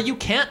Yeah. where you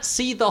can't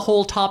see the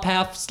whole top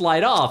half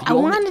slide off. I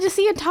wanted to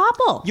see it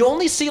topple. You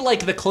only see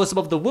like the close-up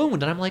of the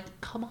wound, and I'm like,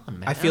 come on,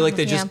 man. I feel like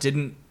they just Yeah.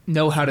 didn't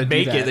Know how to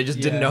make do it. that. They just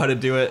Yeah. didn't know how to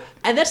do it.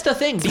 and that's the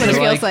thing That's what because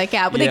it Like- feels like,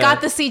 yeah. But they yeah. got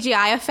the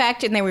CGI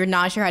effect and they were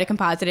not sure how to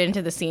composite it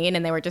into the scene,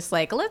 and they were just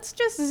like, let's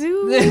just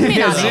zoom in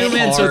Yeah, on zoom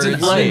it. in so it's an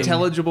Hard.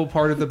 unintelligible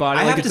part of the body.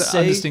 I like have it's to say-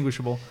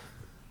 undistinguishable.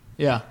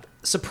 Yeah.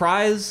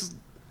 Surprise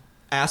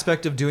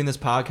aspect of doing this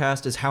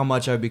podcast is how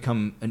much I've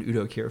become an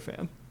Udo Kier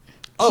fan.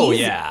 oh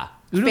He's- yeah,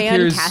 Udo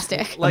Kier's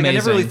Fantastic. Like I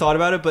never really amazing. thought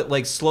about it, but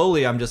like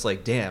slowly I'm just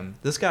like, damn,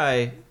 this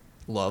guy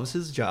loves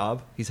his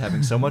job. He's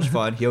having so much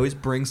fun. He always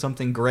brings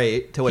something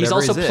great to whatever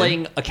he's also in.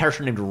 playing a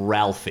character named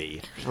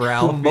Ralphie, who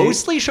Ralphie.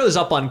 mostly shows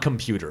up on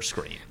computer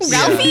screens.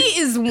 Ralphie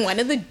is one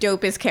of the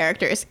dopest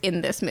characters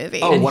in this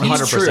movie. Oh, And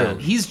 100%.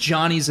 He's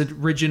Johnny's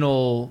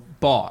original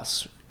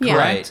boss. Yeah.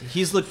 Right.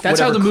 He's the That's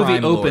how the whatever movie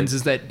crime lord. opens.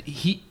 Is that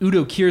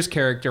Udo Kier's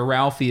character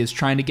Ralphie is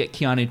trying to get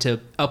Keanu to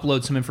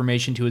upload some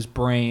information to his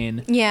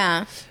brain.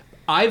 Yeah.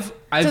 I've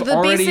So the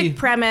already, basic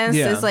premise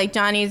Yeah. is like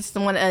Johnny's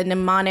a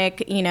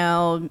mnemonic,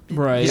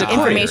 Right. He's a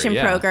information courier,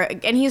 yeah. program,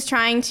 and he's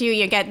trying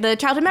to get the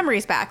childhood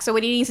memories back. So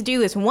what he needs to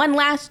do is one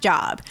last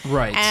job.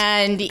 Right.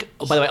 And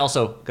Oh, by the way,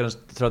 also gonna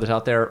throw this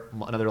out there,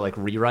 another like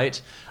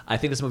rewrite. I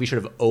think this movie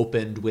should have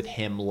opened with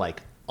him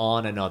like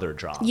on another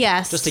job.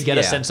 Yes. Just to get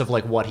a Yeah. sense of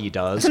like what he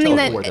does. something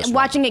to avoid that this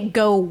watching it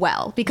go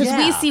well, because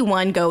we Yeah. see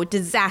one go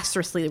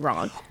disastrously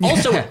wrong. one.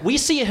 Also, we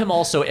see him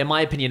also, in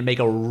my opinion, make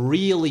a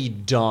really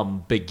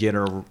dumb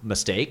beginner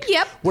mistake.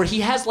 Yep. Where he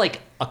has like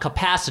a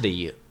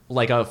capacity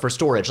like for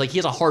storage, like he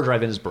has a hard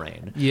drive in his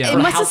brain. Yeah. It Or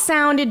must how- have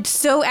sounded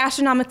so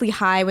astronomically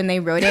high when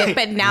they wrote it,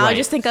 but now I Right.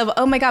 just think of,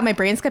 oh my god, my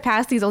brain's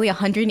capacity is only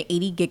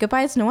 180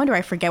 gigabytes. No wonder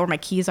I forget where my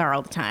keys are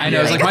all the time. I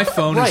know. It's like my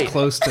phone Right. is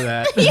close to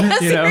that.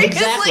 Yes, you know. right.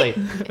 Exactly.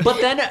 But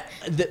then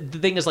the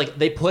thing is like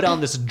they put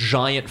on this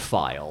giant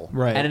file,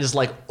 Right. and it is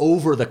like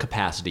over the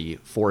capacity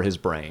for his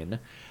brain,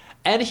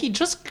 and he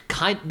just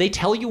they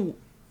tell you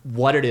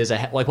what it is,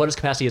 like what his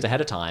capacity is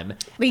ahead of time.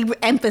 They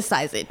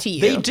emphasize it to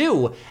you. They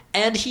do,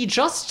 and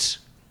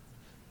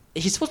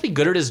he's supposed to be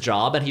good at his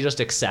job, and he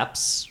just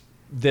accepts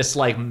this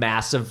like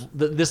massive,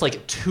 this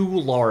like too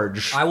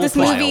large. I will This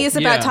file. movie is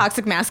about Yeah.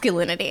 toxic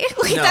masculinity.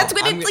 Like No, that's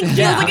what I'm it gonna- like,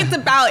 Yeah. feels like it's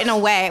about in a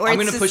way. Where I'm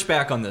it's going to just- push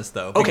back on this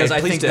though, Okay, because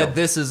I please think do. that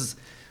this is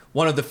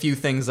one of the few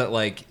things that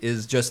like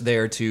is just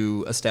there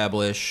to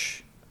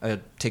establish a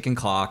ticking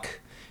clock,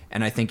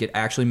 and I think it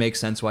actually makes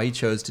sense why he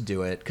chose to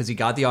do it, because he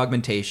got the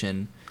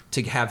augmentation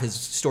to have his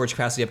storage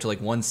capacity up to like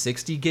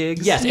 160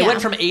 gigs. Yes, Yeah. it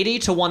went from 80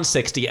 to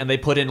 160, and they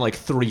put in like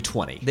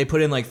 320. They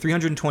put in like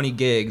 320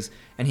 gigs,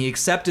 and he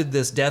accepted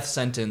this death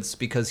sentence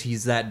because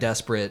he's that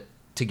desperate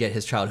to get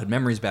his childhood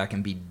memories back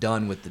and be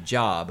done with the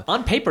job.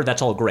 On paper,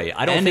 that's all great.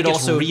 I don't And think it it's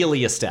also-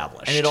 really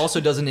established. And it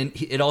also doesn't.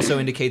 It also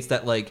indicates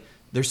that like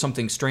there's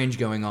something strange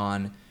going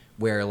on,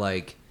 where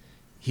like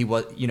he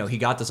was, he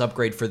got this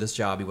upgrade for this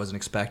job. He wasn't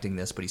expecting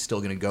this, but he's still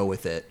going to go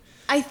with it.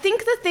 I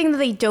think the thing that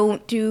they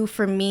don't do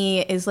for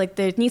me is like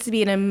there needs to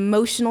be an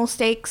emotional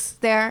stakes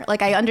there.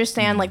 Like I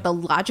understand like the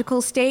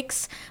logical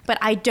stakes, but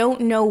I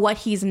don't know what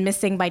he's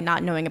missing by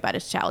not knowing about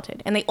his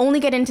childhood. And they only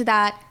get into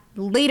that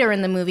later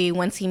in the movie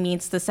once he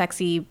meets the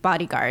sexy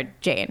bodyguard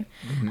Jane,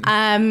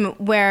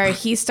 where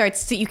he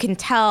starts to, you can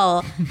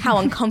tell how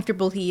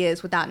uncomfortable he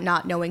is without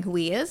not knowing who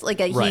he is. Like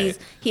Right.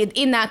 he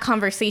in that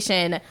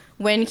conversation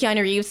when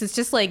Keanu Reeves is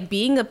just like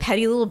being a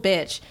petty little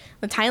bitch,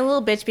 a tiny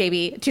little bitch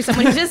baby, to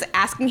someone who's just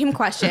asking him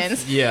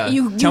questions. Yeah.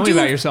 Tell me do-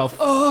 about yourself.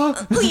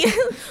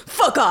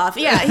 Fuck off.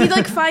 Yeah, he's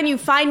like, fine, you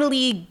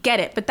finally get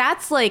it. But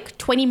that's like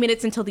 20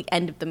 minutes until the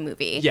end of the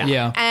movie. Yeah.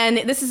 Yeah. And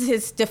this is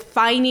his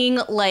defining,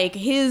 like,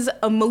 his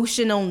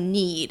emotional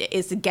need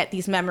is to get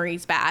these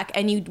memories back.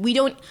 And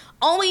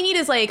all we need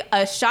is like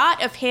a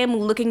shot of him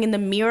looking in the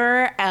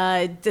mirror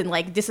and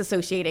like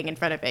disassociating in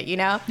front of it, you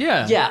know?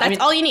 Yeah. Yeah. That's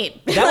all you need.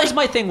 That was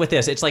my thing with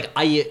this. It's like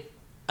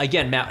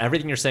again, Matt,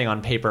 everything you're saying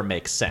on paper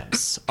makes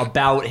sense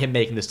about him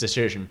making this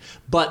decision,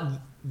 but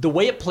the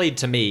way it played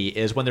to me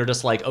is when they're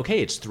just like,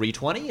 okay, it's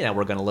 320 and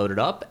we're going to load it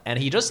up, and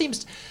he just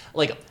seems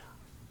like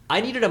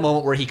I needed a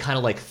moment where he kind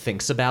of like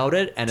thinks about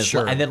it and is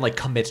Sure. and then like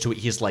commits to it.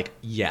 He's like,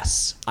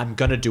 yes, I'm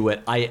going to do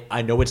it.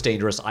 I know it's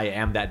dangerous. I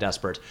am that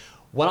desperate.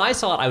 When I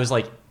saw it, I was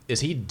like, is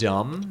he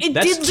dumb? It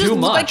That's did just too look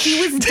much. like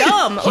he was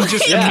dumb. He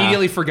just Yeah.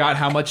 immediately forgot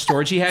how much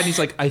storage he had. And he's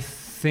like, I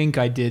think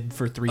I did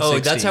for 360. Oh,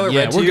 that's how it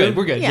yeah, read to we're you? good.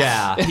 We're good.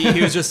 Yeah.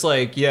 He was just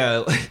like,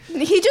 yeah.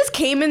 He just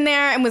came in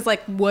there and was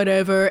like,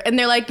 whatever. And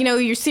they're like,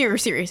 you're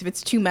serious. If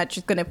it's too much,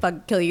 it's gonna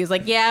fucking kill you. He's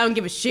like, yeah, I don't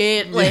give a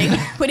shit. Like,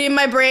 put it in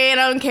my brain.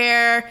 I don't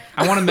care.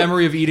 I want a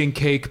memory of eating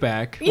cake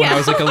back when Yeah. I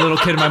was like a little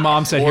kid and my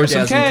mom said, here's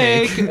some Orgasm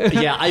cake. cake.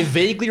 Yeah, I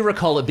vaguely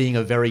recall it being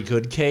a very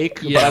good cake,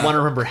 but Yeah. I want to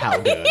remember how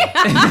good.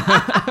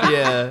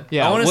 Yeah.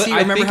 Yeah, I want to what- see, I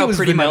remember think how it was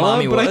pretty vanilla, my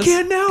mommy but was. I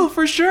can't know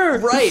for sure.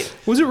 Right.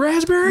 Was it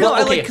raspberry? No,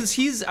 I okay. like,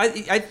 because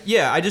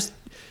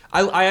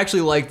I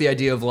actually like the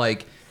idea of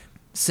like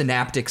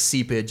synaptic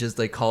seepage, as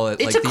they call it,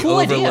 It's like a the cool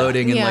idea.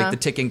 overloading and Yeah. like the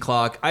ticking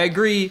clock. I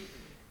agree.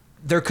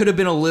 There could have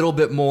been a little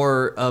bit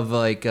more of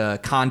like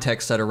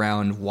context set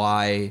around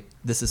why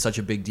this is such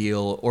a big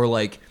deal, or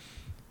like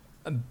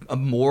a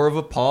more of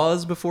a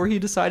pause before he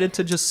decided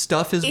to just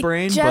stuff his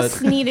brain. It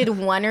just But needed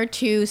one or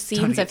two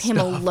scenes get of him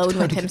stuffed. alone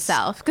with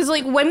himself. Because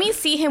like when we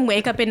see him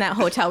wake up in that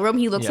hotel room,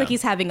 he looks Yeah. like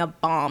he's having a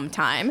bomb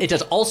time. It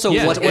does also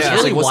Yeah, what's yeah.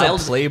 really Like, what's up,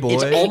 wild. Playboy?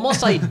 It's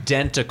almost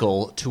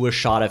identical to a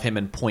shot of him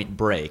in Point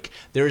Break.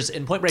 There's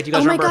in Point Break. You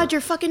guys Oh my remember? god, you're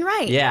fucking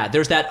right. Yeah,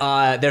 there's that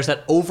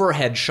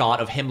overhead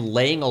shot of him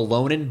laying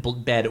alone in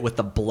bed with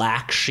the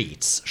black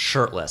sheets,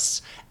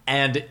 shirtless.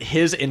 And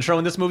his intro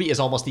in this movie is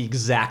almost the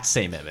exact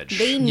same image.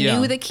 They knew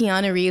Yeah. that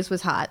Keanu Reeves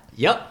was hot.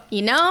 Yep.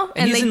 You know?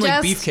 and he's they in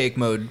like just beefcake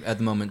mode at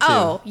the moment too.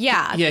 Oh,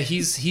 yeah. Yeah,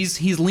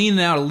 he's leaning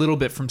out a little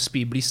bit from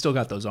speed, but he's still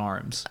got those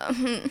arms.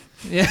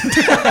 Yeah,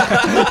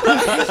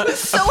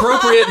 So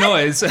appropriate hot.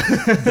 noise.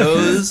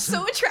 Those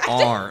So attractive.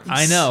 arms.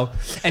 I know,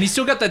 and he's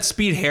still got that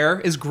speed.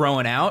 Hair is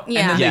growing out, and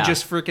Yeah. then Yeah. they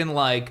just freaking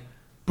like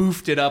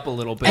boofed it up a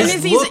little bit. And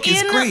His he's look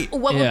is in great.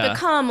 what Yeah. would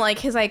become like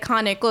his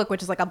iconic look,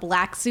 which is like a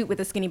black suit with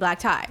a skinny black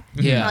tie.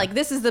 Yeah. Like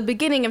this is the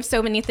beginning of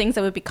so many things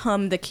that would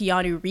become the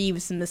Keanu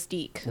Reeves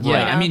mystique. Yeah, you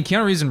I know? mean,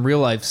 Keanu Reeves in real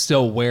life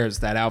still wears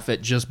that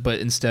outfit, but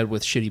instead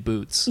with shitty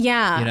boots.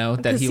 Yeah, you know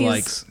that 'cause he he's-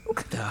 likes.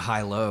 The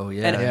high low.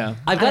 Yeah. And Yeah.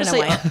 I've got to I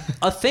don't say, know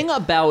a thing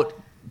about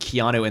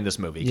Keanu in this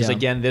movie, because Yeah.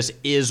 again, this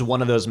is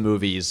one of those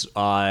movies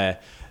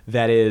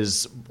that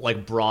is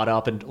like brought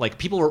up and like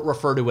people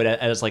refer to it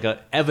as like a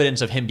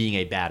evidence of him being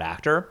a bad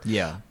actor.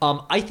 Yeah.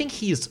 I think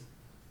he's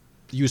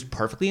used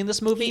perfectly in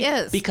this movie. He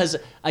is. Because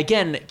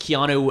again,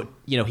 Keanu,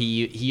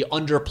 he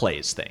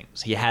underplays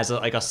things. He has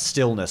like a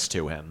stillness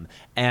to him,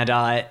 and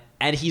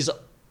he's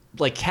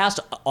like cast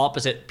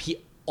opposite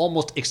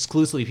almost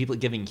exclusively people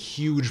giving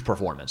huge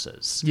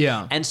performances.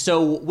 Yeah. And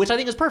so, which I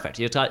think is perfect.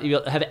 You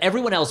have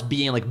everyone else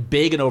being like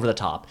big and over the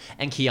top,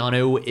 and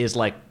Keanu is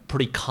like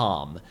pretty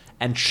calm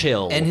and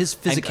chill. And his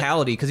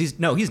physicality, because he's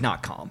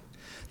not calm.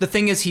 The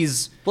thing is,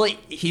 he's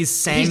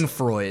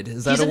sang-froid.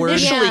 Is that he's a word?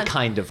 initially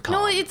kind of calm.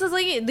 No, it's just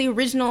like the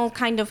original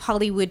kind of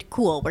Hollywood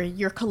cool, where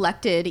you're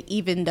collected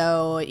even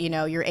though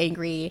you're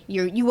angry.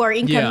 You are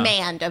in Yeah.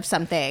 command of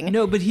something.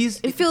 No, but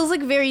It feels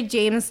like very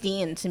James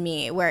Dean to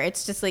me, where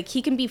it's just like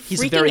he can be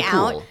He's very freaking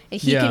cool. out,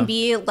 and he Yeah. can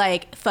be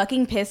like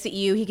fucking pissed at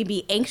you. He can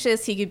be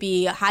anxious. He could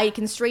be high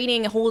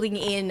constraining, holding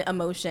in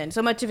emotion.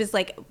 So much of his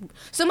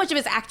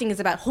acting is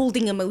about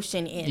holding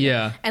emotion in,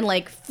 Yeah. and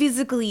like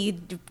physically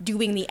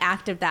doing the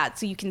act of that.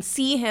 So you can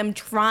see him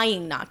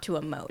trying not to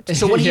emote.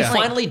 So when he Yeah.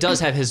 finally does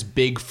have his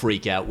big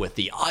freak out with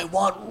the "I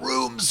want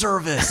room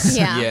service,"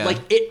 Yeah. Yeah. like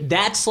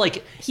that's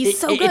like He's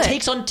so it good.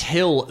 takes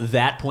until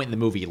that point in the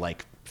movie,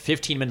 like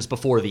 15 minutes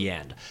before the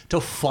end, to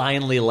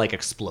finally like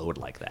explode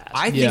like that.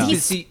 I think Yeah. He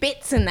see,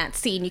 spits in that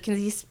scene. You can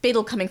see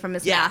spittle coming from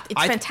his Yeah, mouth.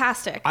 It's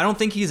fantastic. I don't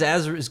think he's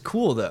as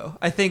cool though.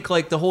 I think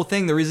like the whole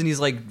thing, the reason he's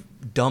like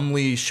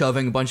dumbly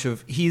shoving a bunch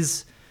of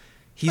he's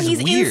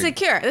He's weird.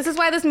 insecure. This is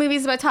why this movie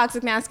is about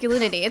toxic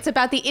masculinity. It's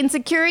about the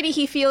insecurity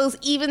he feels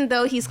even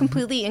though he's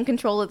completely in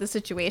control of the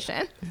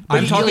situation.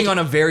 I'm he, talking like- on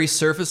a very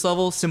surface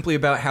level, simply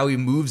about how he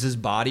moves his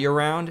body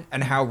around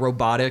and how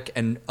robotic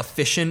and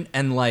efficient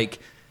and like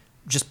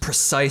just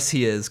precise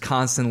he is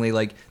constantly.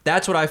 Like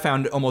that's what I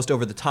found almost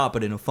over the top,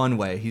 but in a fun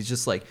way. He's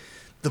just like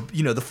the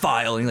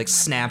file, and he like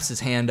snaps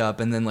his hand up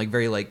and then like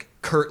very like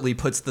curtly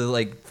puts the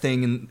like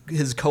thing in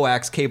his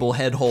coax cable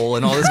head hole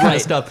and all this kind of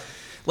Right.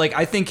 stuff. Like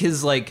I think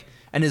his like.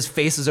 And his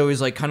face is always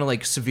like kind of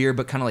like severe,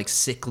 but kind of like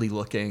sickly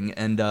looking.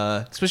 And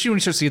Especially when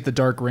you start to get the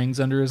dark rings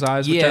under his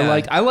eyes, which Yeah. I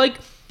like. I like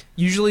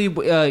usually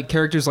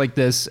characters like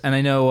this, and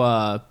I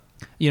know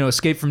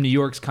Escape from New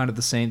York's kind of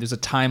the same. There's a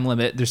time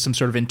limit. There's some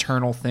sort of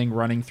internal thing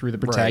running through the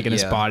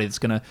protagonist's yeah. body that's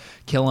gonna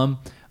kill him.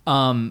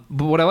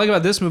 But what I like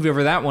about this movie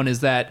over that one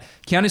is that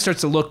Keanu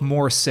starts to look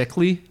more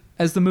sickly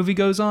as the movie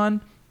goes on.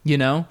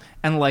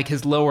 And like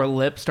his lower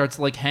lip starts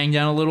to like hang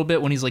down a little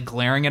bit when he's like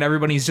glaring at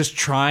everybody. He's just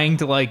trying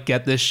to like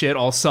get this shit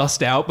all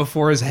sussed out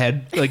before his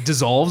head like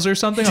dissolves or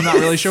something. I'm not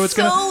really sure what's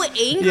so gonna.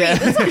 angry Yeah.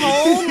 this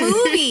whole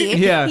movie.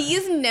 Yeah. He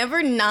is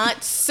never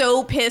not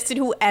so pissed at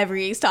whoever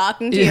he's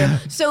talking to. Yeah.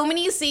 So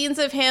many scenes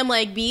of him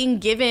like being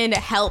given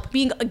help,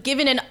 being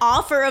given an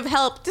offer of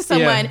help to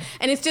someone, Yeah.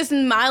 and it's just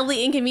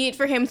mildly inconvenient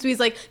for him. So he's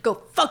like, "Go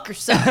fuck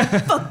yourself.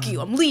 Fuck you.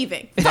 I'm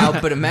leaving."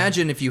 now, but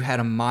imagine if you had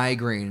a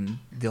migraine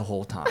the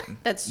whole time.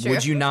 That's true.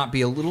 Would you not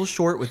be a little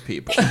short with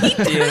people?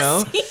 You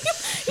know?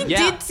 He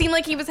Yeah. did seem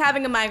like he was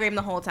having a migraine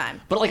the whole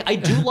time. But like, I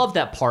do love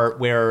that part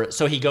where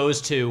so he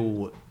goes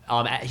to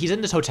he's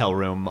in this hotel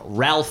room.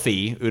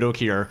 Ralphie Udo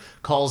Kier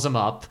calls him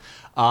up.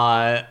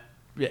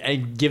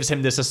 And gives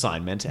him this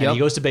assignment, and Yep. he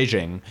goes to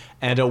Beijing,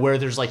 and where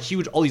there's like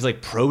all these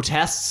like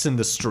protests in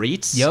the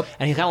streets. Yep.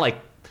 And he kind of like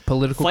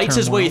Political fights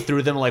his way turmoil.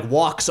 through them, like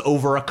walks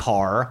over a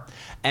car,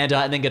 and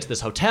then gets to this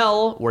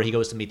hotel where he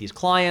goes to meet these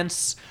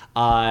clients.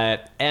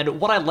 And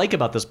what I like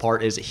about this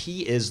part is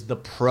he is the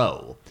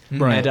pro.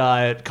 Right.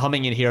 And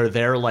coming in here,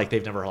 they're like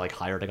they've never like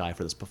hired a guy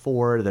for this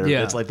before.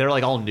 Yeah. It's like they're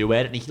like all new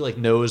at it, and he like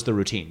knows the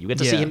routine. You get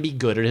to see Yeah. him be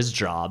good at his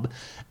job,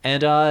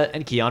 and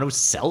Keanu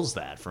sells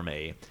that for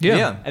me.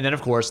 Yeah. And then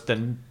of course,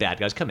 then bad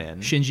guys come in.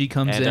 Shinji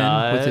comes and,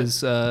 in with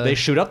his. they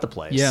shoot up the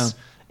place. Yeah.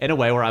 In a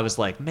way where I was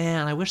like,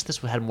 man, I wish this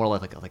had more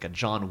like a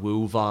John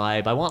Woo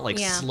vibe. I want like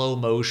Yeah. slow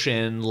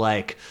motion,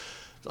 like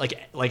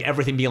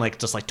everything being like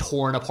just like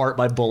torn apart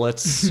by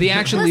bullets. The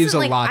action Plus, leaves a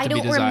like, lot I to be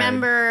don't desired.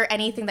 remember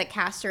anything that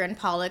Castor and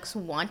Pollux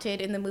wanted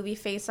in the movie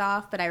Face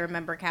Off, but I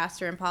remember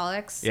Castor and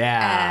Pollux.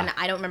 Yeah. And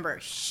I don't remember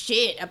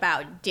shit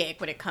about Dick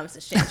when it comes to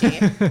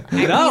Shinji.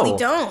 I No. really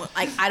don't.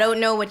 Like, I don't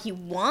know what he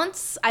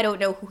wants. I don't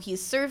know who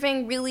he's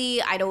serving,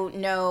 really. I don't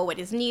know what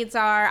his needs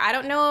are. I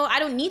don't know. I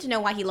don't need to know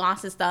why he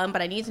lost his thumb,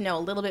 but I need to know a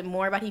little bit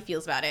more about how he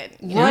feels about it.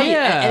 You know? Right.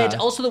 Yeah. And it's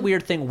also the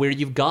weird thing where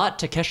you've got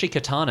Takeshi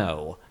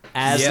Kitano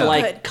as Yeah.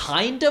 like Good.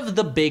 kind of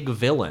the big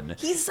villain.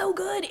 He's so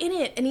good in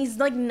it, and he's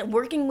like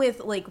working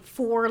with like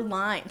 4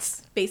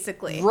 lines,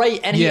 basically. Right,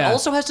 and he Yeah.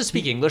 also has to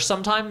speak English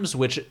sometimes,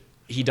 which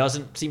he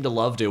doesn't seem to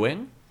love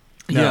doing.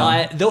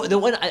 Yeah. The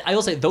one I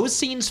will say, those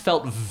scenes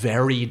felt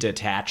very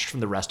detached from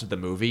the rest of the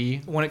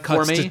movie When it for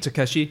cuts me. to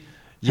Takeshi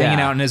Yeah.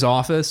 hanging out in his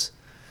office.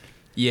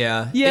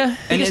 Yeah. Yeah. And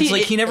Because it's he-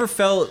 like he never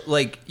felt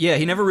like,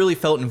 he never really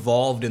felt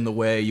involved in the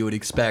way you would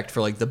expect for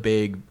like the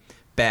big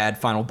bad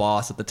final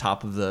boss at the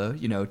top of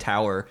the,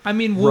 tower. I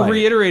mean, we'll Right.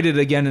 reiterate it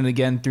again and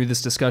again through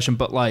this discussion,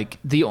 but like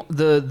the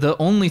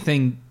only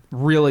thing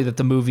really that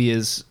the movie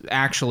is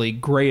actually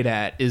great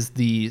at is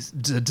the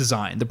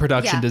design, the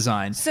production Yeah.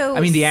 design. So- I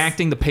mean, the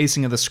acting, the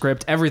pacing of the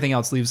script, everything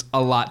else leaves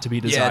a lot to be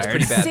Yeah, desired. it's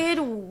pretty bad. Sid,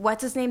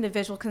 what's his name, the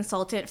visual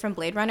consultant from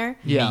Blade Runner?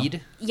 Yeah.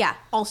 Mead? Yeah,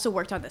 also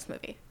worked on this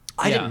movie.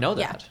 I Yeah. didn't know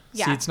Yeah. that.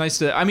 Yeah. See, it's nice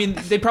to. I mean,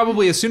 they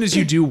probably as soon as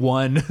you do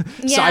one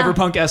Yeah.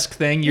 cyberpunk-esque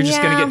thing, you're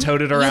just gonna Yeah. get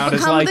toted around You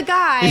as become like the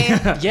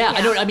guy. Yeah,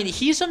 I know. I mean,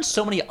 he's done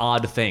so many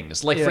odd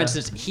things. Like, for Yeah.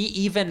 instance, he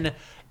even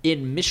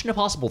in Mission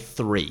Impossible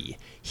 3,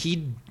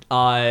 he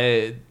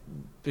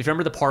if you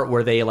remember the part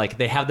where they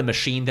have the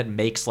machine that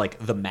makes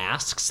like the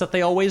masks that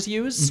they always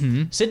use,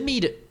 Sid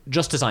Mead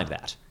just designed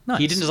that. Nice.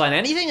 He didn't design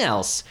anything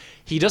else.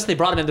 They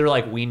brought him in. They're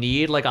like, we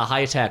need like a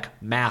high tech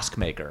mask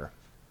maker.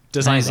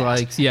 Design He's that.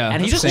 like, yeah,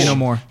 and he just say no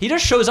more. He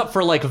just shows up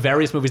for like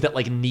various movies that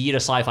like need a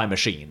sci-fi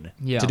machine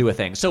Yeah. to do a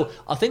thing. So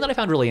a thing that I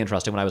found really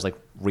interesting when I was like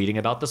reading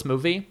about this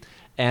movie,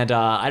 and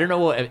I don't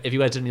know if you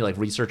guys did any like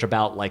research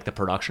about like the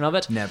production of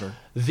it. Never.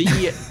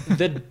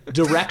 The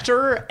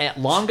director at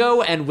Longo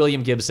and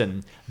William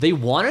Gibson, they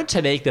wanted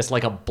to make this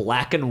like a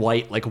black and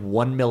white like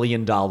 $1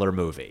 million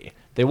movie.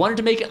 They wanted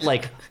to make it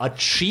like a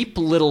cheap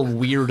little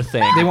weird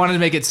thing. they wanted to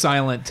make it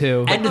silent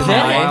too. And Oh then-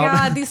 my Wow.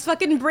 god, these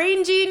fucking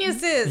brain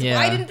geniuses. Yeah.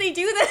 Why didn't they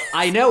do this?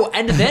 I know.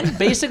 And then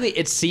basically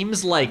it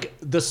seems like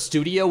the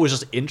studio was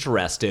just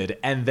interested.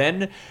 And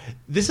then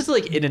this is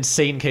like an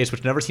insane case,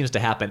 which never seems to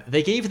happen.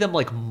 They gave them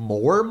like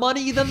more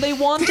money than they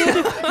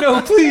wanted. No,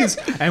 please,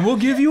 and we'll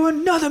give you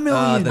another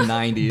million. The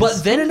 90s.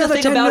 But then the Another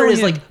thing 10 about it is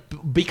million.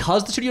 like,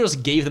 because the studio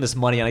just gave them this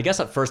money, and I guess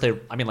at first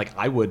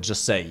I would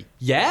just say,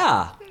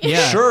 yeah,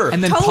 yeah, sure.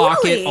 and then Totally.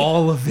 pocket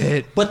all of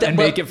it, and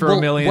make it for well,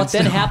 $1 million. What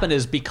then still. happened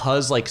is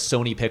because like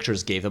Sony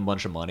Pictures gave them a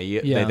bunch of money,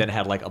 Yeah. they then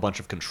had like a bunch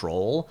of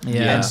control.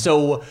 Yeah. And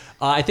so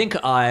I think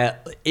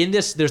in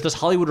this, there's this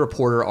Hollywood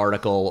Reporter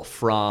article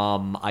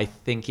from I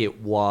think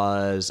it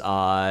was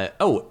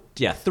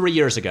 3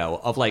 years ago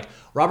of like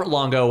Robert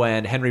Longo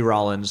and Henry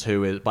Rollins,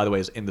 who is by the way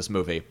is in this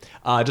movie,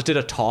 just did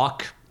a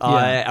talk.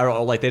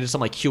 Or like they did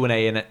some like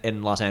Q&A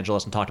in Los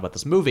Angeles and talked about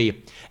this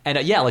movie. And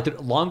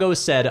Longo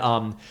said,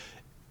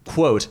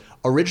 quote,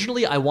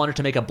 originally I wanted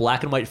to make a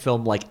black and white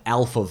film like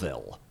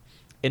Alphaville.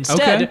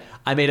 Instead, Okay.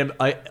 I made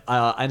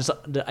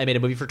a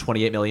movie for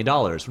 $28 million.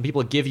 When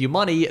people give you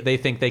money, they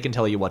think they can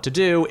tell you what to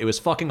do. It was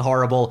fucking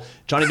horrible.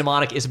 Johnny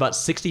Mnemonic is about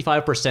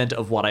 65%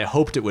 of what I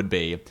hoped it would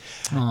be.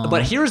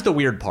 But here's the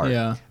weird part.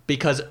 Yeah.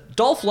 Because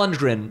Dolph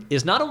Lundgren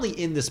is not only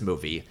in this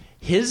movie,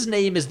 his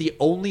name is the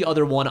only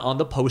other one on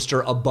the poster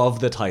above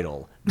the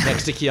title,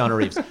 next to Keanu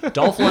Reeves.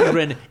 Dolph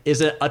Lundgren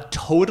is a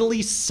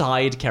totally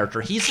side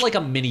character. He's like a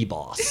mini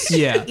boss.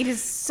 Yeah, It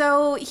is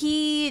so.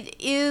 He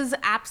is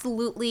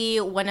absolutely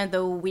one of the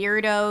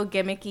weirdo,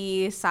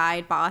 gimmicky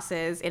side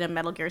bosses in a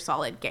Metal Gear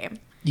Solid game.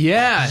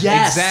 yeah,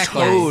 Yes.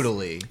 exactly.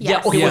 Totally.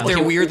 Yes. okay, With their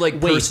okay, weird like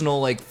wait.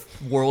 personal like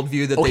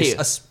worldview that Okay.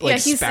 they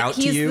spout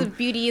to he's you. the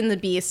Beauty and the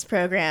Beast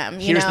program.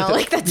 You Here's the know, thing.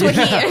 like that's what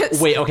he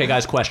is. Wait, okay,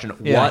 guys, question.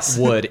 Yes.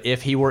 What would,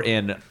 if he were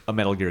in a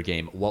Metal Gear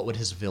game, what would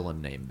his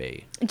villain name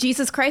be?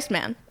 Jesus Christ,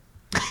 man.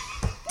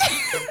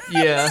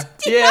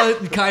 Yeah,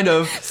 kind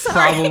of.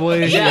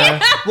 Probably.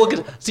 Yeah. Well,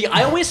 'cause, see,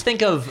 I always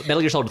think of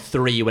Metal Gear Solid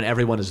 3 when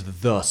everyone is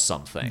the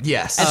something.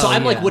 Yes. And so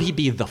I'm like, yeah. would he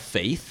be the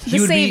Faith? The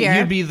savior.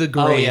 You'd be the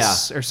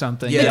Grace or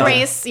something. Yeah. The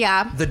Grace,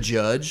 yeah. The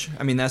Judge.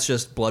 I mean, that's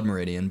just Blood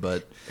Meridian,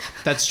 but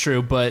That's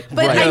true, but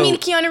But Right. I mean,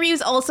 Keanu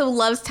Reeves also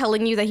loves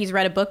telling you that he's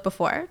read a book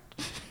before.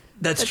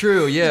 that's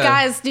true. Yeah.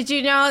 Guys, did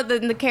you know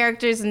that the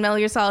characters in Metal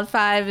Gear Solid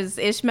 5 is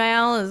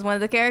Ishmael is one of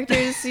the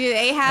characters?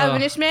 Ahab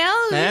and Ishmael?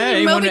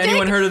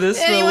 anyone heard of this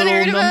Anyone little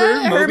heard of number,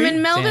 it?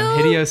 Herman Moby? Melville?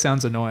 damn, Hideo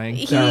sounds annoying.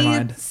 Never He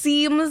mind.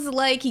 seems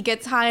like he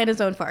gets high on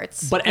his own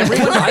farts. But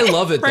everyone, I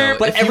love it though.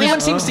 but If he everyone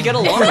was- seems to get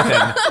along with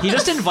him. He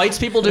just invites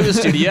people to his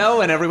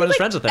studio, and everyone is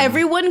friends with him.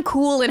 Everyone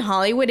cool in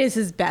Hollywood is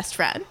his best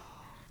friend.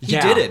 he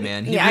Yeah. did it,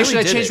 man. He Yeah. really Actually,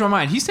 I did changed it. my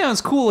mind. He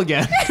sounds cool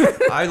again.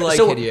 I like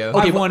So- Hideo.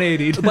 okay, I've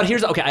 180'd. But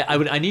here's okay.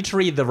 I need to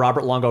read the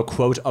Robert Longo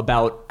quote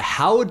about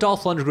how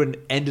Dolph Lundgren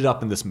ended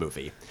up in this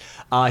movie.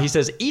 He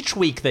says, each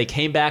week they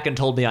came back and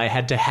told me I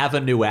had to have a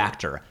new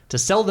actor. To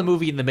sell the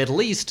movie in the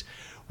Middle East,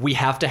 we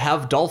have to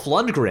have Dolph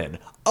Lundgren.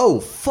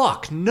 Oh,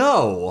 fuck,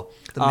 no.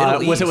 The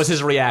Middle was East.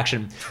 his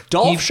reaction.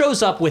 Dolph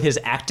shows up with his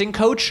acting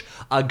coach,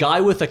 a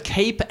guy with a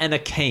cape and a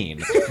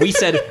cane. We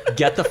said,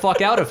 get the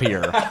fuck out of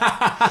here.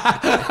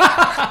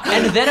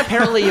 And then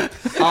apparently...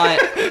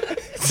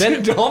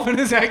 then Dolph and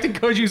his acting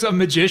coach is a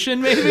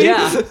magician, maybe?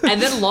 yeah,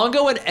 and then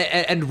Longo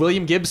and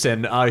William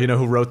Gibson,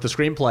 who wrote the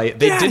screenplay,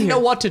 they didn't know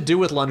what to do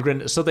with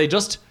Lundgren, so they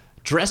just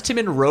dressed him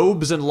in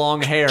robes and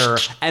long hair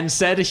and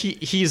said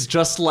he's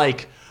just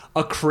like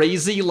a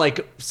crazy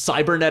like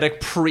cybernetic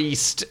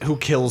priest who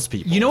kills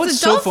people. You know what's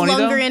So so Dolph funny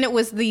though? Lundgren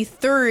was the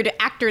third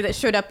actor that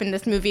showed up in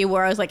this movie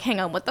where I was like, hang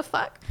on, what the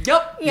fuck?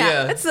 Yep. Yeah,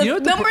 Yeah. that's You know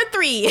what the number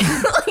 3.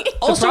 The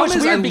Also, problem it's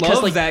is I weird because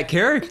love like that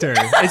character.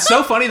 It's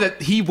so funny that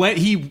he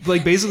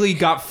like basically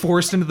got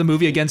forced into the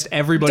movie against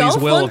everybody's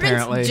Dolph will. Lundgren's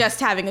Apparently,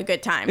 just having a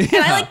good time. And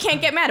I like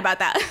can't get mad about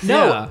that.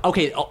 no. Yeah.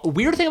 Okay.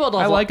 Weird thing about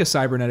Dolph. I like a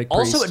cybernetic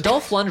priest. Also,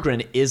 Dolph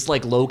Lundgren is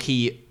like low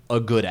key a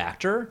good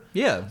actor.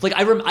 Yeah. Like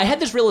I had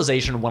this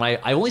realization when I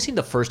only seen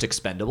the first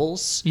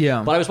Expendables.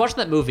 Yeah. But I was watching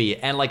that movie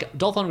and like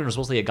Dolph Lundgren was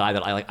mostly a guy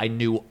that I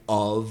knew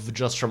of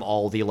just from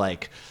all the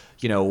like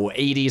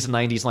 80s and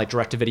 90s like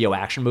direct to video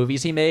action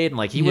movies he made, and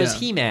like he was Yeah.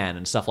 He-Man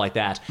and stuff like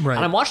that. Right.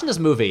 And I'm watching this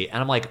movie and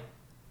I'm like,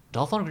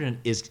 Dolph Lundgren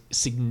is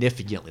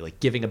significantly like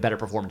giving a better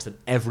performance than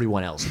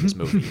everyone else in this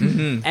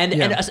movie.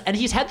 And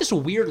he's had this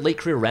weird late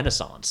career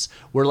renaissance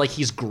where like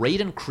he's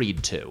great in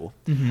Creed 2.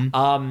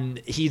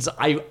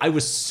 I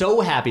was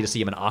so happy to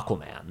see him in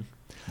Aquaman.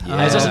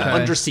 As just an Okay.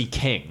 undersea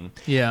king.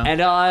 Yeah.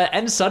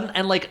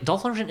 And like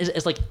Dolph Lundgren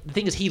is like, the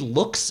thing is he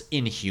looks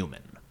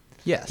inhuman.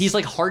 Yes. He's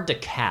like hard to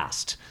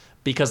cast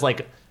because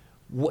like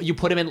what you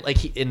put him in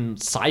like in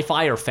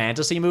sci-fi or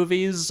fantasy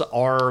movies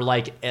or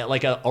like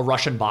a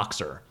Russian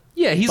boxer.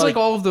 yeah, he's But, like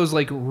all of those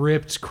like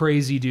ripped,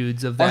 crazy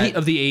dudes of Or that he-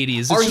 of the '80s.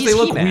 It's or just he's they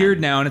look He-Man. weird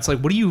now, and it's like,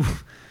 what do you?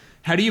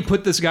 How do you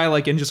put this guy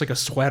like in just like a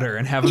sweater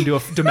and have him do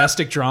a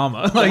domestic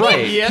drama? Like,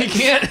 Right. he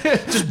can't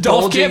just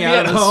Dolph bulging can't be out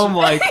at of his- home.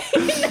 Like,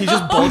 He's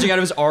just bulging out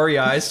of his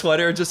REI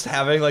sweater, just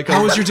having like a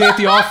how was your day at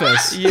the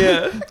office?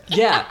 yeah.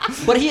 Yeah,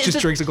 but he is Just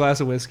drinks a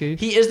glass of whiskey.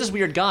 He is this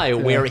weird guy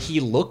where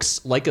he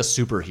looks like a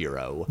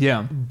superhero.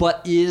 Yeah.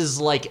 But is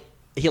like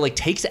he like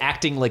takes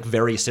acting like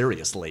very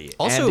seriously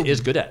Also and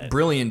is good at it.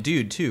 Brilliant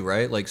dude too,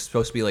 right? Like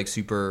supposed to be like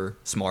super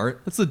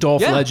smart, That's the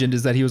Dolph Yeah. legend,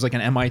 is that he was like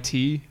an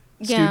MIT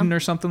Yeah. student or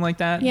something like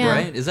that. Yeah.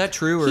 right? Is that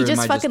true, or He am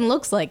just I fucking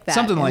looks like that.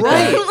 Something like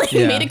Right. that. He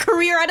Yeah. made a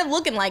career out of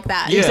looking like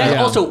that. Yeah. Exactly.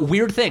 Yeah. Also,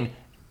 weird thing.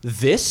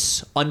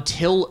 This,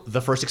 until the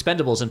first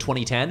Expendables in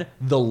 2010,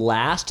 the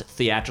last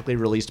theatrically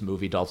released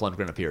movie Dolph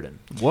Lundgren appeared in.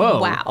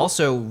 Whoa. Wow.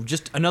 Also,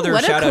 just another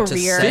What a shout out to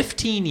career. set.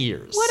 15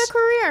 years. What a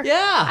career.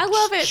 Yeah. I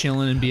love it.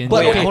 Chilling and being.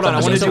 But- Wait, okay, hold on.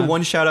 I so- want to so- do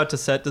one shout out to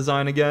set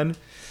design again.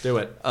 Do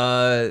it.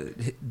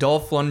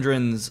 Dolph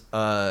Lundgren's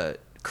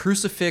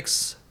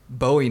crucifix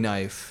Bowie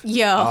knife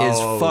Yo.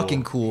 is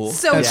fucking cool.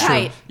 So That's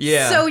tight. true.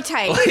 Yeah. So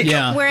tight.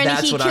 Yeah. Wherein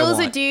That's he what I kills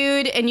a want.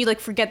 dude and you like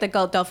forget that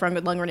Dolph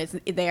Lundgren is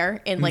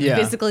there and like Yeah.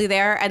 physically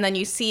there, and then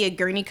you see a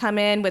gurney come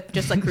in with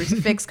just like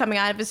crucifix coming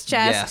out of his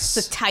chest. Yes.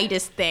 It's the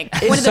tightest thing.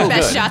 One of the so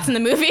best good. shots in the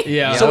movie.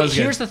 Yeah. So that was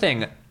here's good. the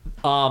thing.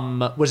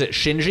 Was it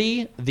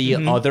Shinji, the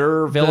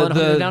other villain?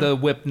 hunting down? the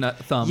whip nut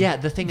thumb. Yeah,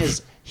 the thing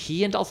is,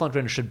 he and Dolph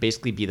Lundgren should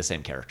basically be the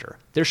same character.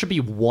 There should be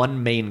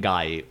one main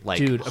guy, like,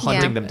 Dude,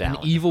 hunting Yeah. them down.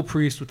 An evil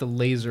priest with a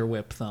laser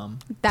whip thumb.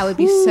 That would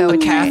be so a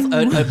tight.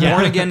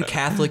 born again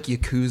Catholic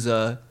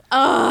yakuza.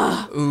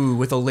 Ooh,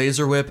 with a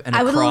laser whip and a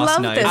I would cross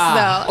love knife. this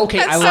though. okay,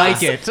 That's I so-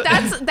 like it.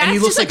 That's he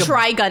looks just a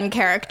like Trigun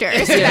character.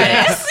 Is what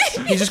that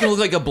is. He's just gonna look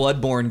like a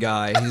bloodborne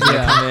guy. He's gonna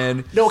Yeah. come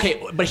in. No, okay,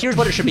 but here's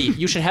what it should be.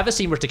 You should have a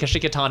scene where Takeshi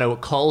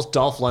Kitano calls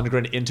Dolph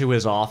Lundgren into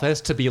his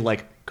office to be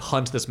like,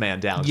 hunt this man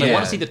down. 'Cause I Yeah.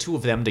 want to see the two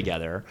of them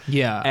together.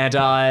 Yeah.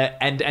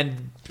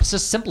 And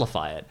just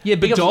simplify it. Yeah,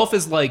 but Because- Dolph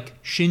is like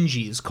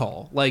Shinji's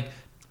call. Like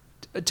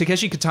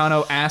Takeshi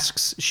Kitano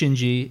asks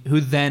Shinji,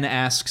 who then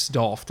asks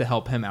Dolph to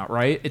help him out.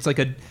 Right?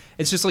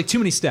 It's just like too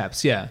many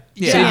steps. Yeah.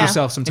 Yeah. Save Yeah.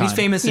 yourself some And time. he's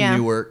famous Yeah. in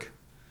Newark.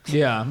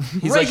 Yeah.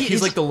 He's Right, like he's-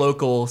 he's like the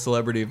local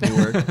celebrity of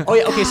Newark. Oh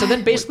yeah, okay. So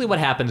then basically what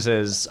happens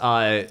is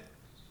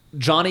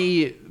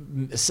Johnny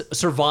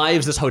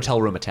survives this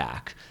hotel room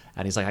attack.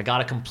 And he's like, I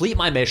gotta complete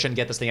my mission,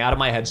 get this thing out of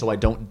my head so I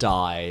don't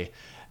die,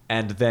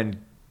 and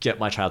then get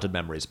my childhood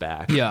memories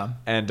back. Yeah.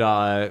 And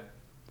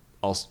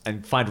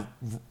find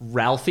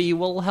Ralphie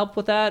will help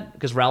with that,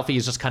 because Ralphie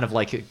is just kind of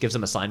like gives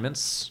him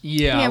assignments.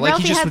 Yeah, like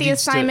Ralphie he just had the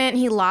needs to- assignment.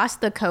 He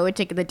lost the code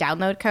to the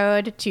download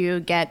code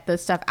to get the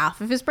stuff off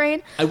of his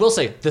brain. I will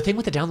say the thing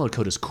with the download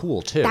code is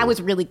cool too. That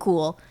was really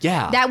cool.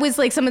 Yeah. That was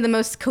like some of the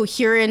most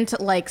coherent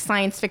like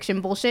science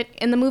fiction bullshit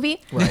in the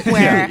movie. Right.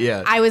 Where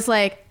Yeah. I was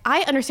like,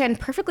 I understand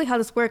perfectly how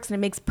this works and it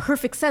makes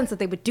perfect sense that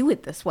they would do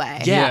it this way.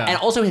 Yeah, Yeah. and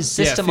also his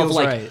Yeah, it system of feels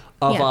like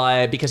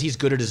right. because he's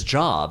good at his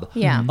job.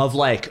 Yeah. Of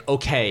like,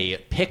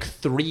 okay, pick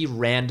 3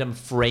 random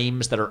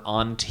frames that are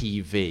on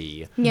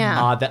TV.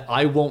 Yeah. That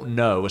I won't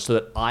know, so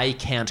that I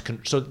can't.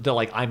 So that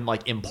like I'm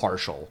like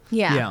impartial.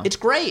 Yeah. Yeah. It's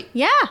great.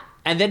 Yeah.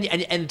 And then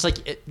and it's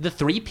like the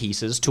 3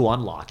 pieces to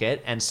unlock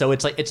it, and so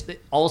it's like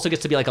it also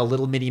gets to be like a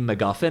little mini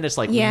MacGuffin. It's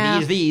like Yeah. we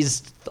need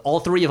these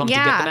all 3 of them to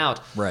get Yeah. them out.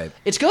 Right.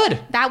 It's good.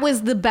 That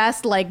was the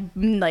best like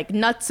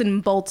nuts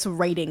and bolts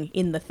writing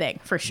in the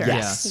thing for sure.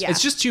 Yes. Yeah.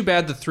 It's just too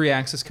bad the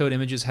 3-axis code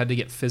images had to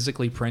get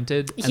physically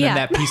printed, and Yeah. then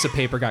that piece of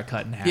paper got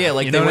cut in half. Yeah,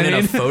 like You they know went what in I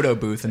a mean? photo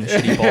booth in a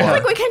shitty bar.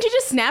 Like, why can't you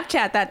just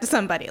Snapchat that to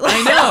somebody? Like,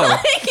 I know.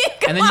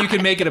 And then you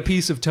can make it a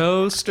piece of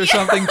toast or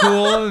something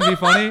cool. It'd be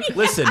funny.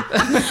 Listen,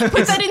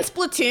 put that in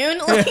Splatoon.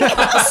 Like,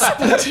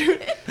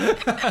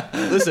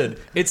 listen.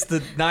 It's the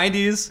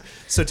 90s,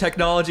 so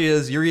technology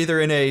is you're either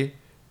in a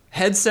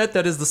headset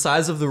that is the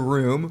size of the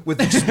room with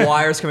just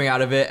wires coming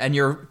out of it, and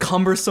you're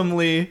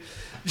cumbersomely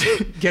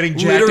Getting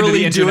jacked into the literally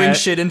doing internet.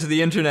 shit into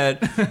the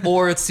internet,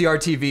 or it's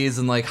CRTVs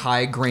and like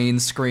high grain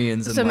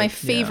screens. And so my like,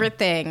 favorite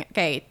thing,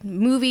 okay,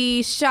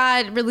 movie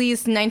shot,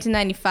 released in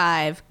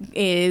 1995.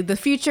 The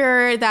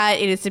future that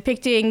it is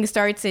depicting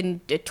starts in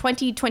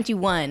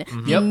 2021.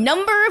 The Yep.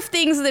 number of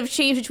things that have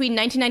changed between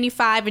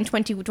 1995 and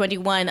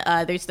 2021.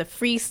 There's the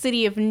free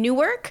city of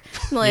Newark.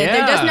 Like,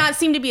 There does Yeah. not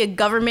seem to be a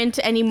government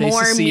They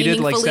anymore.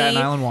 seceded like meaningfully. Staten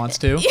Island wants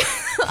to.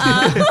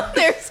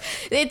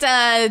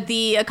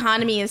 The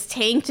economy is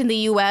tanked in the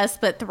U.S.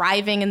 but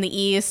thriving in the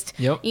East.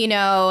 Yep. You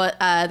know,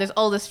 there's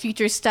all this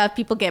future stuff.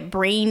 People get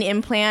brain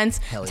implants.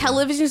 yeah.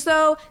 Televisions,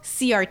 though,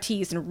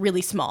 CRTs and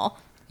really small.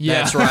 Yeah.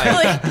 That's right.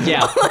 Like,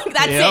 Yeah. like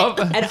that's Yep.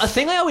 it. And a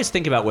thing I always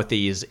think about with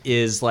these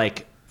is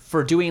like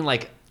for doing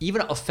like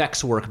even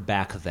effects work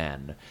back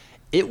then,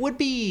 it would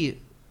be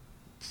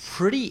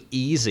pretty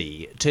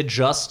easy to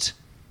just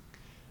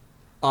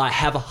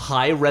have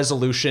high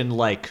resolution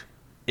like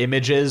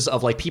images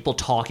of like people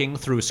talking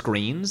through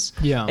screens.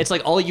 Yeah. It's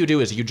like all you do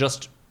is you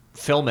just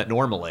film it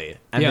normally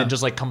and Yeah. then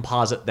just like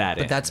composite that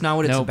in. But that's not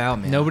what it's Nope.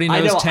 about, man. Nobody I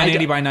knows know,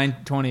 1080 I by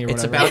 920 or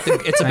It's whatever. about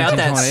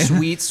that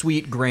 1920.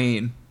 sweet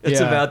grain. It's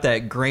Yeah. about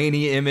that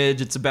grainy image.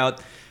 It's about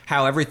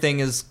how everything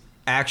is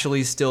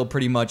actually still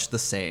pretty much the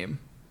same.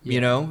 You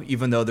know,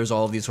 even though there's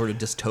all these sort of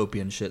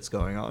dystopian shits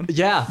going on.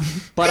 Yeah,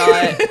 but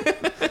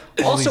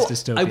All these also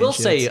dystopian I will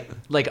shits. say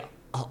like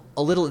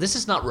a little. This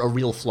is not a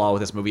real flaw with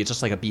this movie. It's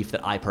just like a beef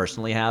that I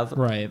personally have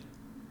Right.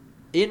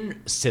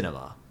 in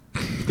cinema.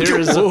 There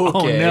is Oh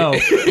no.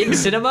 in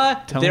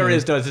cinema there me.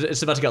 is no.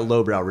 It's about to get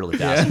lowbrow really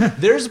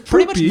fast. There's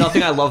pretty much Poopy.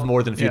 nothing I love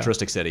more than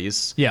futuristic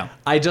cities. Yeah.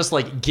 I just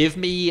like give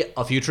me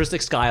a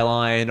futuristic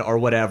skyline or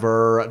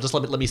whatever. Just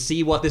let me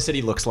see what this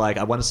city looks like.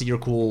 I want to see your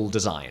cool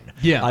design.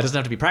 Yeah. It doesn't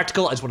have to be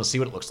practical. I just want to see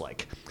what it looks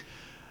like.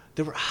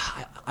 There were,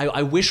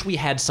 I wish we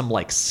had some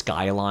like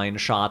skyline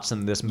shots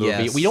in this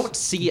movie. Yes. We don't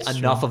see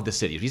enough of the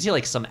cities. We see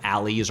like some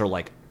alleys or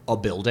like a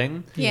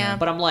building. Yeah.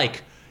 But I'm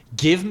like,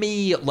 give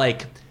me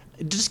like.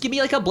 Just give me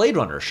like a Blade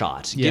Runner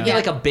shot. Give me Yeah.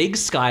 like a big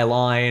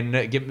skyline.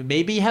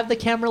 Maybe have the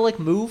camera like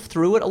move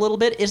through it a little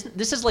bit.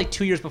 This is like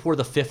 2 years before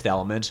The Fifth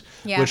Element,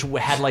 Yeah. which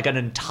had like an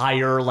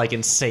entire like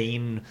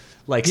insane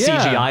like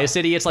Yeah. CGI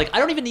city. It's like I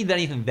don't even need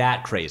anything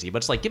that crazy, but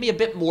it's like give me a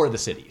bit more of the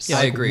cities. Yeah,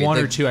 I agree. One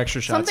They- or two extra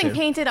shots. Something here.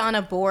 painted on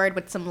a board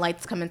with some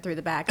lights coming through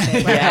the back of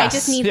it. Like, I Yes.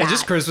 just need Yeah, that.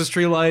 just Christmas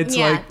tree lights,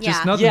 Yeah, like just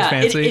yeah. nothing Yeah,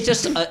 fancy. it's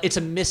just it's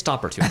a missed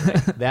opportunity.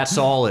 That's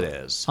all it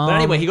is. But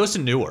anyway, he goes to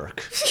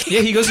Newark. yeah,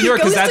 he goes to New York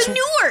Goes because that's to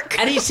Newark.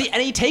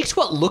 And he takes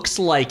what looks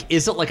like,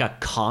 is it like a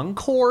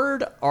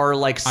Concorde or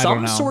like I don't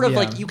some know, sort of yeah.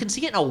 like, you can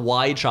see it in a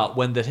wide shot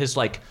when his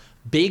like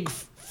big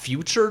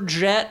future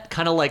jet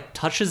kind of like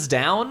touches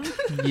down.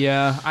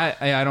 yeah.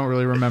 I don't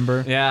really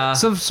remember. Yeah.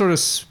 some sort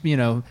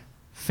of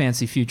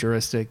fancy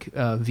futuristic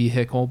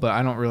vehicle, but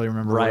I don't really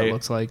remember what Right. it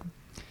looks like.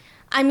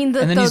 I mean,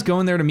 And then he's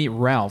going there to meet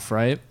Ralph,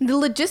 right? the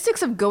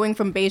logistics of going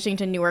from Beijing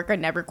to Newark are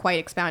never quite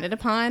expounded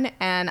upon,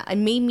 and it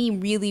made me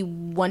really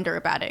wonder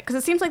about it because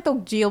it seems like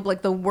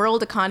the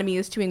world economy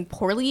is doing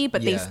poorly,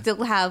 but they Yeah.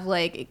 still have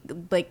like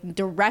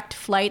direct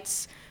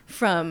flights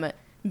from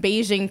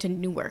Beijing to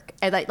Newark,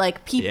 and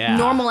Yeah.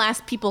 normal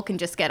ass people can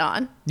just get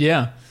on.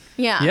 Yeah.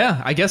 Yeah.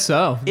 Yeah, I guess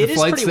so. It The is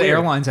flights, pretty the weird.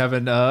 airlines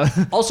haven't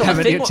Also, I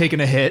haven't think yet taken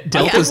a hit. I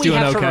Delta's think we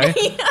doing have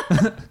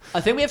to okay.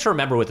 A thing we have to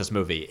remember with this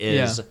movie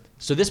is, Yeah.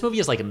 so this movie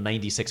is like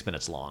 96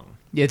 minutes long.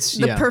 It's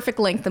The yeah. perfect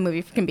length the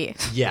movie can be.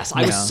 Yes,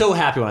 I was Yeah. so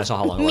happy when I saw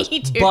how long it was. Me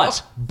too.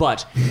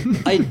 But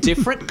a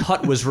different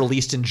cut was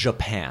released in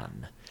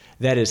Japan.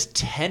 that is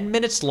 10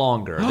 minutes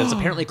longer, that's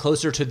apparently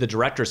closer to the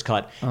director's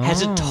cut,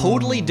 has a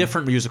totally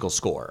different musical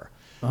score.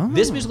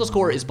 This musical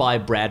score is by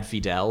Brad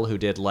Fiedel, who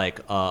did like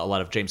a lot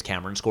of James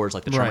Cameron scores,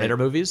 like the Terminator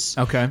movies.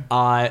 Okay.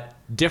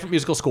 Different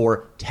musical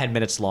score, 10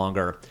 minutes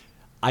longer.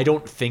 I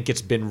don't think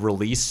it's been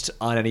released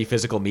on any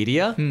physical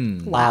media.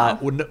 Wow.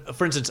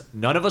 For instance,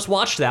 none of us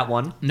watched that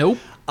one. Nope.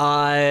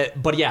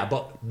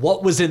 But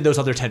what was in those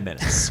other 10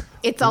 minutes?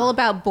 It's all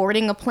about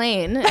boarding a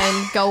plane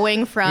and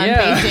going from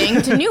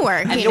Beijing to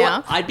Newark, And you know?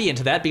 what? I'd be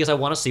into that because I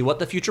want to see what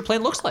the future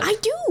plane looks like. I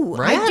do.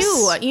 Right? I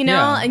do. You know,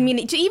 Yeah. I mean,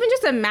 even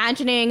just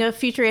imagining a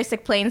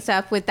futuristic plane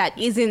stuff with that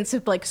isn't so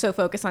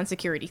focused on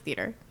security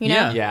theater. You know?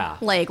 Yeah. Yeah.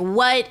 Like,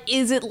 what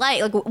is it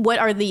like? Like, what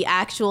are the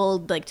actual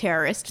like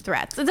terrorist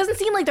threats? It doesn't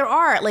seem like there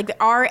are. Like,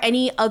 there are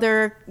any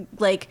other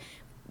like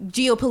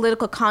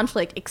geopolitical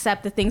conflict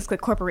except the things that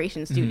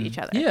corporations do to each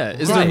other. Yeah.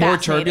 Is It's there more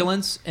fascinating.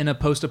 turbulence in a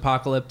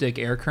post-apocalyptic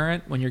air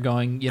current when you're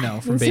going,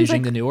 from It seems Beijing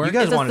like to Newark? You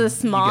guys Is this want the You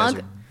smog?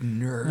 guys are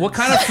nerds. What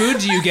kind of food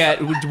do you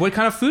get? What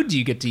kind of food do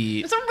you get to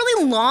eat? It's a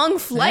really long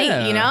flight,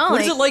 Yeah. you know?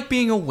 What is it like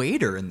being a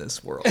waiter in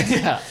this world? What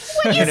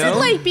is it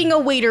like being a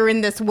waiter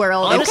in this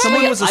world? If Honestly,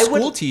 someone was a I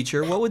would- school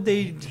teacher, what would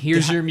they?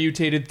 Here's your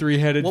mutated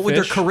three-headed What would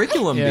their fish.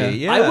 curriculum Yeah. be?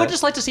 Yeah. I would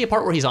just like to see a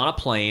part where he's on a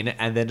plane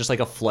and then just like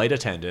a flight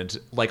attendant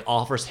like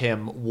offers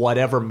him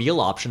whatever meal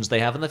options they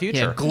have in the Yeah,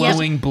 future.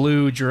 glowing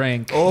blue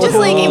drink. Just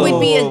like it would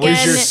be Where's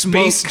again. your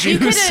space You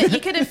juice?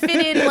 could have fit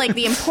in like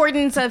the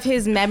importance of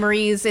his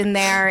memories in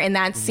there in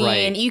that scene.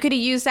 Right. You could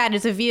have used that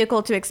as a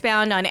vehicle to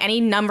expound on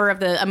any number of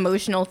the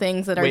emotional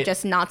things that are Wait.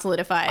 just not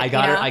solidified. I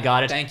got you it. know? I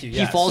got it. Thank you, He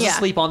yes. falls Yeah.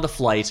 asleep on the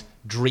flight,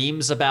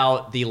 dreams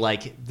about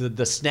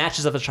the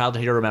snatches of a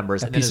childhood he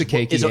remembers, and piece then of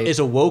cake he ate. is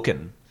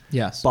awoken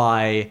Yes.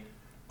 by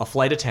a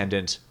flight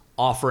attendant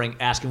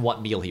asking what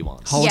meal he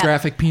wants.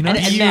 Holographic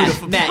peanuts. And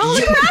Matt,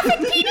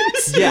 Holographic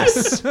peanuts.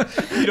 yes,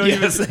 you don't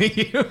even say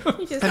you.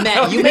 and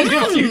Matt, you make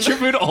Future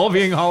food all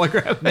being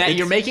holographic. Matt,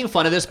 you're making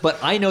fun of this, but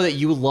I know that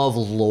you love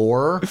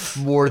lore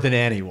more than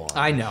anyone.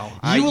 I know.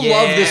 You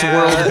love this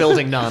world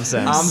building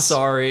nonsense. I'm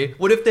sorry.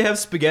 What if they have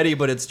spaghetti,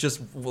 but it's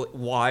just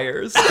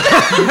wires?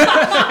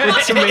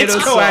 It's tomato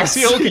sauce.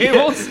 coaxial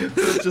cables.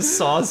 There's just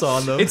sauce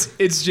on them.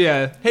 It's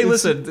yeah. Hey,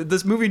 listen,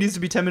 this movie needs to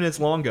be 10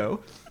 minutes longo.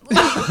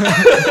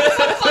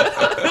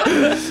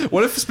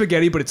 What if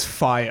spaghetti, but it's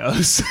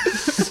FiOS?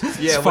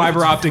 Yeah, It's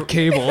fiber optic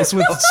cables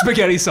with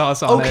spaghetti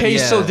sauce on it. Okay,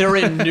 yeah. so they're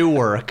in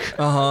Newark,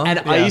 and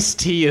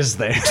Ice-T is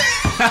there.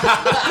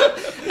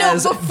 No,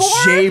 As before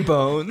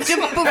J-Bones.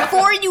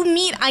 before you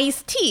meet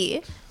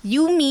Ice-T,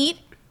 you meet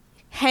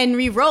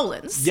Henry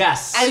Rollins.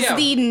 Yes. As Yeah.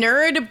 the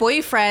nerd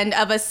boyfriend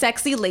of a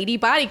sexy lady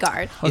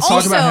bodyguard. Let's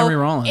talk about Henry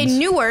Rollins. In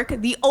Newark,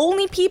 the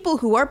only people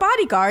who are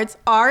bodyguards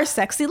are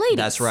sexy ladies.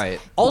 That's right.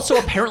 Also,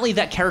 apparently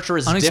that character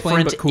is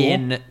Unexplained different but cool.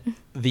 in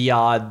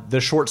the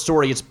short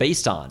story it's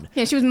based on.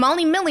 Yeah, she was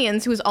Molly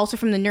Millions, who was also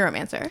from The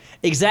Neuromancer.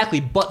 Exactly,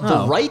 but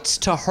the Oh. rights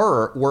to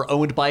her were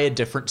owned by a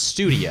different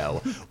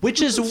studio,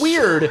 which is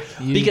weird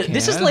because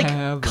this is can't like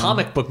have them.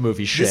 comic book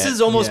movie shit. This is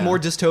almost Yeah. more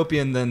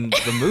dystopian than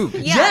the movie.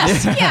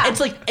 Yes, Yeah.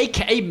 It's like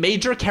a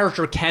major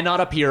character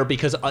cannot appear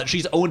because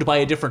she's owned by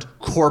a different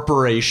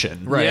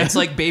corporation. Right. Yeah. It's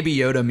like Baby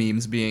Yoda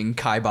memes being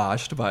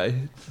kiboshed by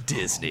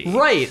Disney.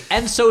 Right,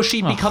 and so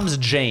she becomes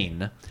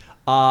Jane,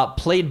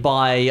 played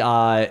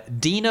by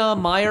Dinah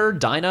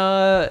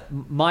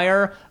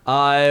Meyer,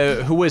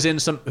 who was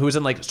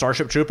in like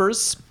Starship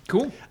Troopers.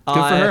 Cool. Good for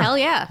her. Hell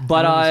yeah.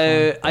 But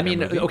fun. I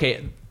mean,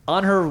 okay,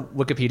 on her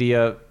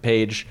Wikipedia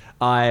page,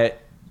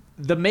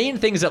 the main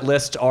things that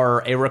list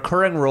are a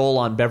recurring role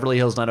on Beverly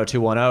Hills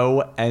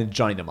 90210 and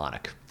Johnny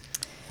Mnemonic.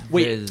 It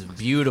Wait, is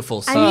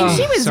beautiful. I mean,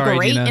 she Oh, was sorry,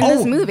 great Dina. in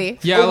this Oh. movie.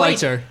 Yeah, I Oh,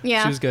 liked wait. her.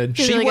 Yeah. She was good.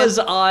 She she really was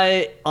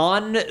good.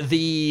 on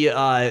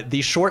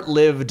the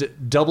short-lived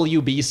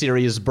WB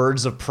series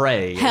Birds of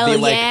Prey. Hell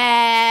the,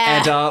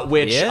 yeah. And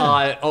which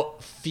Yeah.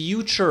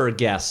 future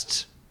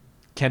guest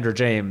Kendra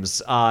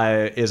James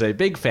is a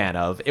big fan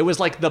of. It was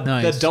like the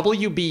Nice.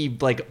 WB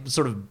like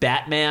sort of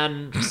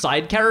Batman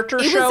side character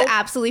It show. was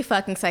absolutely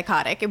fucking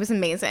psychotic. It was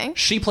amazing.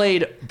 She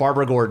played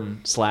Barbara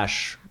Gordon /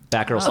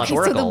 Batgirl / Okay,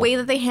 Oracle. so the way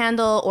that they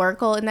handle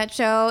Oracle in that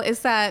show is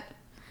that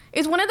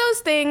it's one of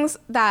those things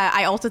that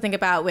I also think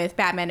about with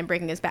Batman and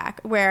Breaking His Back,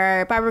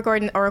 where Barbara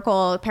Gordon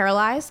Oracle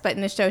paralyzed, but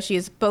in the show she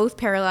is both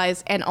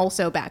paralyzed and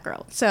also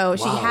Batgirl. So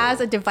she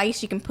has a device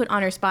she can put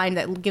on her spine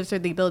that gives her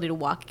the ability to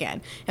walk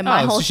again. And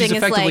my whole so she's thing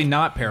is effectively like,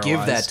 not paralyzed.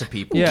 Give that to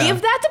people. Yeah.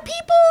 give that to people?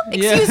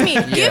 Excuse me.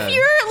 Yeah. Give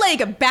your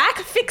like back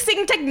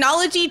fixing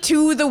technology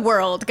to the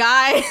world,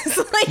 guys.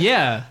 Like,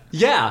 Yeah.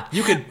 Yeah,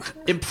 you could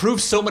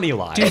improve so many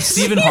lives. Dude,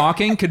 Stephen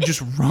Hawking could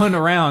just run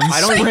around. I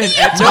don't sprint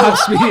at top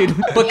speed.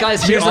 But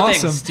guys, here's awesome.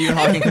 the thing. Stephen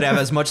Hawking could have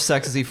as much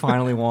sex as he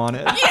finally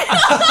wanted.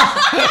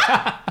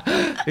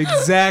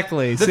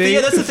 Exactly. See?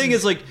 That's the thing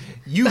is like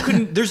you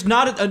couldn't. There's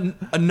not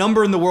a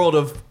number in the world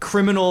of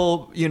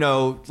criminal,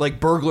 like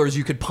burglars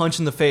you could punch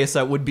in the face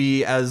that would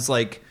be as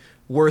like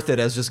worth it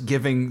as just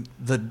giving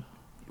the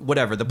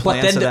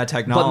plans to that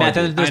technology. But Matt,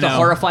 then there's I the know.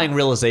 horrifying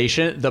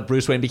realization that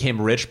Bruce Wayne became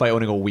rich by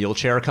owning a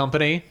wheelchair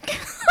company.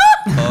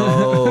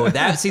 Oh,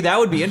 that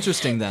would be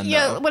interesting then.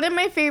 Yeah, though. one of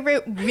my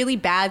favorite really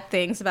bad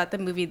things about the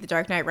movie The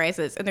Dark Knight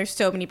Rises, and there's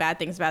so many bad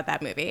things about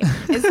that movie,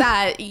 is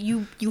that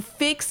you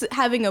fix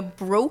having a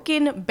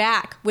broken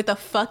back with a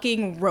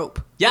fucking rope.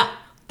 Yeah.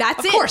 That's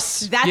Of it.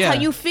 course. That's Yeah. how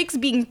you fix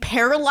being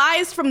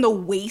paralyzed from the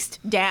waist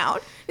down.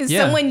 Is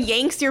Yeah. someone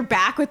yanks your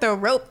back with a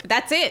rope.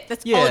 That's it.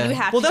 That's Yeah. all you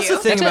have well, to that's do. the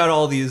thing That's about it.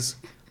 all these.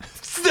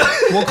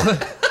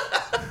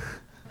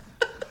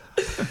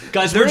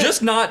 Guys, They're we're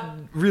just not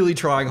really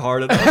trying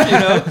hard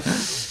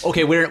enough,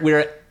 okay.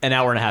 We're an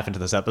hour and a half into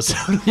this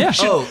episode. Yeah.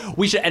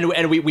 we should, and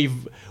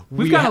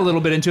we've gotten a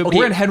little bit into it, but Okay.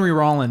 we're at Henry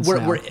Rollins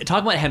now. We're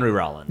talking about Henry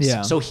Rollins.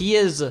 Yeah. So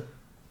he's a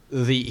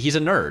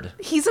nerd.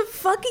 He's a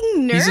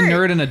fucking nerd. He's a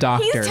nerd and a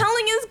doctor. He's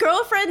telling his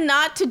girlfriend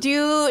not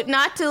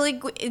to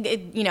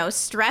like,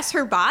 stress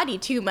her body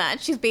too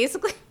much.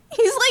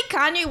 He's like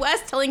Kanye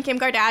West telling Kim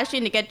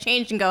Kardashian to get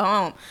changed and go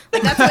home.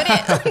 Like that's what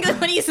that's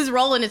what his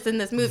role is in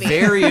this movie.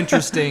 Very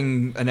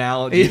interesting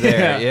analogy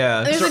there.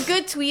 Yeah. There's a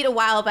good tweet a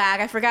while back.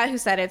 I forgot who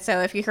said it.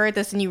 So if you heard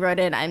this and you wrote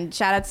it, and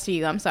shout outs to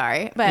you. I'm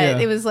sorry, but Yeah.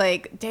 it was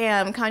like,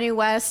 damn, Kanye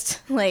West.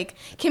 Like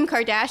Kim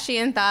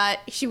Kardashian thought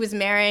she was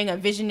marrying a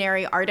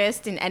visionary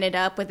artist and ended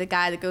up with a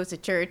guy that goes to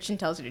church and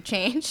tells her to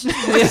change.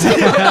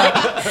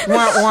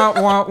 wah,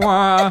 wah, wah,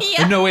 wah.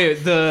 Yeah. No,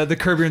 wait, the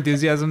Curb Your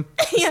Enthusiasm.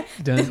 Yeah.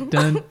 Dun, dun,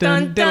 dun,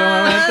 Dun, dun.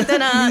 dun, dun,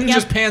 dun.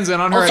 Just pans in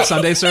on her at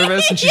Sunday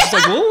service, and she's just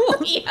like,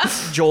 "Whoa!" Yeah.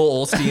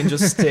 Joel Olstein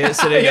just sitting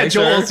Yeah, next to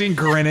Joel her, Osteen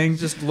grinning.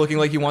 just looking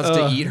like he wants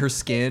to eat her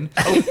skin.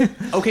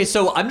 Okay,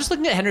 so I'm just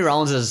looking at Henry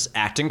Rollins'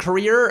 acting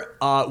career,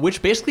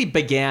 which basically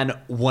began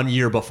 1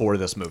 year before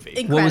this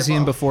movie. What was he in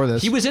Incredible. before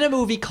this? He was in a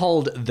movie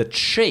called The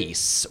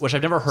Chase, which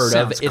I've never heard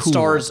Sounds of. It cool.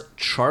 stars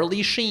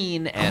Charlie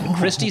Sheen and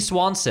Christy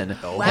Swanson.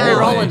 Wow. Henry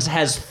Rollins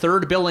has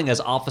third billing as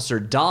Officer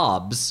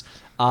Dobbs.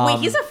 Wait,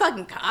 he's a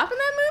fucking cop in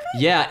that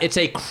movie? Yeah, it's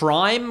a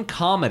crime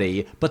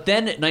comedy, but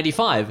then at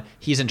 95,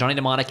 he's in Johnny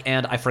Mnemonic,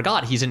 and I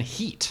forgot, he's in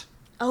Heat.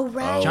 Oh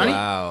right. Johnny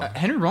Wow.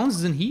 Henry Rollins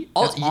is in Heat.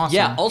 Al- That's awesome.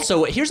 Yeah,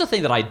 also, here's the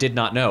thing that I did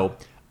not know.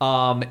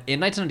 In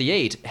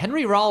 1998,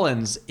 Henry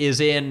Rollins is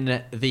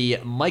in the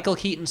Michael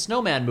Keaton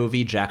Snowman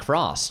movie, Jack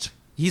Frost.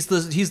 He's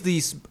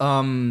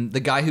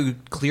the guy who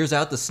clears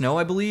out the snow,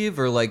 I believe,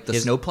 or like the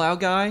snowplow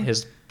guy.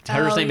 His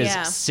character's Oh, name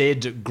yeah. is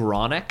Sid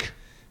Gronick.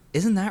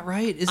 Isn't that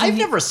right? Isn't I've he-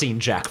 never seen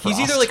Jack Frost.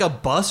 He's either like a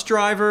bus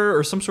driver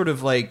or some sort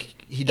of like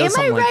he does Am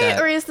I something right, like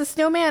that. or is the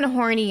snowman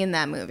horny in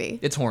that movie?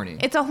 It's horny.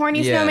 It's a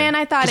horny Yeah. snowman.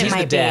 I thought 'Cause it he's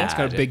might the dad. be. It's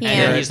got a big and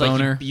carrot then he's like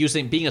boner.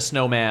 being a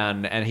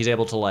snowman, and he's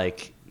able to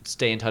like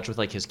stay in touch with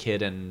like his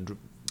kid and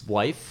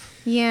wife.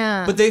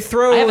 Yeah. But they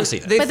throw. I haven't seen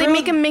it. But they throw-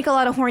 make him make a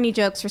lot of horny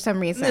jokes for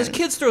some reason. His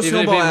kids throw a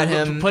snowball at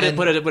him. Put and-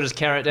 his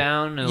carrot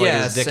down and Yes,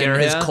 like his dick and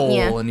area. his coal,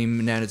 Yeah. and he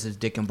manages his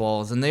dick and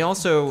balls. And they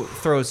also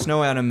throw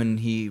snow at him, and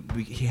he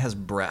has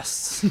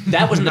breasts.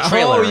 That was in the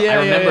trailer. Oh, yeah, I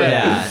remember yeah,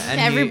 that.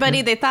 And he-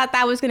 Everybody, they thought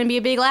that was going to be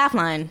a big laugh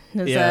line.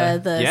 It was, Yeah.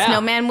 the Yeah.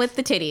 snowman with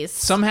the titties.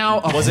 Somehow,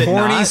 a Was it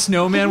horny not?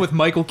 snowman with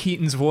Michael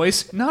Keaton's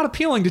voice, not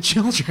appealing to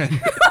children.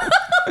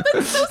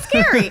 So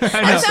scary.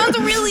 That sounds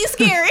really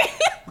scary.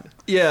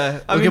 Yeah,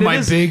 I Look mean, at my it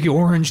is- big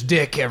orange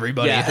dick,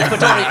 everybody. Yeah, but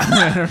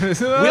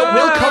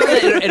we'll cover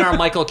that in our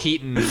Michael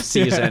Keaton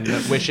season,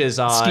 which is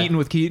Skeetin'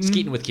 with Keaton?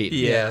 Skeetin' with Keaton.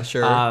 Yeah,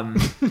 sure. Yeah,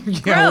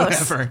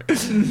 Gross. whatever.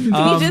 Can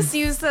you just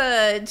use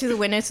the To the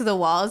Windows to the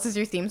Walls as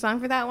your theme song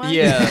for that one?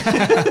 yeah,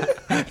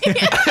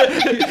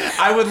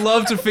 I would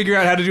love to figure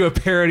out how to do a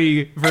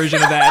parody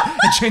version of that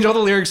and change all the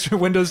lyrics from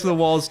Windows to the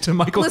Walls to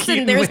Michael Listen,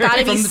 Keaton. there's got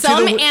to lyrics be from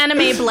some To the-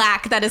 anime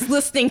black that is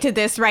listening to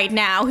this right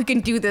now who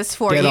can do this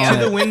for Get you. on to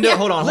it. the window.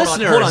 Hold on.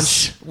 Listeners.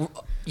 Shh.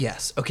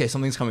 Yes. Okay.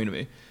 Something's coming to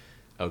me.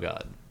 Oh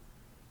God.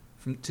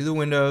 From to the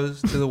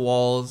windows to the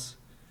walls,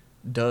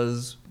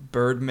 does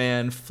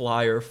Birdman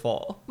fly or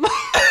fall?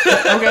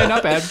 Okay,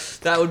 not bad.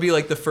 That would be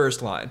like the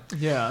first line.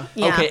 Yeah.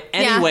 Yeah. Okay. Yeah.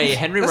 Anyway,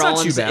 Henry That's not too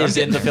Rollins bad. is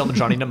in the film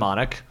Johnny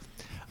Mnemonic.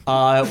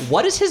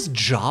 What is his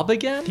job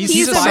again?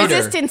 He's a a spider.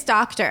 resistance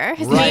doctor.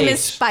 His Right. name is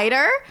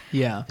Spider.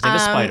 Yeah. His name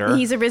is Spider.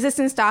 He's a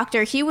resistance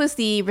doctor. He was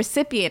the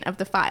recipient of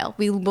the file.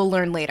 We will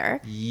learn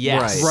later.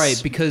 Yes. Right,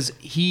 because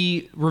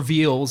he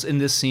reveals in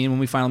this scene when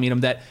we finally meet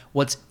him that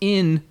what's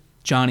in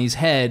Johnny's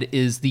head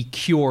is the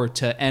cure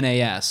to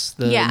NAS,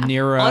 the Yeah.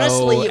 neuroatrophy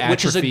Honestly,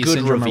 which is a good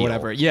syndrome reveal. or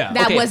whatever. Yeah.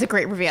 That Okay. was a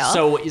great reveal.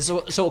 So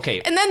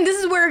okay. and then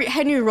this is where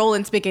Henry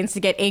Rollins begins to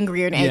get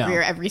angrier and Yeah.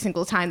 angrier every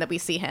single time that we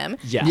see him.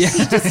 Yes. Yeah.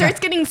 He just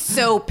starts getting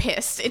so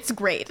pissed. It's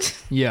great.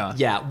 Yeah.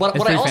 Yeah, what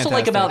It's I pretty also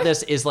like fantastic. about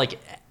this is like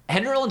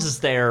Henry Rollins is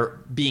there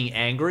being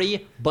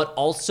angry, but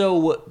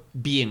also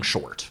being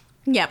short.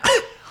 Yep.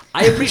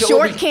 I appreciate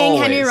Short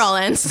King Henry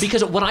Rollins.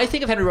 because when I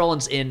think of Henry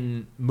Rollins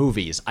in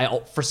movies,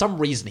 for some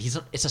reason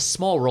it's a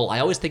small role. I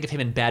always think of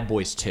him in Bad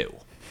Boys 2.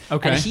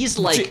 Okay. And he's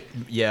like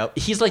Yep.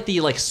 he's like the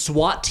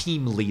SWAT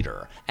team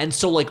leader, and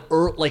so like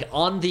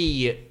on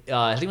the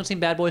has anyone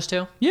seen Bad Boys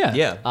 2? Yeah.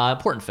 Yeah.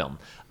 Important film.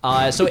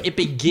 So it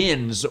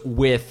begins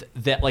with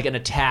that like an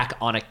attack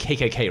on a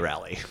KKK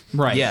rally.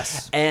 Right.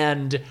 Yes.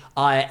 And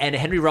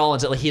Henry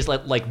Rollins, he's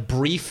like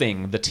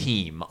briefing the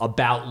team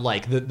about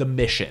like the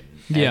mission,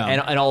 Yeah.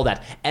 and all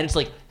that, and it's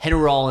like Henry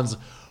Rollins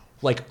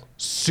like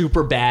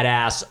super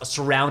badass,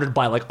 surrounded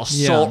by like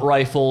assault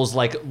rifles,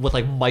 like with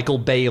like Michael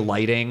Bay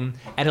lighting,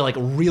 and it like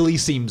really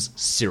seems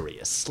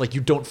serious. Like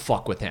you don't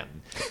fuck with him.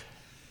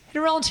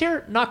 Henry Rollins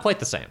here, not quite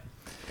the same.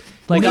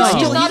 Like No.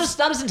 he's not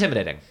as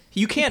intimidating.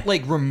 You can't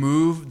like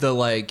remove the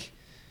like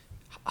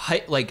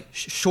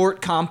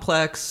short,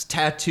 complex,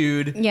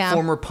 tattooed, Yeah.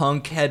 former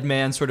punk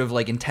headman sort of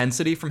like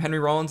intensity from Henry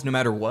Rollins, no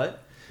matter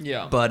what.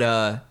 Yeah.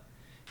 But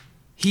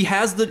he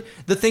has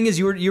the thing is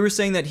you were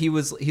saying that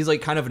he's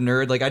like kind of a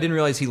nerd. Like I didn't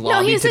realize he No,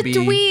 lobbied he's to a be.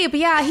 dweeb.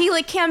 Yeah, he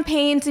like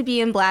campaigned to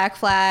be in Black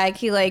Flag.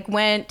 He like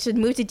moved to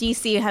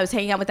DC. I was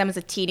hanging out with them as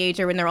a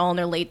teenager when they're all in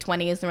their late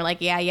 20s, and they're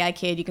like, yeah,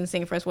 kid, you can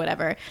sing for us,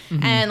 whatever.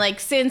 And like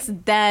since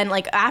then,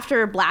 like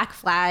after Black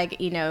Flag,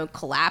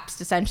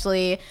 collapsed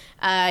essentially,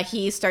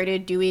 he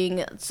started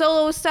doing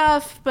solo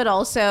stuff, but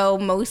also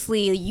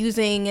mostly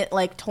using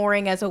like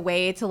touring as a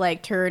way to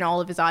like turn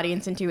all of his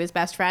audience into his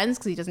best friends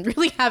because he doesn't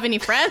really have any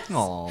friends.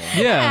 Aw.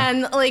 Yeah.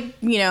 And like,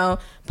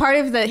 part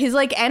of his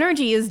like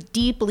energy is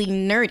deeply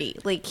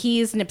nerdy. Like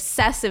he's an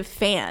obsessive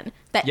fan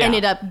that Yeah.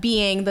 ended up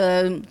being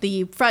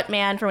the front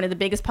man for one of the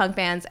biggest punk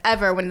bands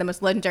ever, one of the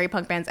most legendary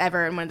punk bands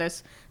ever, and one of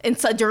those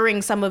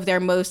during some of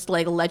their most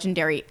like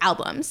legendary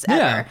albums ever.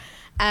 Yeah.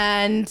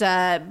 And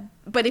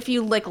but if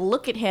you like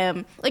look at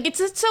him, like it's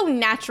just so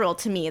natural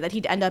to me that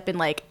he'd end up in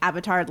like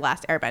Avatar: The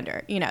Last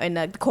Airbender, in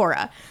the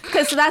Korra,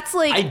 because that's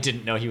like I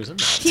didn't know he was in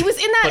that. he was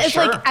in that But as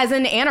sure. like as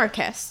an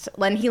anarchist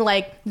when he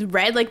like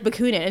read like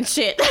Bakunin and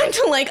shit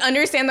to like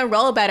understand the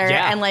role better,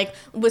 Yeah. and like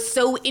was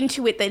so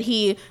into it that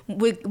he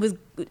was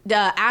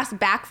asked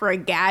back for a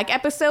gag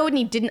episode, and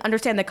he didn't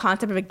understand the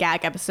concept of a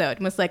gag episode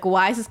and was like,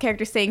 why is this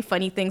character saying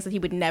funny things that he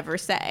would never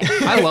say?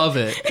 I love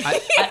it.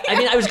 I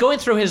mean, I was going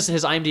through his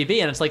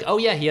IMDb, and it's like, oh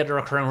yeah, he had a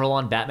recurring role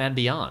on Batman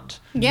Beyond.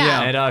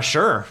 Yeah. And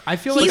sure. I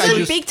feel He's like I a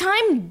just big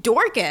time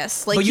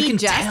Dorcas. Like But you he can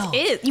just tell.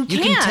 is. You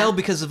can can tell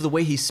because of the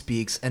way he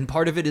speaks, and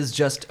part of it is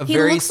just a He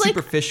very looks like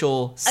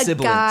superficial a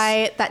sibilance.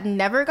 guy that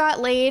never got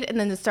laid and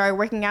then started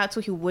working out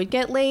so he would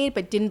get laid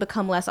but didn't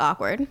become less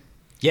awkward.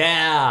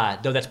 Yeah.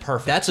 No, that's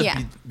perfect. That's a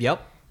Yeah.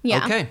 yep.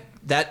 Yeah. Okay.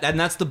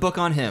 That's the book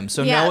on him.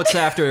 So Yeah. now it's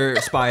after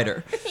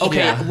Spider. Okay,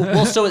 Yeah.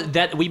 well, so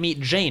that we meet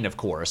Jane, of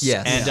course.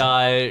 Yes.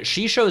 And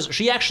she's there,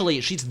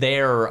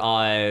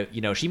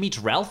 she meets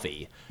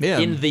Ralphie Yeah.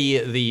 in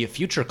the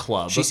Future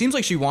Club. She seems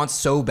like she wants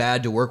so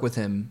bad to work with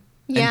him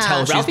Yeah.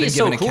 until she's Ralphie been is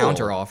so given cool. a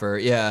counter offer.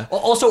 Yeah.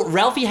 Also,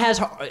 Ralphie has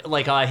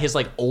his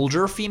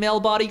older female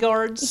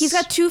bodyguards. He's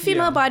got two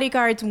female Yeah.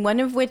 bodyguards, one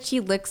of which he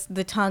licks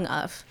the tongue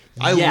of.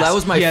 Yes. That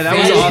was my Yeah, that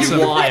was favorite. That is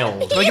awesome.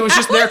 wild. like it was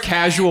just their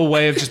casual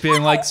way of just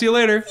being like, see you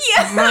later.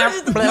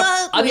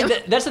 I mean,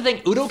 that's the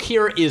thing. Udo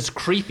Kier is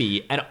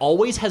creepy and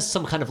always has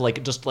some kind of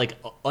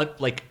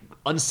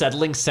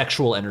unsettling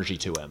sexual energy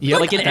to him. Yep,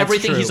 like in that's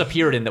everything true. he's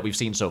appeared in that we've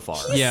seen so far.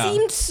 He Yeah.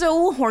 seemed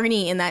so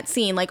horny in that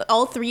scene. Like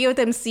all three of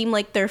them seem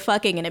like they're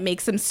fucking, and it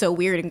makes them so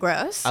weird and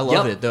gross. I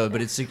love Yep. it though,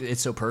 but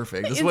it's so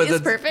perfect. This It was is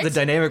the, perfect. The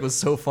dynamic was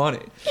so funny.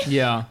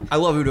 Yeah. I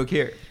love Udo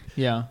Kier.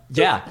 Yeah.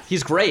 Yeah,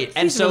 he's great.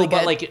 And He's so, really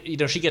but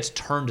good. she gets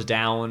turned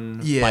down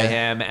Yeah. by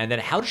him. And then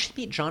how does she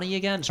meet Johnny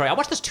again? Sorry, I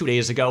watched this 2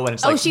 days ago, and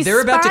it's Oh, like, she's they're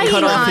about to spying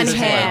cut off on his him,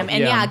 head.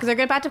 and Yeah. because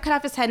they're about to cut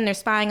off his head, and they're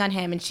spying on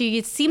him, and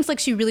it seems like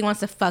she really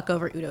wants to fuck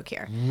over Udo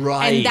Kier,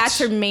 Right. And that's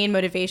her main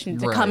motivation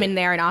to come Right. in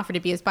there and offer to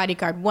be his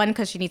bodyguard. One,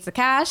 because she needs the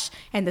cash,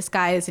 and this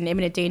guy is in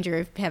imminent danger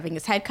of having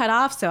his head cut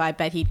off, so I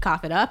bet he'd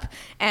cough it up.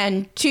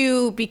 And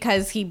two,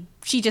 because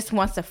she just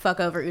wants to fuck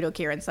over Udo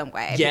Kier in some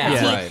way. Yeah.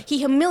 because Yeah. Right. he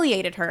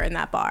humiliated her in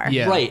that bar.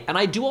 Yeah. Right, and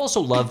I do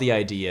also love the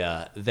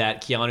idea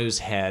that Keanu's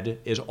head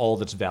is all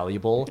that's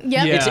valuable.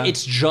 Yep. Yeah.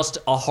 It's just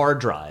a hard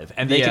drive,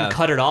 and they Yeah. can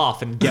cut it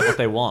off and get what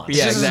they want.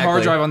 Yeah, It's just a hard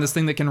exactly. drive on this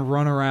thing that can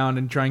run around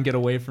and try and get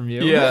away from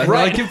you. Yeah. And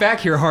Right. Like, get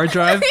back here, hard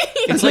drive.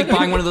 It's like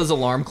buying one of those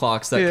alarm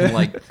clocks that Yeah. can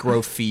like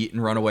grow feet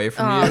and run away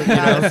from Oh you.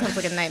 god, that sounds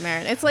like a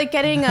nightmare. It's like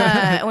getting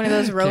one of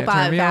those robot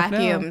turn me off now.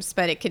 vacuums,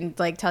 but it can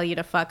like tell you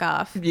to fuck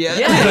off. Yeah.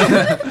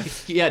 Yeah,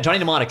 yeah. Johnny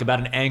Mnemonic about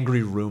an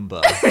angry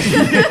Roomba.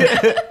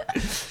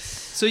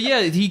 So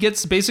yeah, he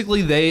gets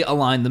basically they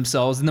align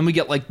themselves, and then we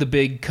get like the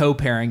big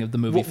co-pairing of the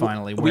movie Well,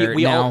 finally, we- where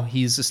we now all-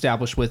 he's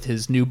established with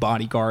his new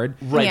bodyguard.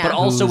 Right, Yeah. but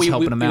also Who's we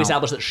helping him we out.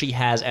 established that she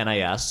has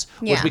NIS,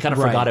 which Yeah. we kind of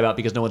Right. forgot about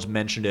because no one's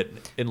mentioned it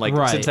in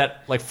Right. since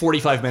that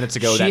 45 minutes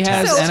ago. She that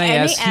has test. So,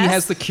 NIS. He NIS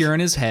has the cure in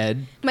his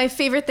head. My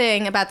favorite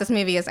thing about this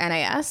movie is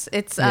NIS.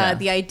 It's Yeah.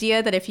 the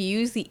idea that if you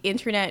use the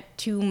internet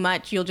too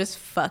much, you'll just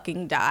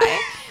fucking die,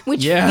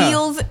 which Yeah.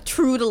 feels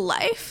true to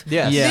life.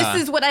 Yes. Yeah.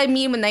 This is what I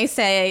mean when they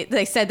said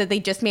that they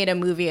just made a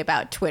movie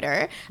about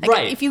Twitter. Like,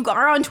 Right. If you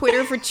are on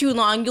Twitter for too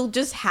long, you'll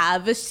just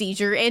have a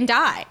seizure and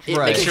die. It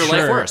Right. makes your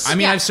life Sure. worse. I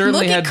mean, Yeah, I've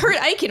certainly look had. at Kurt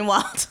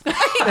Eichenwald.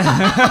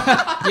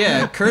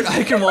 Yeah, Kurt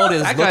Eichenwald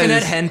is That guy looking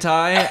is- at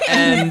hentai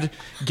and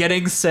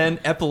getting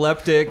sent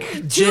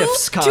epileptic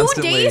gifs constantly.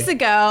 2 days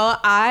ago,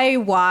 I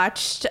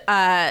watched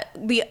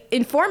The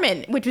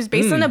Informant, which was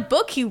based on a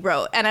book he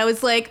wrote, and I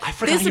was like, I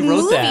forgot "This he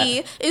wrote that.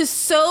 movie is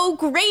so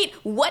great.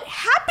 What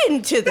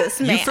happened to this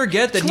man?" You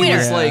forget that he Twitter.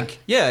 was Yeah. like,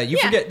 yeah, you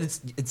Yeah. forget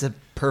it's a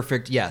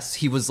perfect yes.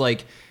 He was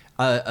like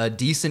a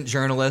decent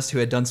journalist who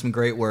had done some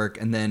great work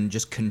and then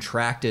just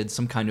contracted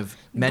some kind of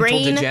mental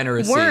Brain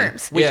degeneracy.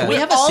 worms. Yeah. We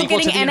have a all sequel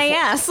getting to the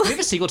NAS. We have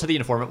a sequel to The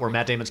Informant where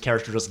Matt Damon's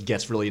character just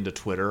gets really into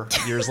Twitter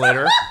years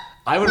later.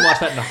 I would watch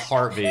that in a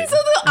heartbeat. So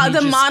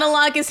the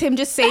monologue is him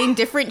just saying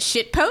different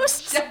shit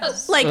posts,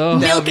 like That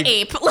milk would be-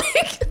 ape.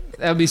 Like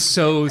That'd be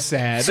so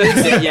sad.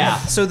 Yeah.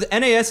 So the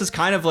NAS is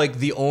kind of like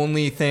the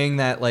only thing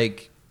that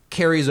like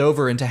carries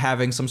over into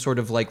having some sort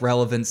of like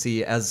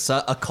relevancy as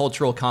a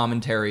cultural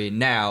commentary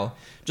now,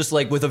 just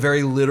like with a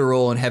very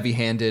literal and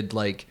heavy-handed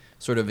like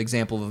sort of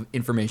example of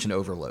information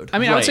overload. I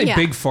mean, I would Right. say Yeah.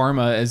 Big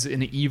Pharma as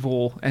an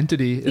evil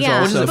entity is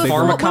yeah, also What is it, big.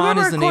 Pharma- when Pharmacon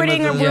we is were the name of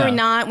recording or the- were Yeah. we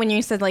not? When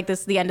you said like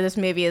this, the end of this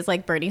movie is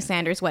like Bernie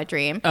Sanders' wet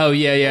dream. Oh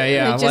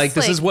yeah. Just Like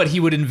this like- is what he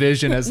would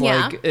envision as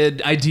Yeah. like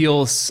an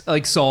ideal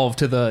like solve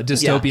to the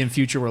dystopian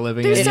future we're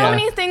living There's in. so Yeah.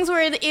 many things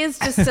where it is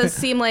just does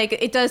seem like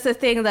it does the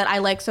thing that I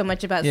like so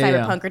much about Yeah,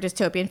 yeah. cyberpunk or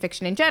dystopian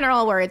fiction in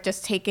general, where it's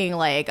just taking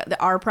like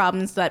our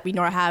problems that we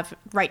have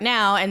right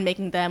now and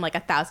making them like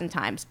 1,000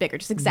 times bigger,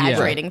 just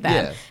exaggerating them.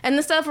 Yeah. And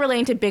the stuff relating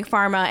to big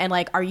pharma and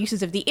like our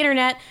uses of the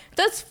internet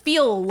does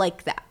feel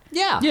like that.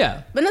 Yeah.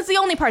 Yeah. But that's the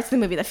only parts of the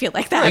movie that feel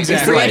like that.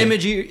 Exactly. Create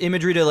Right.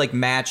 imagery to like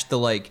match the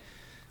like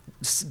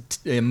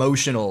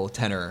emotional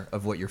tenor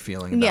of what you're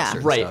feeling about Yeah.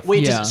 certain Right. stuff.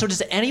 Wait, Yeah. so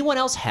does anyone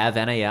else have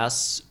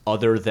NAS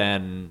other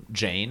than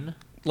Jane?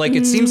 Like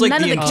it seems like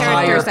None the of the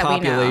entire characters that we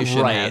know.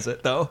 population Right. has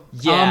it though.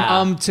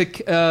 Yeah.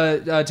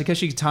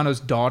 Takeshi Kitano's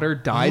daughter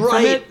died from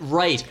right, it,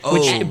 right. which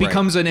Oh, right.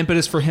 becomes an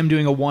impetus for him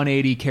doing a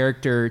 180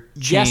 character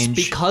Yes, change.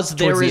 because towards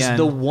there is end.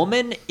 the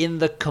woman in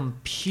the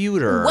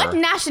computer. What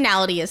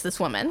nationality is this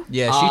woman?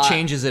 Yeah, she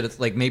changes it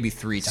like maybe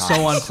 3 times.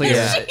 So unclear.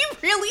 Yeah. She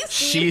really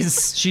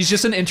seems- She's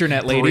just an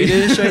internet lady.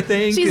 British, I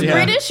think. She's Yeah.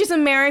 British, she's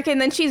American,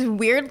 then she's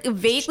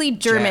vaguely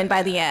German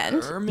by the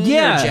end. German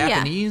Yeah. or Yeah.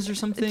 Japanese or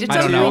something. It I don't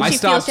doesn't know. mean I she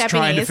feels stopped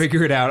trying to Japanese.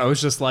 figure it out. I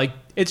was just like,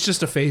 it's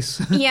just a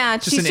face. Yeah,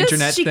 just she's an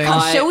internet she thing.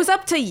 shows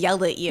up to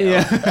yell at you.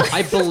 Yeah.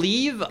 I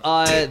believe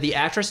the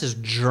actress is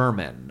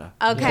German.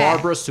 Okay.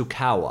 Barbara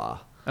Sukawa.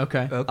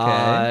 Okay.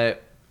 Okay.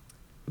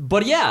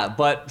 But yeah,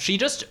 but she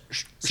just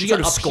she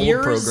sort of Skull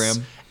appears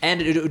program.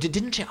 and it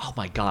didn't she? Oh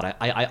my god!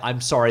 I'm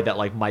sorry that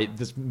like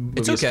this movie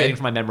It's is okay. fading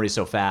from my memory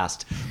so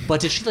fast. But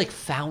did she like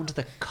found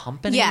the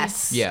company?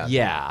 Yes. Yeah.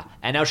 Yeah,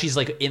 and now she's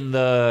like in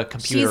the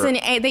computer.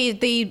 She's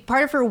they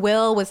part of her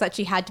will was that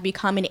she had to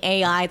become an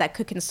AI that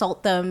could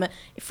consult them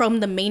from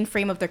the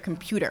mainframe of their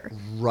computer.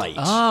 right.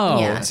 Oh,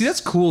 Yeah. see,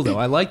 that's cool though.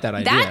 I like that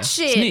idea. That It's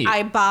shit neat.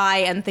 I buy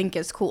and think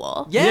is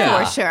cool.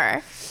 Yeah. For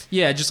sure.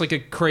 Yeah, just like a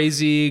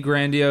crazy,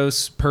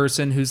 grandiose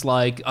person who's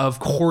like, of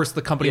course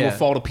the company Yeah. will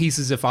fall to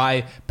pieces if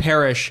I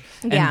perish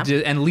and Yeah.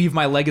 and leave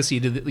my legacy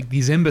to like,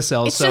 these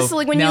imbeciles. It's so just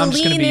like when now you I'm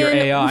just gonna lean be your in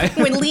AI.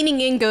 when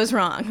leaning in goes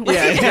wrong.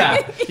 Like,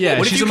 yeah.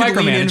 What if She's you a could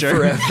lean in micromanager.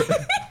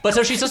 forever? But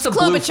so she's just a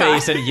blue Klobuchar.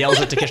 face and yells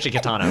at Takeshi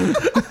Kitano.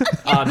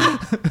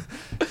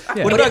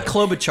 Yeah. What about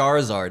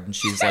Klobucharizard? And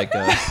she's like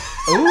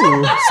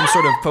some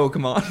sort of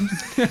Pokemon.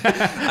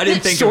 I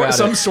didn't think about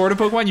some it. sort of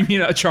Pokemon? You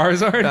mean a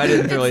Charizard? I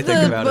didn't really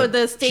think about it.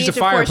 The stage a of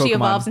fire course she Pokemon.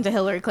 evolves into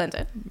Hillary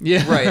Clinton.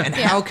 Yeah. Right, and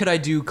how could I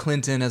do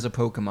Clinton as a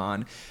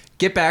Pokemon?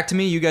 Get back to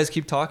me. You guys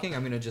keep talking.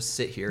 I'm gonna just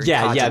sit here. And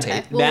Yeah,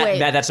 cogitate. We'll wait.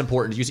 that's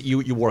important.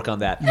 You work on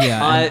that.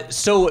 Yeah.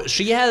 So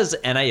she has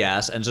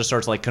NAS and just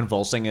starts like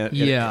convulsing in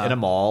a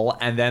mall,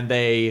 and then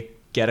they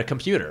get a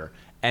computer,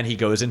 and he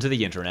goes into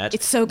the internet.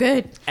 It's so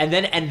good.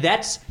 And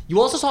that's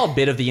you also saw a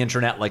bit of the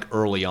internet like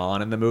early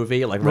on in the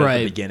movie, like right at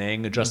the Right.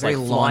 beginning, just Very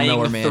like flying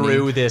Lawnmower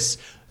Man-y.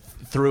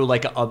 through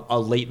like a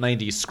late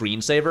 '90s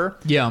screensaver.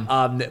 Yeah.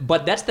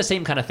 But that's the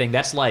same kind of thing.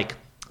 That's like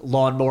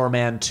Lawnmower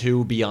Man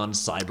 2 Beyond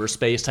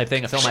Cyberspace type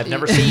thing, a film I've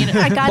never seen.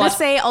 I gotta But-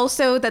 say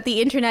also that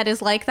the internet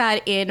is like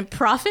that in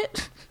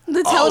Profit,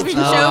 the television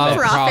oh, show Profit.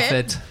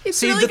 Profit. It's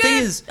See, really the good.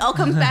 thing is- all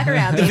comes back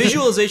around. The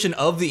visualization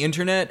of the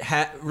internet,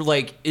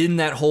 like in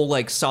that whole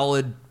like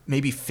solid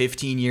maybe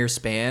 15-year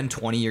span,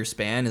 20-year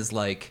span, is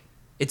like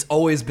it's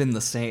always been the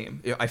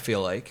same. I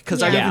feel like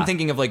because I've Yeah. been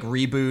thinking of like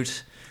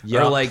Reboot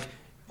Yup. or like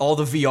all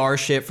the VR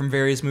shit from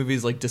various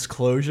movies like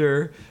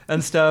Disclosure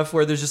and stuff,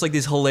 where there's just like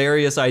these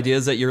hilarious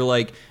ideas that you're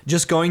like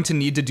just going to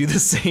need to do the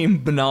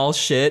same banal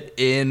shit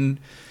in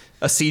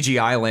a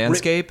CGI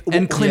landscape.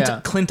 And Yeah.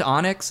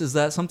 Clintonics, is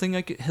that something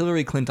like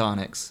Hillary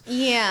Clintonics?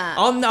 Yeah.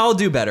 I'll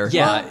do better.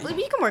 Yeah. Well,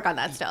 you can work on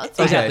that still. It's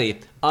fine. Exactly.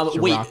 It's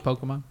a Wait, rock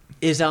Pokemon.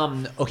 is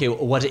okay?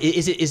 What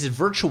is it? Is it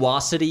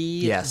Virtuosity?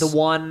 Yes. The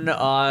one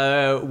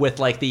with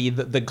like the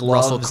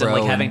gloves and Crowe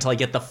like having and- to like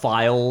get the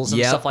files and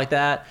Yep. stuff like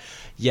that.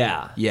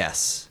 Yeah.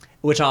 Yes.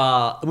 Which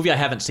a movie I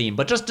haven't seen,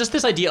 but just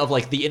this idea of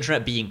like the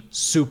internet being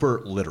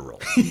super literal.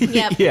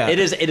 Yep. Yeah. It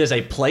is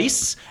a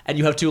place, and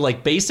you have to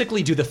like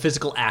basically do the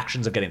physical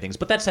actions of getting things.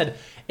 But that said,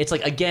 it's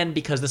like again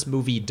because this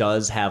movie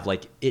does have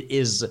like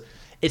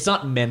it's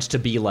not meant to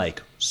be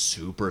like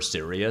super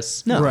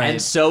serious. No. Right.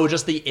 And so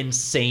just the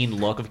insane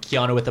look of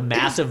Keanu with the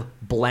massive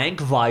blank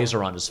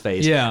visor on his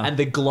face Yeah. and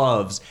the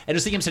gloves, and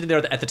just see him sitting there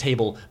at the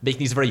table making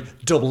these very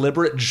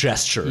deliberate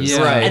gestures.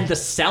 Yeah. Right. And the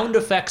sound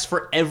effects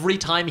for every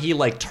time he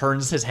like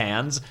turns his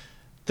hands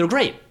They're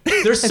great.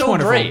 They're so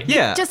wonderful. great.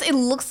 Yeah. Just it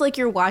looks like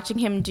you're watching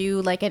him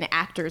do like an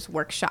actor's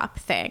workshop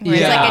thing. Where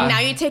it's Yeah. like, and now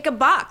you take a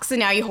box, and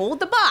now you hold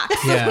the box.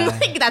 Yeah.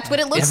 Like, that's what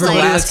it looks Everybody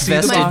like. let's see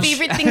the My box.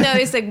 favorite thing though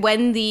is like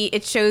when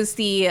it shows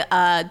the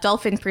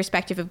dolphin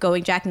perspective of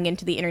going jacking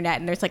into the internet,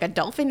 and there's like a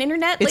dolphin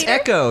internet. It's later.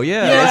 Echo,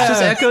 yeah. Yeah. It's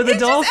just Echo the It's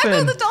just dolphin.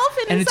 Echo the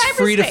dolphin And in it's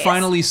free to cyberspace.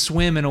 finally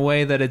swim in a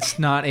way that it's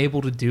not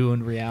able to do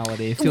in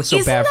reality. It feels so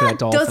Isn't bad for that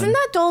dolphin. Doesn't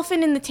that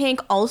dolphin in the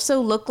tank also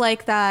look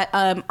like that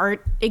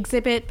art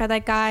exhibit by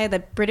that guy, the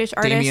British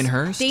artist? Damien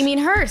Hirst? Damien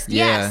Hirst,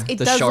 Yeah, yes. It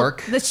the does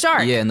shark. The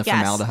shark. Yeah, and the yes.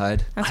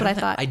 formaldehyde. That's what I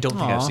thought. I don't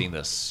think I've Aw. seen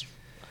this.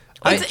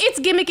 It's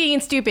gimmicky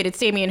and stupid. It's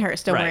Damien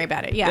Hirst. Don't Right. worry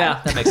about it. Yeah,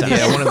 Yeah. that makes sense.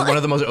 Yeah, one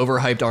of the most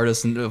overhyped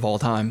artists of all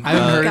time. I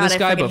haven't heard of God, this I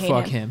guy, fucking but hate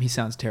fuck him. him. He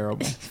sounds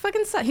terrible.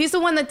 Fucking sucks. He's the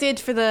one that did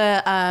for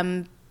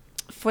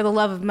the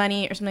love of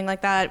money or something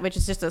like that, which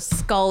is just a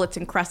skull that's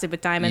encrusted with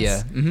diamonds.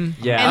 Yeah.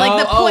 Mm-hmm. Yeah. And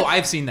like the Oh, point,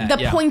 I've seen that,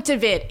 The yeah. point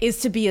of it is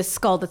to be a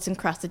skull that's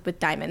encrusted with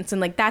diamonds,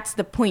 and like that's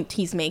the point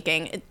he's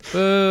making.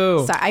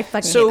 Boo. Sorry, I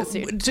fucking So, hate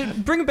this dude. to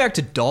bring it back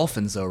to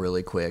dolphins, though,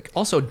 really quick.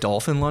 Also,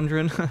 Dolphin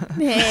Lundgren.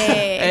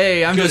 Hey.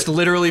 Hey, I'm just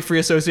literally free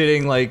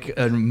associating like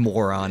a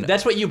moron.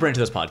 That's what you bring to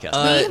this podcast.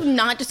 We have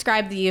not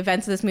described the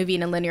events of this movie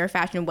in a linear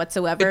fashion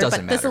whatsoever. It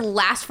doesn't but this matter.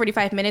 last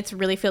 45 minutes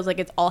really feels like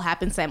it's all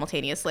happened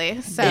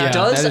simultaneously. So Yeah. it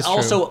does that is true.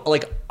 also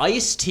like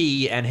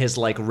Ice-T and his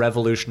like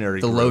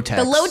revolutionary the group. low tech.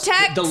 the low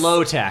tech, the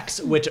low techs,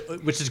 which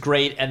is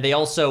great, and they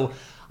also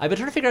I've been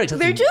trying to figure out.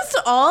 they're just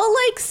all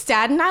like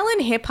Staten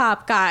Island hip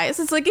hop guys.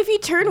 It's like if you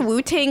turn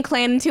Wu-Tang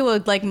Clan into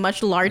a like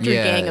much larger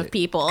Yeah, gang of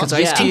people 'cause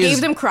and Ice-T gave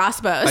is- them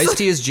crossbows.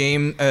 Ice-T is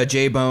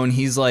J-Bone.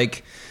 He's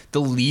like the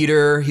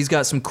leader. He's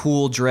got some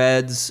cool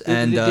dreads.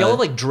 And they all have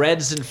like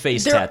dreads and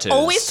face They're tattoos.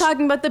 always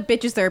talking about the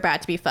bitches they're about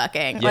to be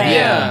fucking. Like,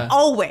 Yeah.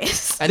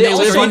 always. and they they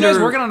also- live Are you guys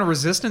under... working on a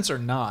resistance or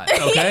not?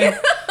 Okay.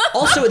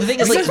 Also, the thing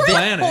is, like, This is they-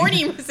 planning.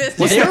 Horny resistance.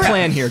 What's They're- the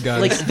plan here,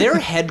 guys? like their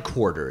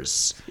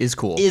headquarters is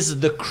cool. is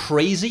the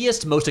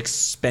craziest, most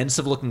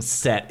expensive looking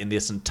set in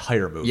this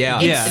entire movie. Yeah.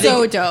 It's Yeah.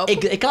 so dope.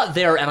 It got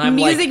there, and I'm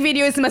Music like,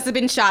 videos must have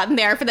been shot in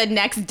there for the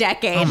next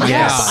decade. Oh my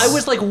yes. God. I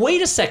was like,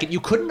 wait a second, you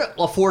couldn't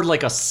afford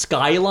like a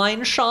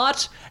skyline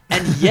shot,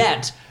 and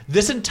yet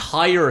this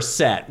entire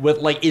set with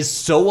like is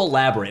so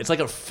elaborate. It's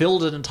like it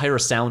filled an entire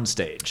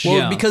soundstage. Well,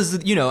 Yeah. because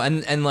you know,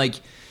 and like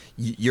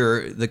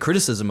you're the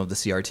criticism of the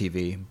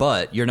CRTV,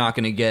 but you're not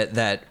going to get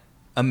that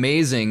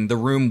amazing the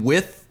room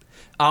with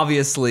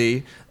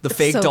obviously the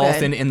fake so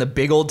dolphin good. in the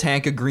big old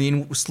tank of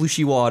green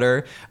slushy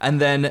water, and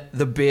then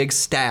the big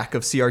stack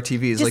of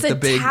CRTVs, Just like a the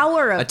big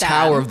tower of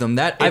tower them. of them.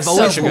 That It's I've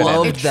always so cool.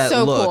 loved It's that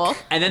so look. cool.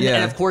 And then, Yeah.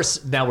 and of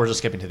course, now we're just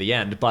skipping to the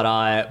end, but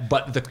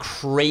the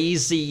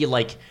crazy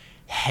like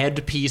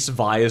headpiece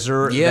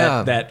visor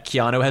Yeah. that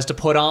Keanu has to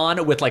put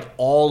on with like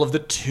all of the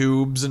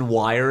tubes and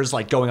wires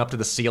like going up to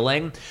the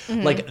ceiling,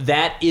 Mm-hmm. like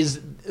that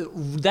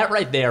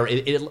right there.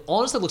 It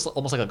honestly looks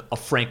almost like a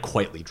Frank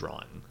Quitely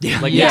drawing. Yeah.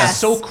 like Yes. it's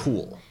so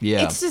cool.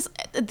 Yeah. It's just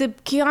the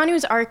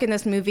Keanu's arc in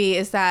this movie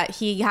is that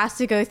he has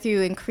to go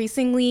through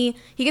he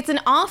gets an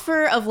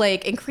offer of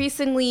like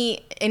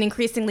increasingly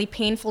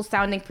painful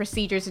sounding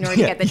procedures in order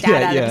to Yeah, get the data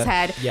yeah, out yeah. of his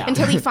head Yeah.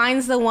 until he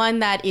finds the one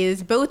that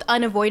is both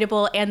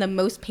unavoidable and the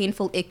most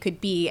painful it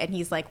could be, and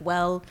he's like,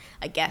 well,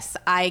 I guess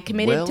I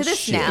committed Well, to this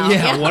shit. now.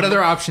 Yeah, what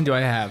other option do I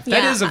have?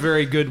 That Yeah. is a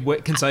very good,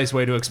 concise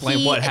way to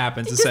explain what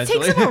happens, it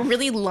essentially. just takes him a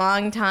really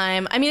long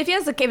time. I mean, if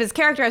his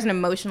character has an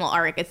emotional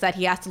arc, it's that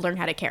he has to learn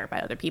how to care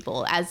about other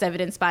people, as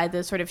evidenced by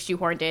the sort of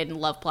shoehorned in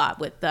love plot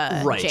with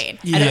Right. Jane.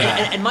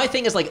 And my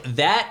thing is like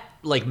that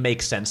like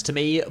makes sense to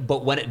me,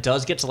 but when it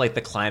does get to like the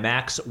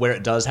climax where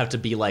it does have to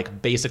be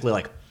like basically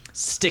like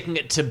sticking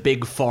it to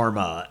big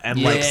pharma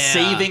and like Yeah.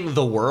 saving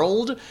the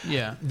world,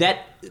 Yeah. that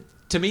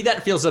to me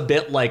that feels a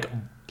bit like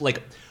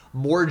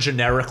more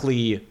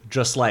generically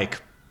just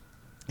like,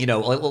 you know,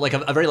 like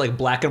a very like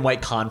black and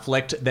white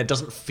conflict that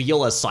doesn't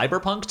feel as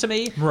cyberpunk to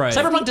me. Right.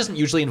 Cyberpunk doesn't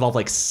usually involve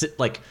like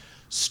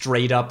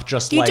straight up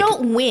just You like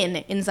don't win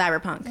in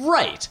Cyberpunk.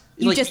 right.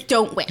 You just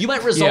don't win. You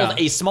might resolve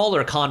Yeah. a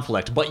smaller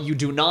conflict, but you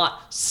do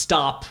not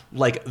stop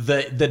like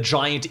the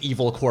giant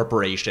evil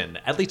corporation.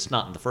 At least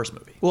not in the first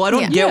movie. Well, I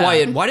don't Yeah. get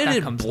Yeah. why did That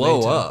it comes blow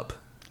later. up?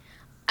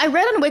 I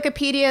read on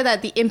Wikipedia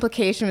that the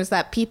implication was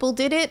that people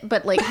did it,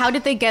 but like, how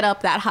did they get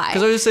up that high?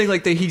 Because I was just saying,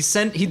 like, the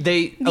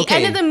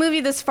end of the movie,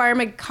 this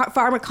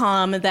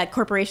Pharmacom, that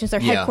corporation's their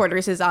Yeah.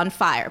 headquarters is on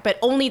fire, but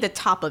only the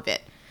top of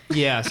it.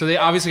 Yeah, so they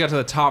obviously got to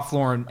the top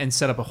floor and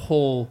set up a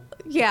whole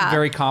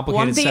very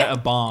complicated They- set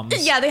of bombs.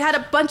 Yeah, they had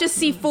a bunch of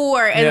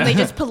C4, and Yeah. they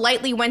just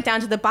politely went down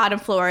to the bottom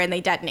floor and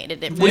they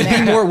detonated it. from Would it be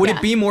there. more? Would Yeah.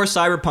 it be more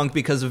cyberpunk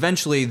because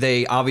eventually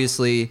they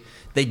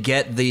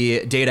get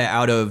the data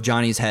out of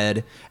Johnny's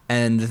head,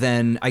 and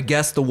then I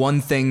guess the one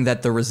thing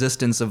that the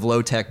resistance of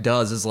low tech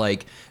does is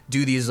like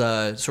do these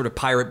sort of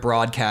pirate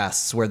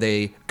broadcasts where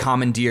they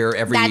commandeer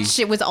every. That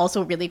shit was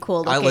also really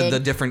cool I looking. love the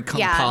different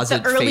yeah,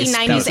 composite the early face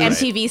 90s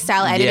pieces. MTV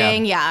style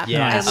editing. Yeah,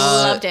 Yes. I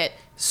loved it.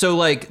 So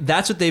like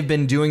that's what they've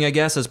been doing, I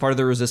guess, as part of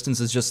the resistance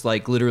is just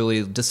like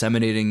literally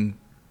disseminating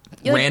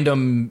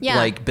random Yeah.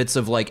 like bits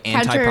of like countercultural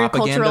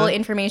anti-propaganda.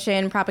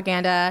 information,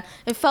 propaganda.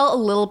 It felt a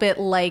little bit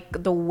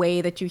like the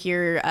way that you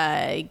hear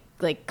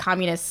like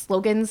communist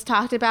slogans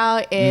talked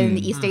about in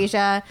East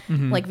Asia,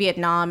 like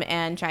Vietnam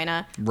and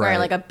China, where Right.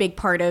 like a big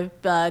part of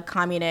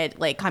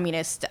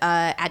communist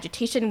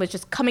agitation was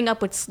just coming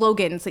up with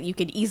slogans that you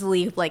could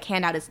easily like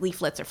hand out as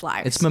leaflets or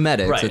flyers. It's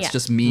memetics. Right. It's Yeah.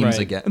 just memes Right.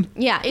 again.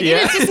 yeah,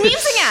 it's just memes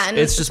again.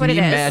 It's That's just what it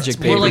meme is. magic,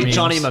 More like memes.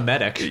 Johnny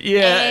Memetic.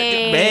 Yeah.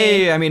 Hey.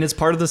 Hey, I mean, it's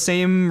part of the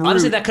same root.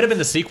 Honestly, that could have been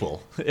the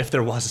sequel if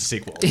there was a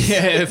sequel.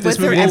 Yeah, if Was this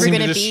there movie ever seemed to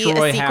gonna be a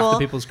destroy half the sequel?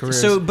 people's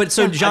careers.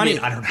 So Johnny,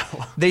 I don't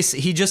know.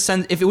 he just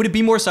sends. If it would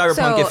be more cyberpunk,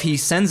 So- if he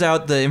sends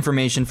out the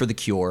information for the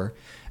cure,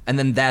 and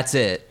then that's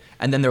it,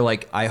 and then they're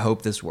like, I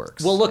hope this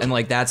works. Well, look, and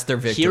like that's their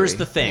victory. Here's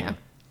the thing. Yeah.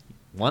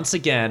 Once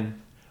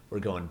again, we're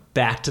going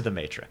back to the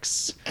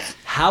Matrix.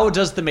 How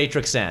does the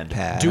Matrix end?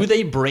 Pat. Do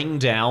they bring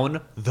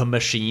down the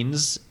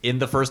machines in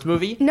the first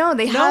movie? No,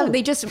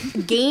 they just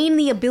gain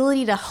the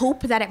ability to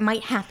hope that it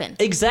might happen.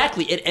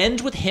 Exactly. It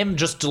ends with him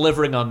just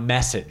delivering a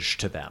message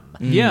to them.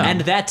 Yeah.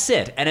 And that's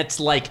it. And it's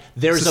like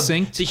there's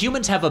Succinct. the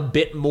humans have a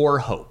bit more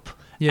hope.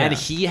 Yeah. And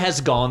he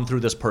has gone through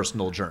this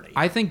personal journey.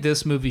 I think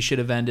this movie should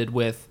have ended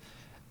with,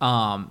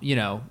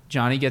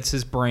 Johnny gets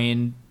his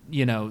brain,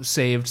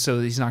 saved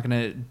so he's not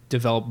going to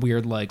develop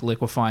weird like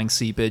liquefying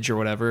seepage or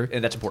whatever.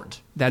 and that's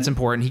important. That's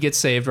important. He gets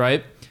saved,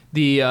 right?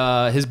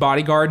 His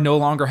bodyguard no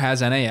longer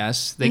has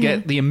NAS. They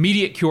get the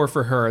immediate cure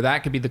for her. That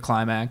could be the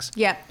climax.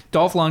 Yep.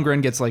 Dolph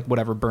Lundgren gets like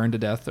whatever burned to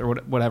death or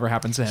whatever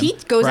happens to him. He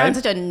goes right? on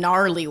such a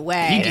gnarly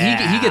way.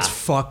 He gets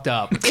fucked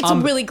up. It's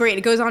really great.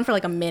 It goes on for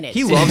like a minute.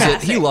 He loves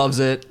it. He loves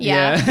it.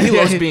 Yeah. He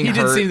loves being He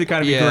did hurt. seem to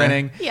kind of be Yeah.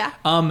 grinning. Yeah.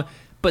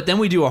 But then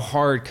we do a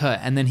hard cut,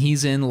 and then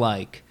he's in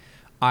like,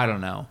 I don't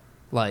know,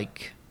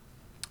 like,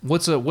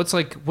 what's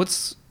like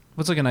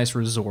a nice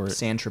resort?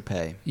 San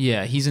Tropez.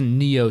 Yeah, he's in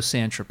Neo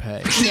San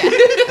Tropez,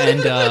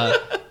 Yeah.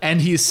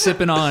 and he's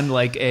sipping on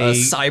like a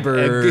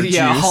cyber juice,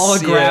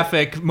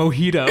 holographic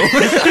mojito.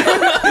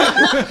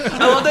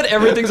 I love that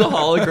everything's a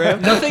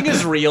hologram. Nothing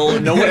is real.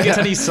 No one gets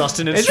any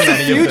sustenance It's from the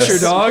any of future,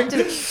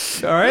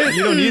 this. dog. All right,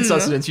 You don't need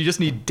sustenance. You just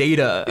need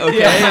data. Okay.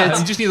 yeah,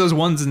 you just need those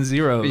ones and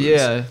zeros.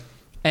 Yeah.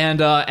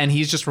 And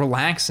he's just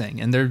relaxing,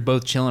 and they're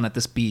both chilling at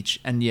this beach,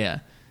 and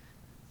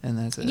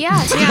that's it.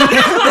 Yeah.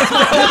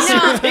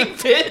 No.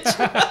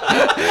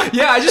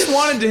 Yeah, I just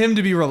wanted him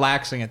to be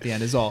relaxing at the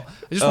end. Is all.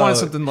 I just wanted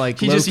something like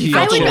he just- he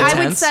low-key. felt I would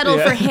intense. settle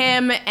Yeah. for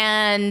him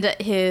and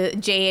his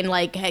Jane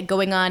like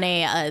going on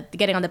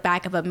getting on the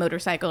back of a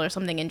motorcycle or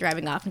something and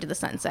driving off into the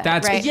sunset.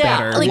 That's right?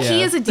 better. Like he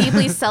Yeah. is a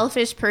deeply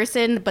selfish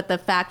person, but the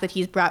fact that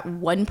he's brought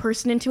one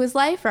person into his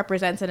life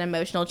represents an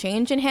emotional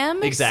change in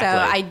him. Exactly.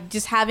 So I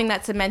just having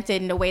that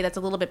cemented in a way that's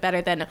a little bit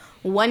better than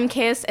one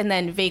kiss and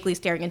then vaguely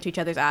staring into each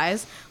other's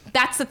eyes.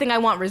 That's the thing I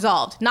want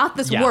resolved. Not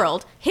this Yeah.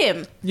 world.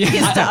 Him.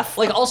 His stuff.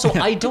 Like, also,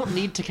 I don't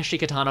need Takeshi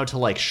Kitano to,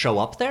 like, show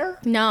up there.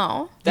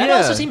 No. That Yeah.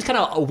 also seems kind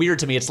of weird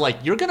to me. It's like,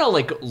 you're gonna,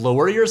 like,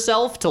 lower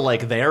yourself to,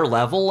 like, their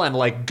level and,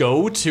 like,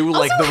 go to,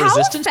 like, Also, the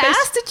resistance how base?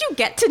 fast did you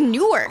get to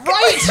Newark?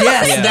 Yes,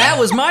 Yeah. that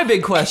was my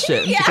big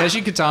question.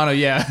 Takeshi Kitano,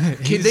 yeah,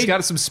 he's they-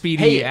 got some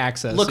speedy Hey,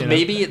 access. look, you know?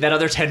 maybe that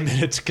other 10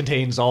 minutes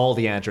contains all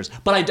the answers.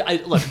 But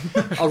I look,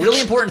 a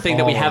really important thing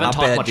that we Oh, haven't not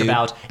talked bad, much dude.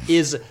 about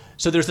is,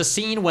 so there's a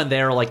scene when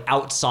they're, like,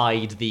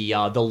 outside the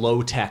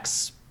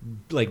Low-Tech's,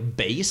 like,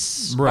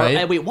 base.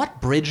 Right. Wait,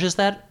 what bridge is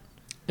that?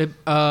 So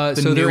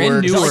they're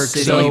in Newark Newark. City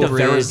Is that, like, the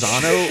Bridge.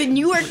 Verrazano? The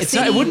Newark It's City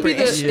not, it wouldn't be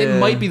Bridge. the. Yeah. It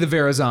might be the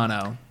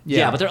Verrazano.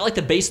 Yeah, but they're at, like,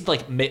 the base of,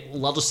 like,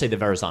 I'll just say the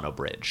Verrazano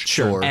Bridge.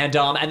 Sure. And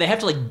they have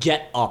to, like,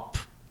 get up,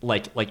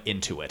 like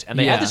into it. And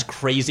they Yeah. have this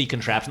crazy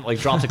contraption that, like,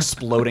 drops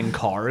exploding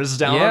cars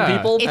down Yeah. on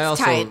people. It's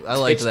tight. I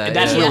like It's- that.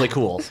 That's yeah. really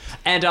cool.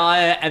 And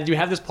you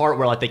have this part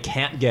where, like, they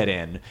can't get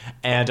in,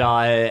 and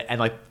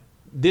like,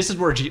 this is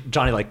where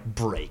Johnny, like,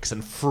 breaks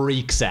and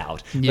freaks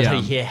out. Because Yeah.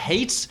 he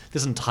hates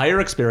this entire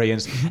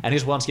experience, and he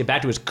just wants to get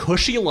back to his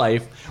cushy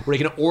life where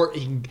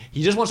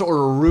he just wants to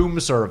order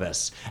room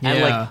service and,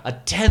 Yeah. like, a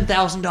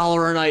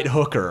 $10,000 a night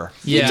hooker.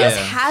 He Yeah. just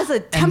has a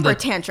temper the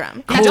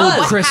tantrum. Cold, That's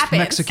what crisp happens.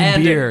 Mexican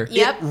And beer.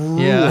 Yep.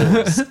 Yeah.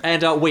 Rules.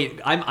 And wait,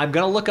 I'm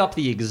gonna look up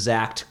the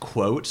exact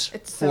quote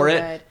It's so for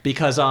it good.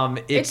 because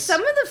It's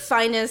some of the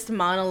finest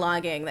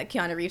monologuing that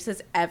Keanu Reeves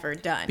has ever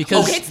done.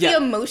 Because- It hits yeah. the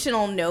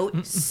emotional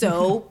note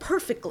so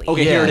perfectly.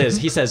 Okay, Yeah. here it is.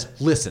 He says,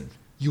 "Listen,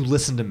 you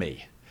listen to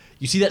me.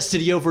 You see that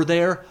city over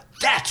there?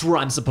 That's where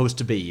I'm supposed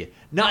to be.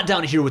 Not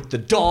down here with the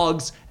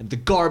dogs and the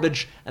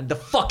garbage and the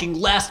fucking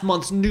last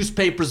month's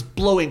newspapers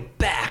blowing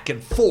back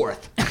and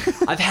forth.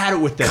 I've had it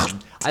with them.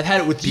 I've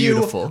had it with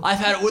Beautiful. you. I've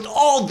had it with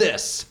all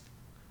this."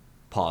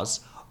 Pause.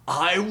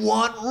 I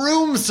want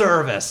room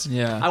service.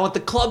 Yeah. I want the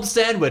club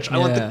sandwich. I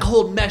want the Yeah.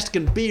 cold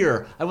Mexican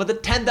beer. I want the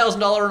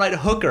 $10,000 a night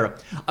hooker.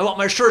 I want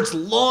my shirts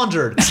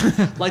laundered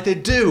like they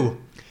do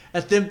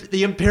at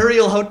the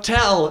Imperial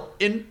Hotel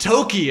in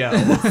Tokyo.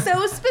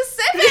 So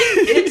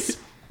specific. It's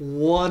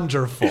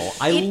wonderful.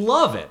 I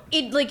love it.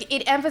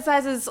 It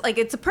emphasizes, like,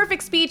 it's a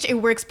perfect speech. It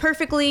works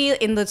perfectly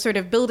in the sort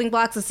of building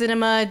blocks of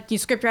cinema,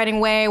 script writing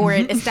way, where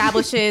it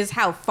establishes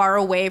how far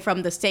away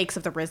from the stakes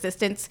of the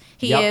resistance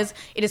he is.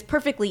 It is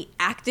perfectly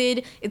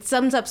acted. It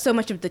sums up so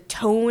much of the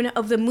tone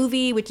of the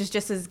movie, which is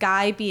just this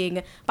guy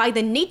being, by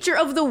the nature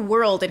of the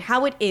world and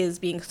how it is,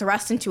 being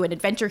thrust into an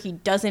adventure he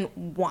doesn't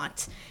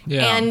want.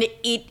 Yeah. And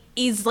it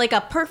is like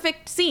a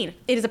perfect scene.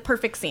 It is a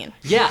perfect scene.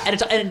 Yeah, and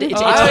it's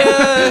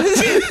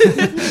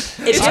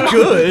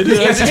good.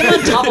 It's him on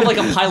top of like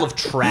a pile of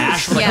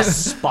trash with like a Yes.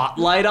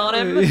 spotlight on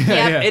him.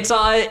 Yeah.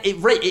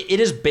 It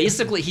is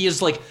basically he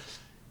is like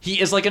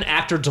an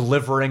actor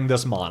delivering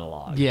this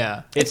monologue.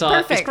 Yeah. It's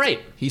perfect. It's great.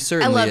 He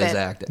certainly love is it.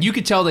 acting. You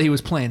could tell that he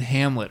was playing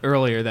Hamlet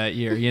earlier that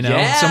year,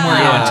 Yeah. somewhere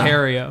in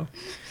Ontario.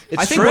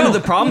 I think true. one of the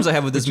problems I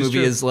have with this Which is movie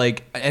true. is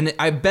like, and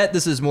I bet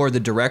this is more the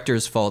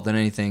director's fault than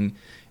anything,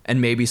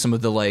 and maybe some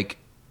of the like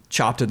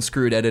chopped and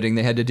screwed editing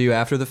they had to do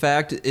after the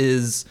fact,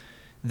 is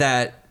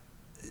that,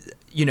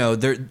 you know,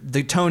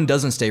 the tone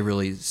doesn't stay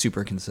really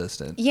super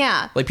consistent.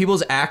 Yeah. Like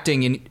people's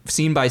acting in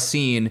scene by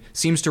scene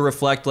seems to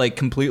reflect like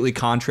completely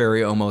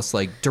contrary, almost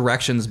like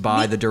directions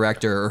by the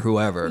director or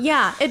whoever.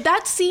 Yeah,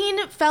 that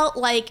scene felt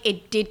like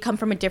it did come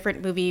from a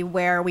different movie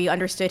where we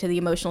understood the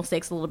emotional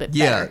stakes a little bit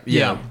better.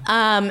 Yeah.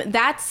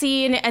 That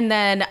scene, and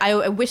then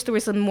I wish there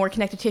was some more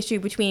connective tissue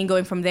between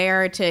going from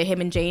there to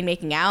him and Jane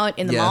making out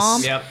in the Yes.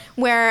 mall. Yep.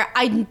 Where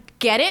I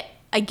get it.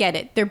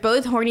 They're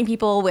both horny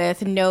people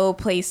with no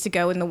place to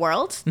go in the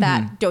world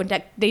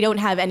that they don't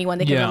have anyone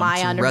they can Yeah. rely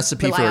It's a on. or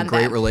Recipe rely for a on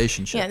great them.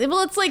 relationship. Yeah,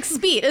 well, it's like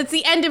Speed. It's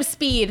the end of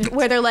Speed,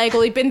 where they're like,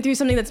 well, we've been through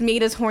something that's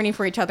made us horny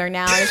for each other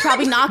now, and it's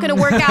probably not going to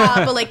work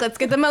out, but like, let's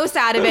get the most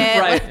out of it.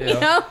 Right. Like, you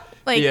know,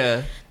 like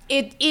Yeah.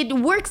 it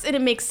works and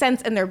it makes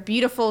sense, and they're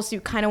beautiful, so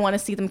you kind of want to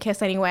see them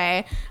kiss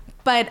anyway.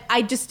 But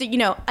I just,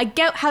 I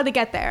get how they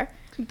get there,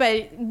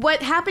 but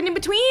what happened in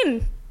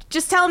between?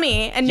 Just tell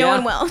me, and no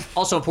one will.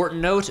 Also, important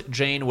note: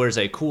 Jane wears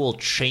a cool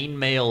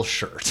chainmail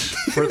shirt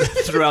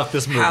throughout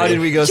this movie. How did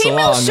we go so long?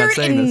 Chainmail not shirt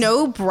saying and this?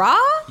 no bra?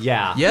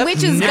 Yeah. Yep. Which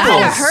is Nipples.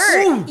 gotta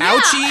hurt. Ooh, Yeah.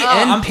 ouchie Oh,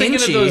 and I'm pinchy.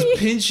 thinking of those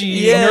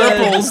pinchy Yeah.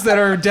 nipples that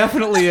are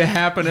definitely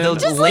happening.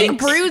 Those Just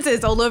Links. like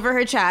bruises all over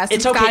her chest.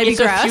 It's It's gotta okay. be It's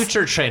gross. a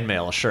future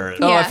chainmail shirt.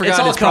 Oh, I Yeah. forgot.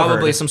 all It's probably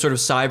covered. some sort of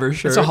cyber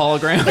shirt. It's a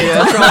hologram.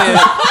 Yeah, that's probably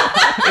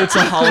it. It's a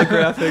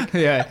holographic.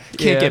 Yeah, can't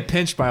Yeah. get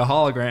pinched by a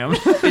hologram.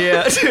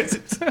 Yeah.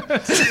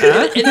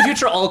 In the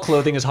future, all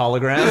clothing is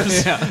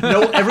holograms.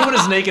 No, everyone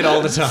is naked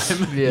all the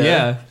time.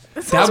 Yeah.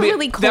 sounds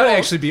really That would cool.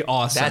 actually be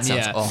awesome. That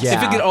sounds yeah. awesome. If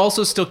Yeah. it could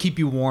also still keep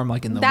you warm,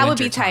 like in the That would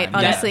winter be tight, time.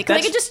 honestly. Because I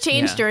that's- could just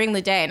change yeah. during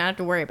the day and not have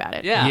to worry about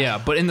it. Yeah. Yeah,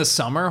 but in the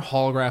summer,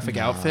 holographic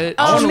outfit.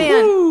 Oh just-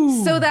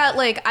 man! So that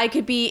like I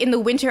could be in the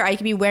winter, I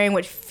could be wearing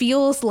what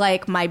feels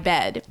like my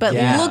bed, but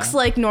Yeah. looks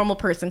like normal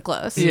person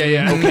clothes. Yeah,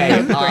 yeah.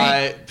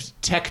 Okay,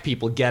 tech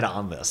people, get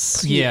on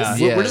this. Yeah.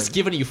 We're just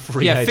giving you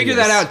free Yeah, ideas. figure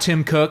that out,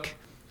 Tim Cook.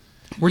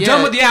 We're Yeah.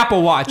 done with the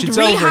Apple Watch. It's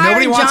over. Rehire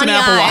Nobody wants an Johnny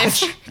Apple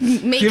Ive.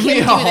 Watch. Make Give him me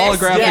a do this.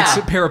 holographic Yeah.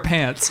 pair of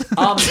pants.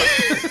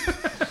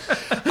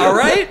 All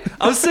right.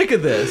 I'm sick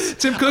of this.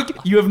 Tim Cook,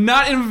 you have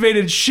not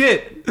innovated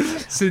shit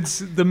since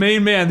the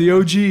main man, the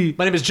OG.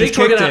 My name is Jake just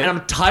kicked Corgan, it. and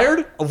I'm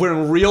tired of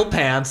wearing real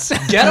pants.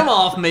 Get them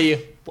off me.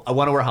 I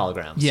want to wear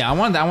holograms. Yeah, I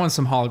want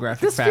some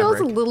holographic This fabric.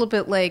 feels a little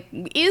bit like,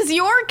 is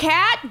your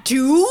cat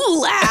too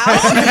loud?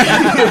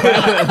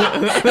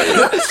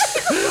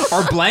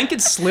 Are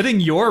blankets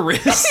slitting your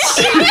wrists?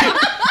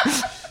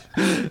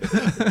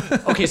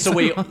 Okay, so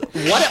wait,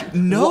 what?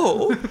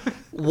 No.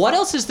 What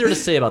else is there to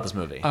say about this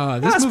movie?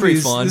 This pretty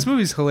movie's fun. This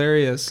movie's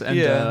hilarious. And,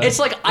 Yeah. It's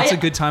like it's a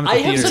good time at I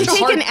the have theater. such a Take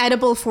hard- an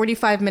edible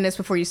 45 minutes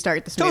before you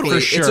start this movie.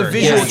 Totally. For It's a sure.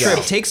 visual Yeah.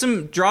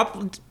 trip.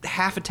 Drop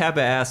half a tab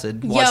of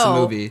acid. Watch the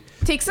movie.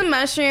 Take some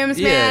mushrooms,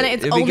 Yeah, man.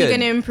 It's it'd be only good. going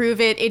to improve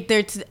it.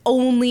 There's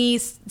only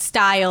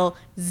style,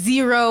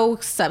 zero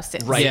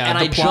substance. Right, Yeah, and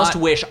the I plot- just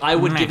wish I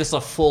would Meh. give this a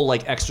full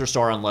like extra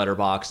star on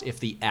Letterboxd if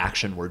the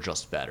action were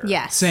just better.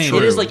 Yes. Same.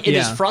 It is True. like it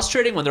is Yeah.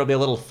 frustrating when there'll be a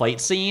little fight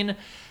scene,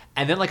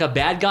 and then like a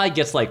bad guy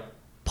gets like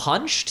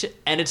punched,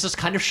 and it's just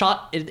kind of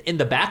shot in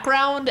the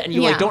background, and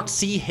you Yeah. like don't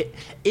see.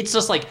 It's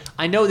just like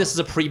I know this is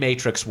a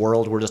pre-Matrix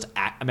world where just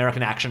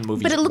American action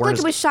movies. But it looked weren't like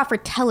as- it was shot for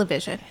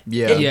television.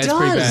 Yeah. It Yeah, it's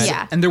pretty does. bad.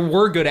 Yeah. And there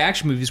were good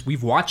action movies.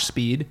 We've watched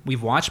Speed.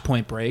 We've watched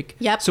Point Break.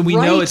 Yep. So we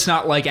know Right. it's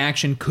not like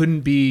action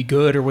couldn't be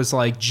good or was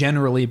like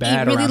generally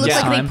bad It really around looks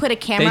this like time. they put a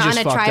camera just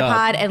on a fucked up.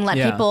 tripod and let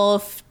Yeah.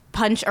 people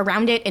punch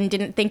around it and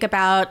didn't think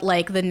about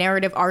like the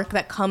narrative arc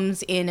that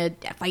comes in a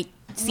fight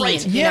scene.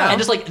 Right. you Yeah. know? And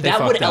just like They that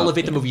would fucked up.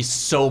 elevate the movie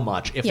so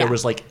much if Yeah. there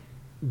was like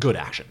good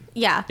action.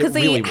 Yeah, It because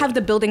they really have would.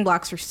 the building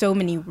blocks for so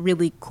many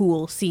really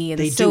cool scenes.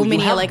 They so do.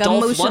 many You have like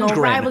Dolph emotional Lundgren,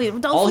 rivalry.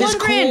 Dolph all his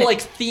Lundgren. cool like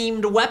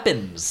themed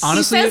weapons.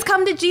 Honestly, he says,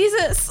 "Come to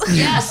Jesus."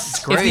 yes,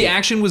 if great. the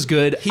action was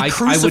good, He I would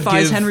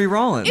crucifies give, Henry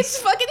Rollins. It's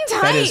fucking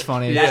tight. That is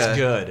funny. that's Yeah.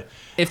 good.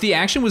 If the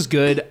action was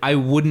good, I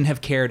wouldn't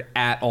have cared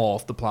at all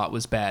if the plot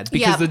was bad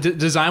because Yeah. the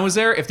design was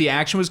there. If the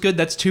action was good,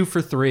 that's 2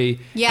 for 3.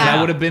 Yeah. and I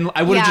would have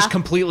Yeah. just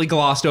completely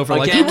glossed over.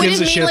 Like, Again, who It would gives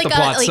have a made shit? like The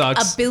plot a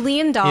sucks. $1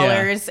 billion,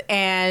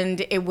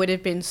 and it would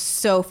have been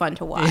so fun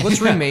to watch. Let's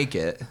remake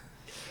it.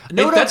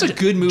 That's a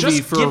good movie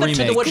just for give a Can it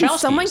to the remake. Wachowskis.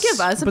 someone give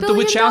us $1 But the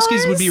billion?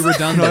 Wachowskis would be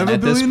redundant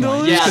at this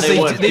point. Yeah, they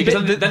would. They,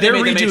 Because then they their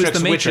made The redo is Matrix,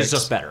 the which Matrix. is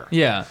just better.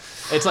 Yeah.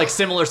 It's like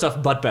similar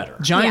stuff, but better.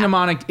 Johnny Yeah.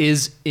 Mnemonic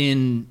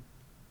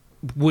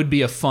would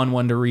be a fun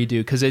one to redo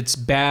because it's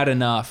bad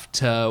enough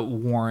to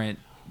warrant.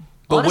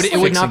 But Honestly, it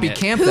would not be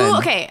fixing it. camp Who? then.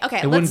 Okay.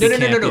 It wouldn't Let's be No,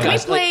 campy. Can we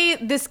guys. play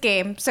this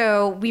game?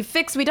 So we've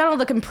done all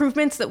the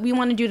improvements that we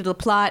want to do to the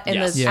plot and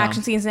Yes. the Yeah.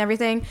 action scenes and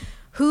everything.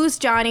 Who's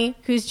Johnny?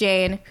 Who's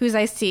Jane? Who's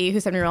Ice-T?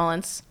 Who's Henry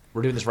Rollins?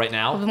 We're doing this right We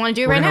now. want to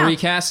do it We're right gonna now.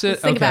 recast it?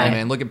 Let's think Okay. about Hey, it.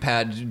 man, look at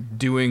Pat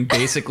doing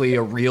basically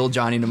a real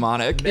Johnny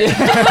Mnemonic. He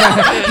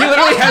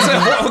literally has a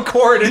whole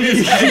cord in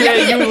his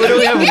head. Yeah, you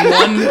literally have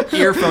one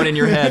earphone in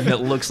your head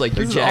that looks like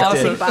you're jacked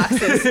Big in.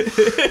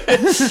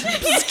 boxes.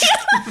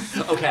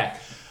 Okay.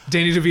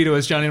 Danny DeVito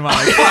as Johnny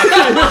Mnemonic.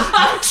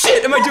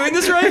 Shit, am I doing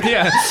this right?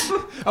 Yeah.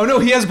 Oh no,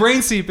 he has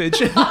brain seepage.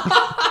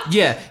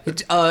 Yeah,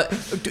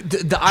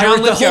 the whole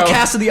Lithgow.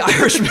 cast of The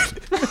Irishman.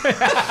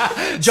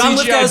 John CGI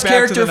Lithgow's back to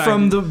character the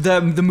from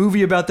the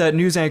movie about that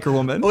news anchor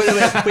woman. Wait.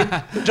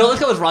 John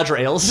Lithgow is Roger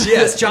Ailes.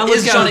 Yes, John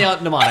is Lithgow.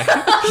 Johnny Mnemonic.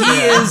 He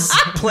is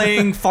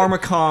playing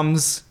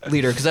Pharmacom's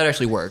leader because that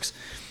actually works.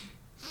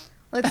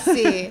 Let's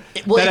see.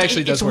 Well, That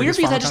actually does It's work weird as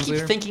because I just Pharmacon's keep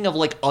leader. thinking of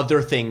like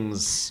other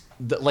things,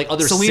 like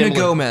other Selena similar-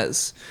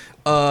 Gomez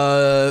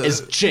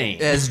is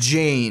Jane. as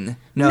Jane.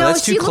 No,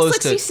 that's too she close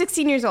looks like to. she's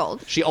 16 years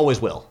old. She always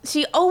will.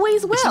 She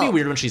always will. It's gonna be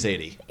weird when she's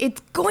 80.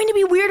 It's going to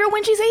be weirder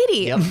when she's 80.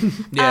 Yep.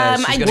 Yeah,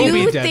 she's I gonna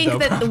do be dead, think though,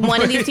 that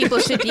one of these people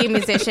should be a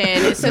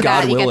musician so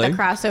God that you willing. get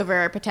the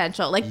crossover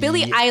potential. Like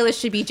Billie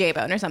Eilish should be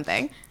J-Bone or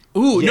something.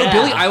 Ooh, no, Yeah.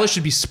 Billie Eilish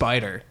should be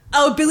Spider.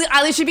 Oh, Billie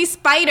Eilish should be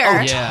Spider.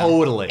 Oh, Yeah.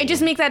 totally. And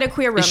just make that a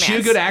queer Is romance. she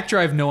a good actor?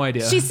 I have no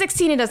idea. She's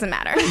 16. It doesn't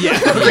matter. yeah.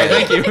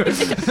 Okay,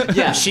 thank you.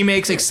 yeah. She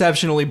makes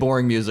exceptionally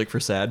boring music for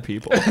sad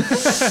people.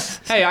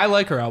 Hey, I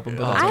like her album,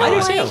 but that's I about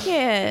do it. like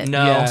it.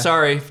 No, Yeah.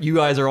 sorry, you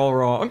guys are all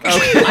wrong.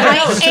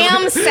 I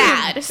am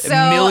sad. So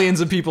Millions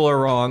of people are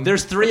wrong.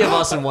 There's 3 of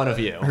us and 1 of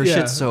you. Her Yeah.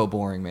 shit's so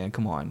boring, man.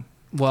 Come on.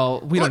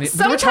 Well, we don't Look, need.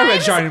 We're talking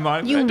about sometimes Johnny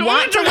Mnemonic. you Don't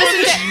want to talk about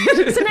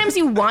listen to. Sometimes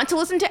you want to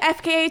listen to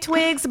FKA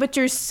Twigs, but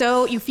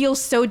you feel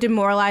so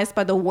demoralized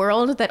by the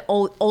world that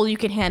all you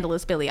can handle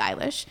is Billie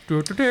Eilish.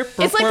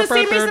 It's like the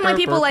same reason why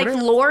people like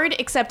Lorde,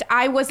 except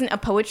I wasn't a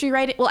poetry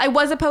writing. Well, I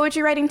was a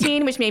poetry writing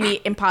teen, which made me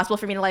impossible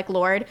for me to like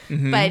Lorde.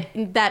 Mm-hmm.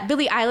 But that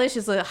Billie Eilish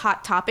is a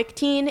hot topic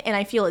teen, and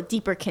I feel a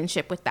deeper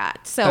kinship with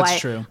that. So That's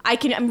true.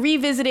 I'm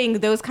revisiting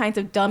those kinds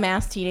of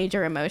dumbass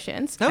teenager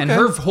emotions. And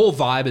her whole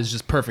vibe is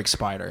just perfect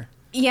Spider.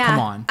 Yeah, Come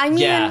on. I mean,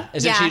 Yeah,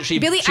 as in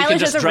Billie she can Eilish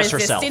just as a dress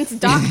herself. resistance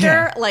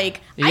doctor.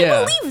 Like, Yeah.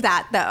 I believe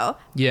that though.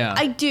 Yeah.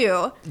 I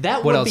do. That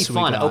What would else be do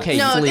we fun. got? Okay,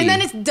 No, Flea. and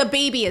then it's the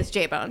baby is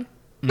J-Bone.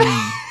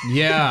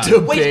 Yeah.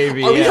 Wait,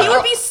 baby, are we- yeah. He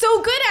would be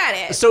so good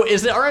at it. So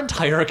is our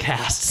entire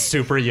cast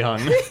super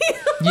young?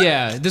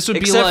 Yeah. This would be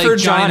Except like for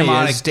Johnny Johnny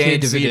Mnemonic as Danny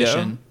Kids DeVito.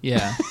 Edition.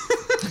 Yeah.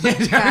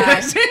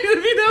 God.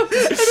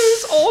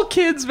 It's all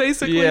kids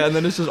basically. Yeah, and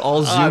then it's just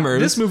all Zoomers.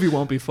 This movie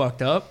won't be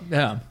fucked up.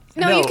 Yeah.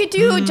 No, No. you could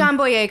do John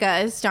Boyega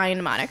as Johnny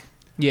Mnemonic.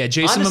 Yeah.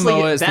 Jason Honestly,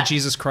 Momoa is the that-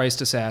 Jesus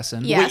Christ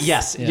assassin. Yeah. Wait,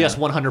 yes, Yeah. yes,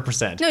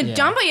 100%. No, Yeah.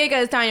 John Boyega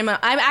as Johnny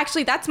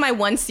Mnemonic. That's my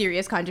one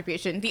serious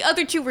contribution. The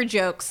other 2 were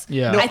jokes.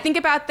 Yeah. No. I think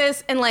about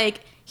this and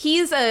like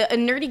he's a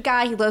nerdy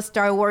guy. He loves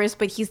Star Wars,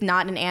 but he's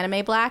not an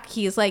anime black.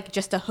 He's like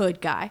just a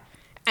hood guy.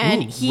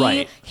 And Ooh,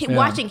 right. Yeah.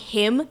 watching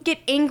him get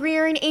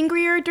angrier and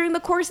angrier during the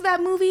course of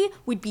that movie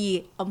would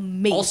be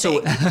amazing.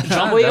 Also,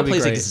 John Boyega That'd be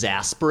plays great.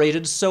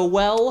 exasperated so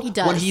well. He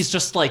does. When he's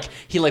just like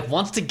he like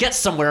wants to get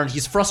somewhere and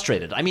he's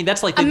frustrated. I mean,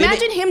 that's like they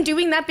imagine him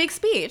doing that big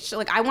speech.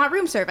 Like, I want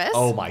room service.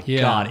 Oh my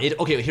Yeah. god!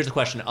 Okay, here's the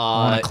question: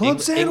 a club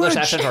English sandwich?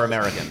 accent or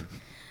American?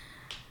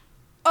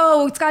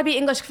 Oh, it's got to be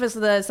English because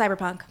of the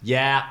cyberpunk.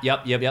 Yeah.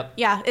 Yep.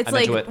 Yeah, it's I'm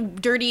like into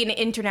it. dirty and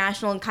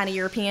international and kind of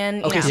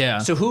European. Okay. You know. Yeah.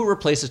 So who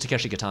replaces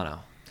Takeshi Kitano?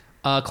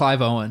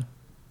 Clive Owen.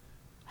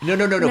 No.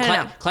 no.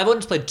 Clive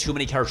Owen's played too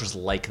many characters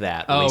like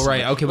that. Oh, recently.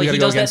 right. Okay, we Like, gotta he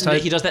go does against that.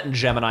 type. He does that in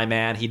Gemini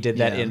Man. He did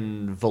that Yeah.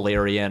 in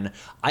Valerian.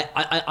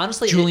 I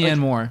honestly Julianne like,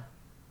 Moore.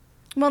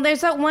 Well,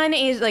 there's that one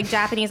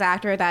Japanese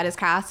actor that is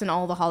cast in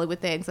all the Hollywood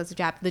things. That's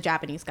the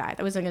Japanese guy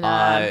that was in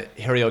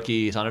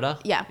Hiroki Sanada.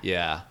 Yeah.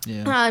 Yeah.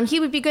 Yeah. he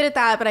would be good at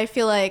that, but I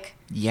feel like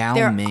Yao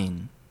There-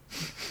 Ming.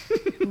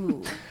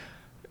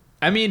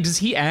 I mean, does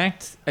he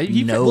act?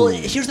 No. Well,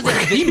 here's the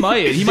thing. He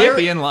might. He might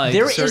be in like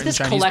there is certain this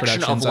Chinese collection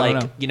of productions, I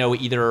don't like know.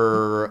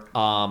 either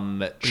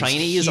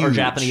Chinese or huge.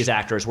 Japanese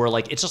actors where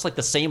like it's just like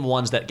the same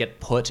ones that get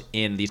put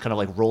in these kind of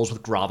like roles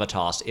with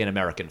gravitas in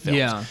American films.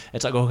 Yeah.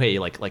 It's like okay,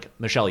 like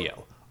Michelle Yeoh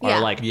or Yeah.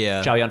 like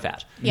Yeah. Chow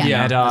Yun-fat. Yeah.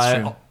 Yeah, and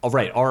that's true.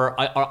 right. Or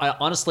I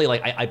honestly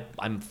like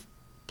I'm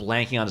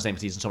blanking on his name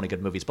because he's in so many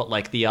good movies, but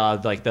like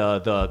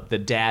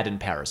the dad in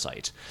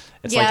Parasite.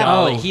 It's like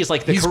Yeah. he's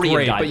like the He's Korean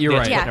great, guy, but you're the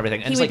right. expert yeah, and everything.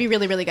 And he it's would like, be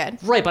really, really good.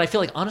 right, but I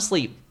feel like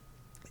honestly,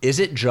 is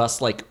it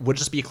just like would it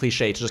just be a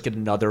cliche to just get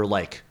another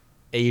like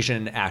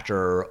Asian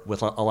actor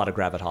with a lot of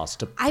gravitas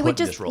to I put would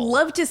in this just role?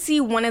 love to see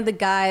one of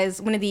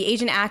the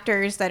Asian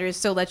actors that are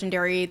so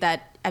legendary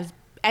that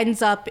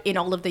ends up in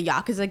all of the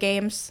Yakuza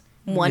games.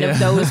 one of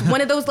those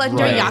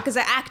legendary Right.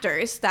 Yakuza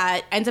actors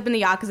that ends up in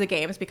the Yakuza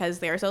games because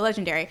they are so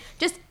legendary.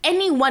 Just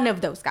any one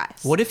of those guys.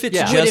 What if it's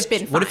Yeah. Would have just?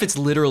 been What if fine. it's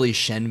literally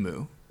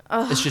Shenmue?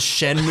 It's just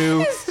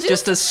Shenmue,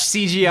 just a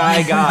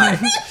CGI guy.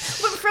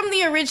 But from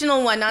the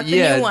original one, not the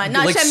Yeah, new one,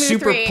 not like Shenmue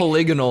super 3.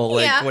 polygonal,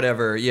 like Yeah.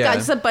 whatever. Got Yeah,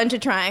 just a bunch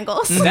of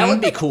triangles. That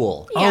would be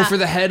cool. Yeah. Oh, for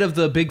the head of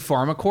the big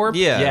pharma corp?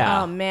 yeah.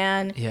 Yeah. Oh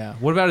man. Yeah.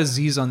 What about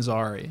Aziz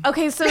Ansari?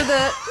 Okay, so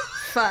the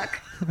fuck.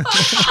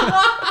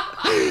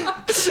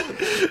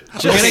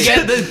 We're gonna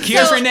get the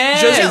Kier So,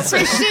 Fernandez. for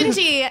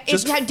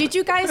Shinji, did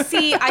you guys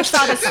see? I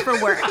saw this for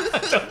work.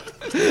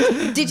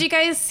 Did you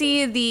guys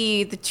see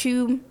the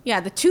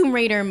Tomb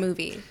Raider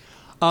movie?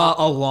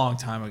 A long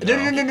time ago.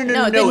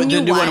 No, No, the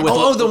new one. with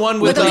Oh, the one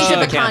with Alicia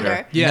the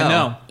Vikander. Yeah,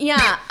 No. no.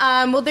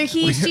 Yeah. Well,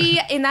 she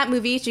in that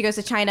movie, she goes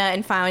to China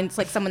and finds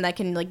like someone that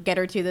can like get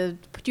her to the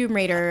Tomb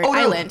Raider Oh, no,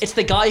 island. it's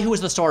the guy who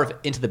was the star of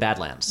Into the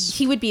Badlands.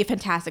 He would be a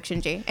fantastic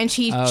Shinji, and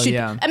she Oh, should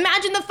yeah.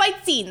 imagine the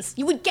fight scenes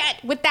you would get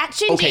with that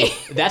Shinji. Okay,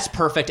 that's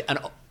perfect, and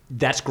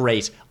that's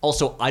great.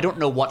 Also, I don't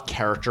know what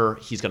character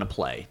he's going to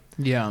play.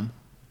 Yeah.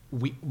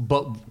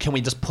 But can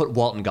we just put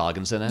Walton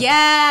Goggins in it?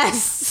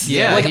 Yes.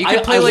 Yeah, Like, he I-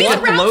 could play I like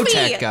want a low Ralphie.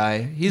 tech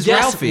guy. He's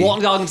Yes, Ralphie.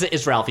 Walton Goggins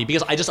is Ralphie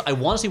because I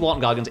want to see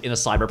Walton Goggins in a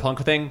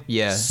cyberpunk thing.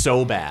 Yeah.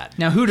 so bad.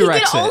 Now, who He could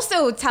directs it?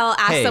 also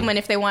ask Hey. someone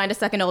if they wanted to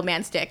suck an old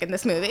man's dick in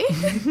this movie.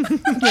 Is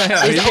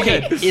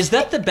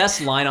that the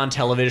best line on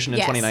television in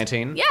Yes.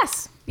 2019?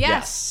 Yes. Yes.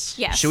 Yes.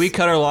 Yes. Should we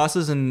cut our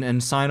losses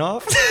and sign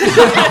off?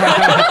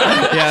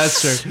 Yeah,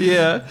 that's true.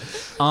 Yeah.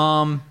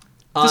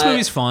 This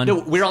movie's fun. No,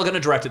 we're all going to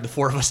direct it, the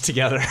four of us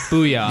together.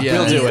 Booyah. Yeah.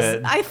 We'll do Please.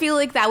 it. I feel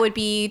like that would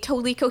be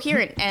totally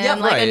coherent and Yeah,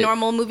 like right. a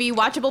normal movie,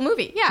 watchable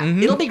movie. Yeah.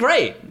 It'll be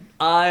great.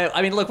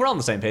 I mean, look, we're all on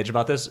the same page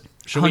about this.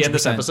 Should we end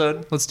this 100%.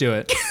 episode? Let's do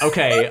it.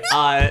 Okay.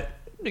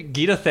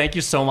 Gita, thank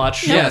you so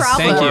much. No Yes,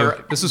 problem. thank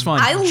you. This was fun.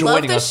 I love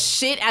joining the us.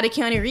 shit out of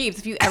Keanu Reeves.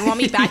 If you ever want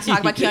me back to talk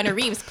about Keanu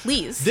Reeves,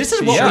 please. This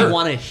is what Yeah. we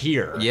want to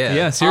hear. Yeah.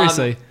 Yeah,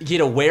 seriously.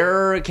 Gita,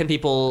 where can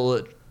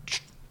people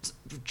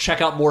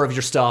check out more of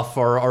your stuff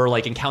or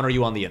like encounter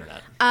you on the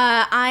internet?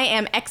 I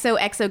am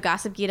XOXO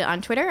Gossip Gita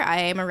on Twitter. I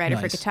am a writer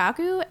Nice. for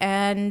Kotaku,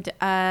 and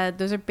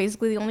those are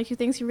basically the only two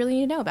things you really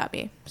need to know about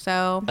me.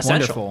 So Essential.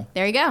 Wonderful.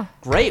 there you go.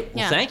 Great.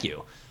 Well, Yeah. thank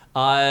you.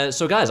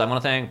 So, guys, I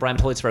want to thank Brian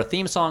Politz for our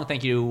theme song.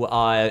 Thank you,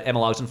 Emma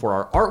Logsdon, for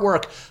our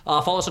artwork.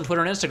 Follow us on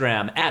Twitter and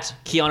Instagram at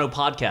Keanu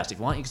Podcast. If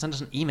you want, you can send us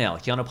an email,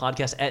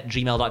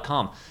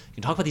 keanupodcast@gmail.com. You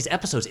can talk about these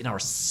episodes in our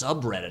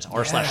subreddit,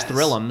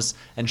 r/Thrillums.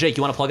 And, Jake,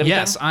 you want to plug anything?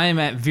 Yes, I am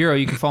at Vero.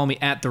 You can follow me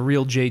at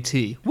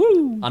TheRealJT.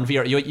 Woo! On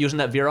Vero. You using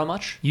that Vero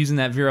much? Using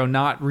that Vero,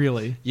 not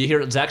really. You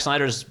hear Zack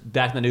Snyder's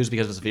back in the news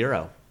because it's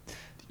Vero.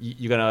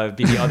 You gonna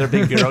be the other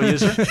big Vero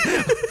user?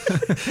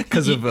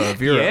 Because of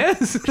Vero.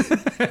 Yes.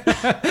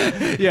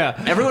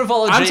 Yeah. Everyone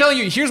follow I'm Jake. telling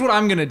you, here's what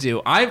I'm gonna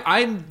do.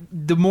 I'm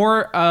the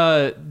more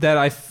that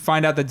I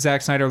find out that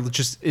Zack Snyder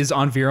just is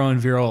on Vero and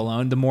Vero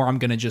alone, the more I'm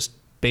gonna just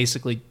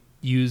basically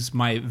use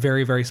my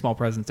very, very small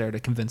presence there to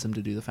convince him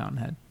to do the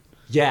Fountainhead.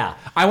 Yeah.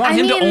 I want I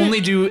him to mean-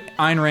 only do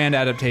Ayn Rand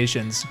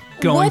adaptations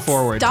going What's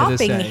forward to this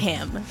stopping day.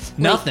 him?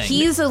 Nothing. Like,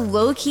 he's a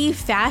low-key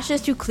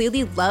fascist who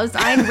clearly loves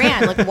Ayn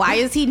Rand. Like, why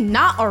is he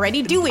not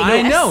already doing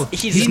I this? know.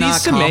 He's he not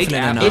needs to make confident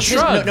enough. Atlas It's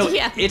his, no, Shrugged. no,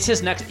 Yeah. it's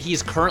his next.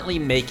 He's currently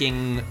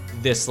making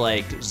this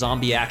like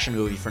zombie action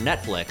movie for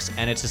Netflix,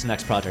 and it's his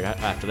next project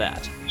after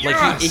that. Like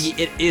Yes!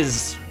 it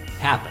is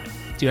happening.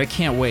 Dude, I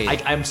can't wait.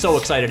 I'm so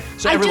excited.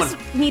 So I everyone.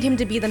 just need him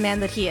to be the man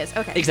that he is.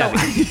 Okay. go on.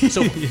 Exactly.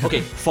 So, okay,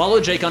 follow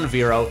Jake on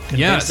Vero. Convince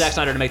Yes. Zack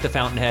Snyder to make the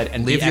Fountainhead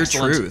and Live be your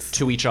excellent truth.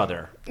 to each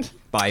other.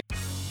 Bye.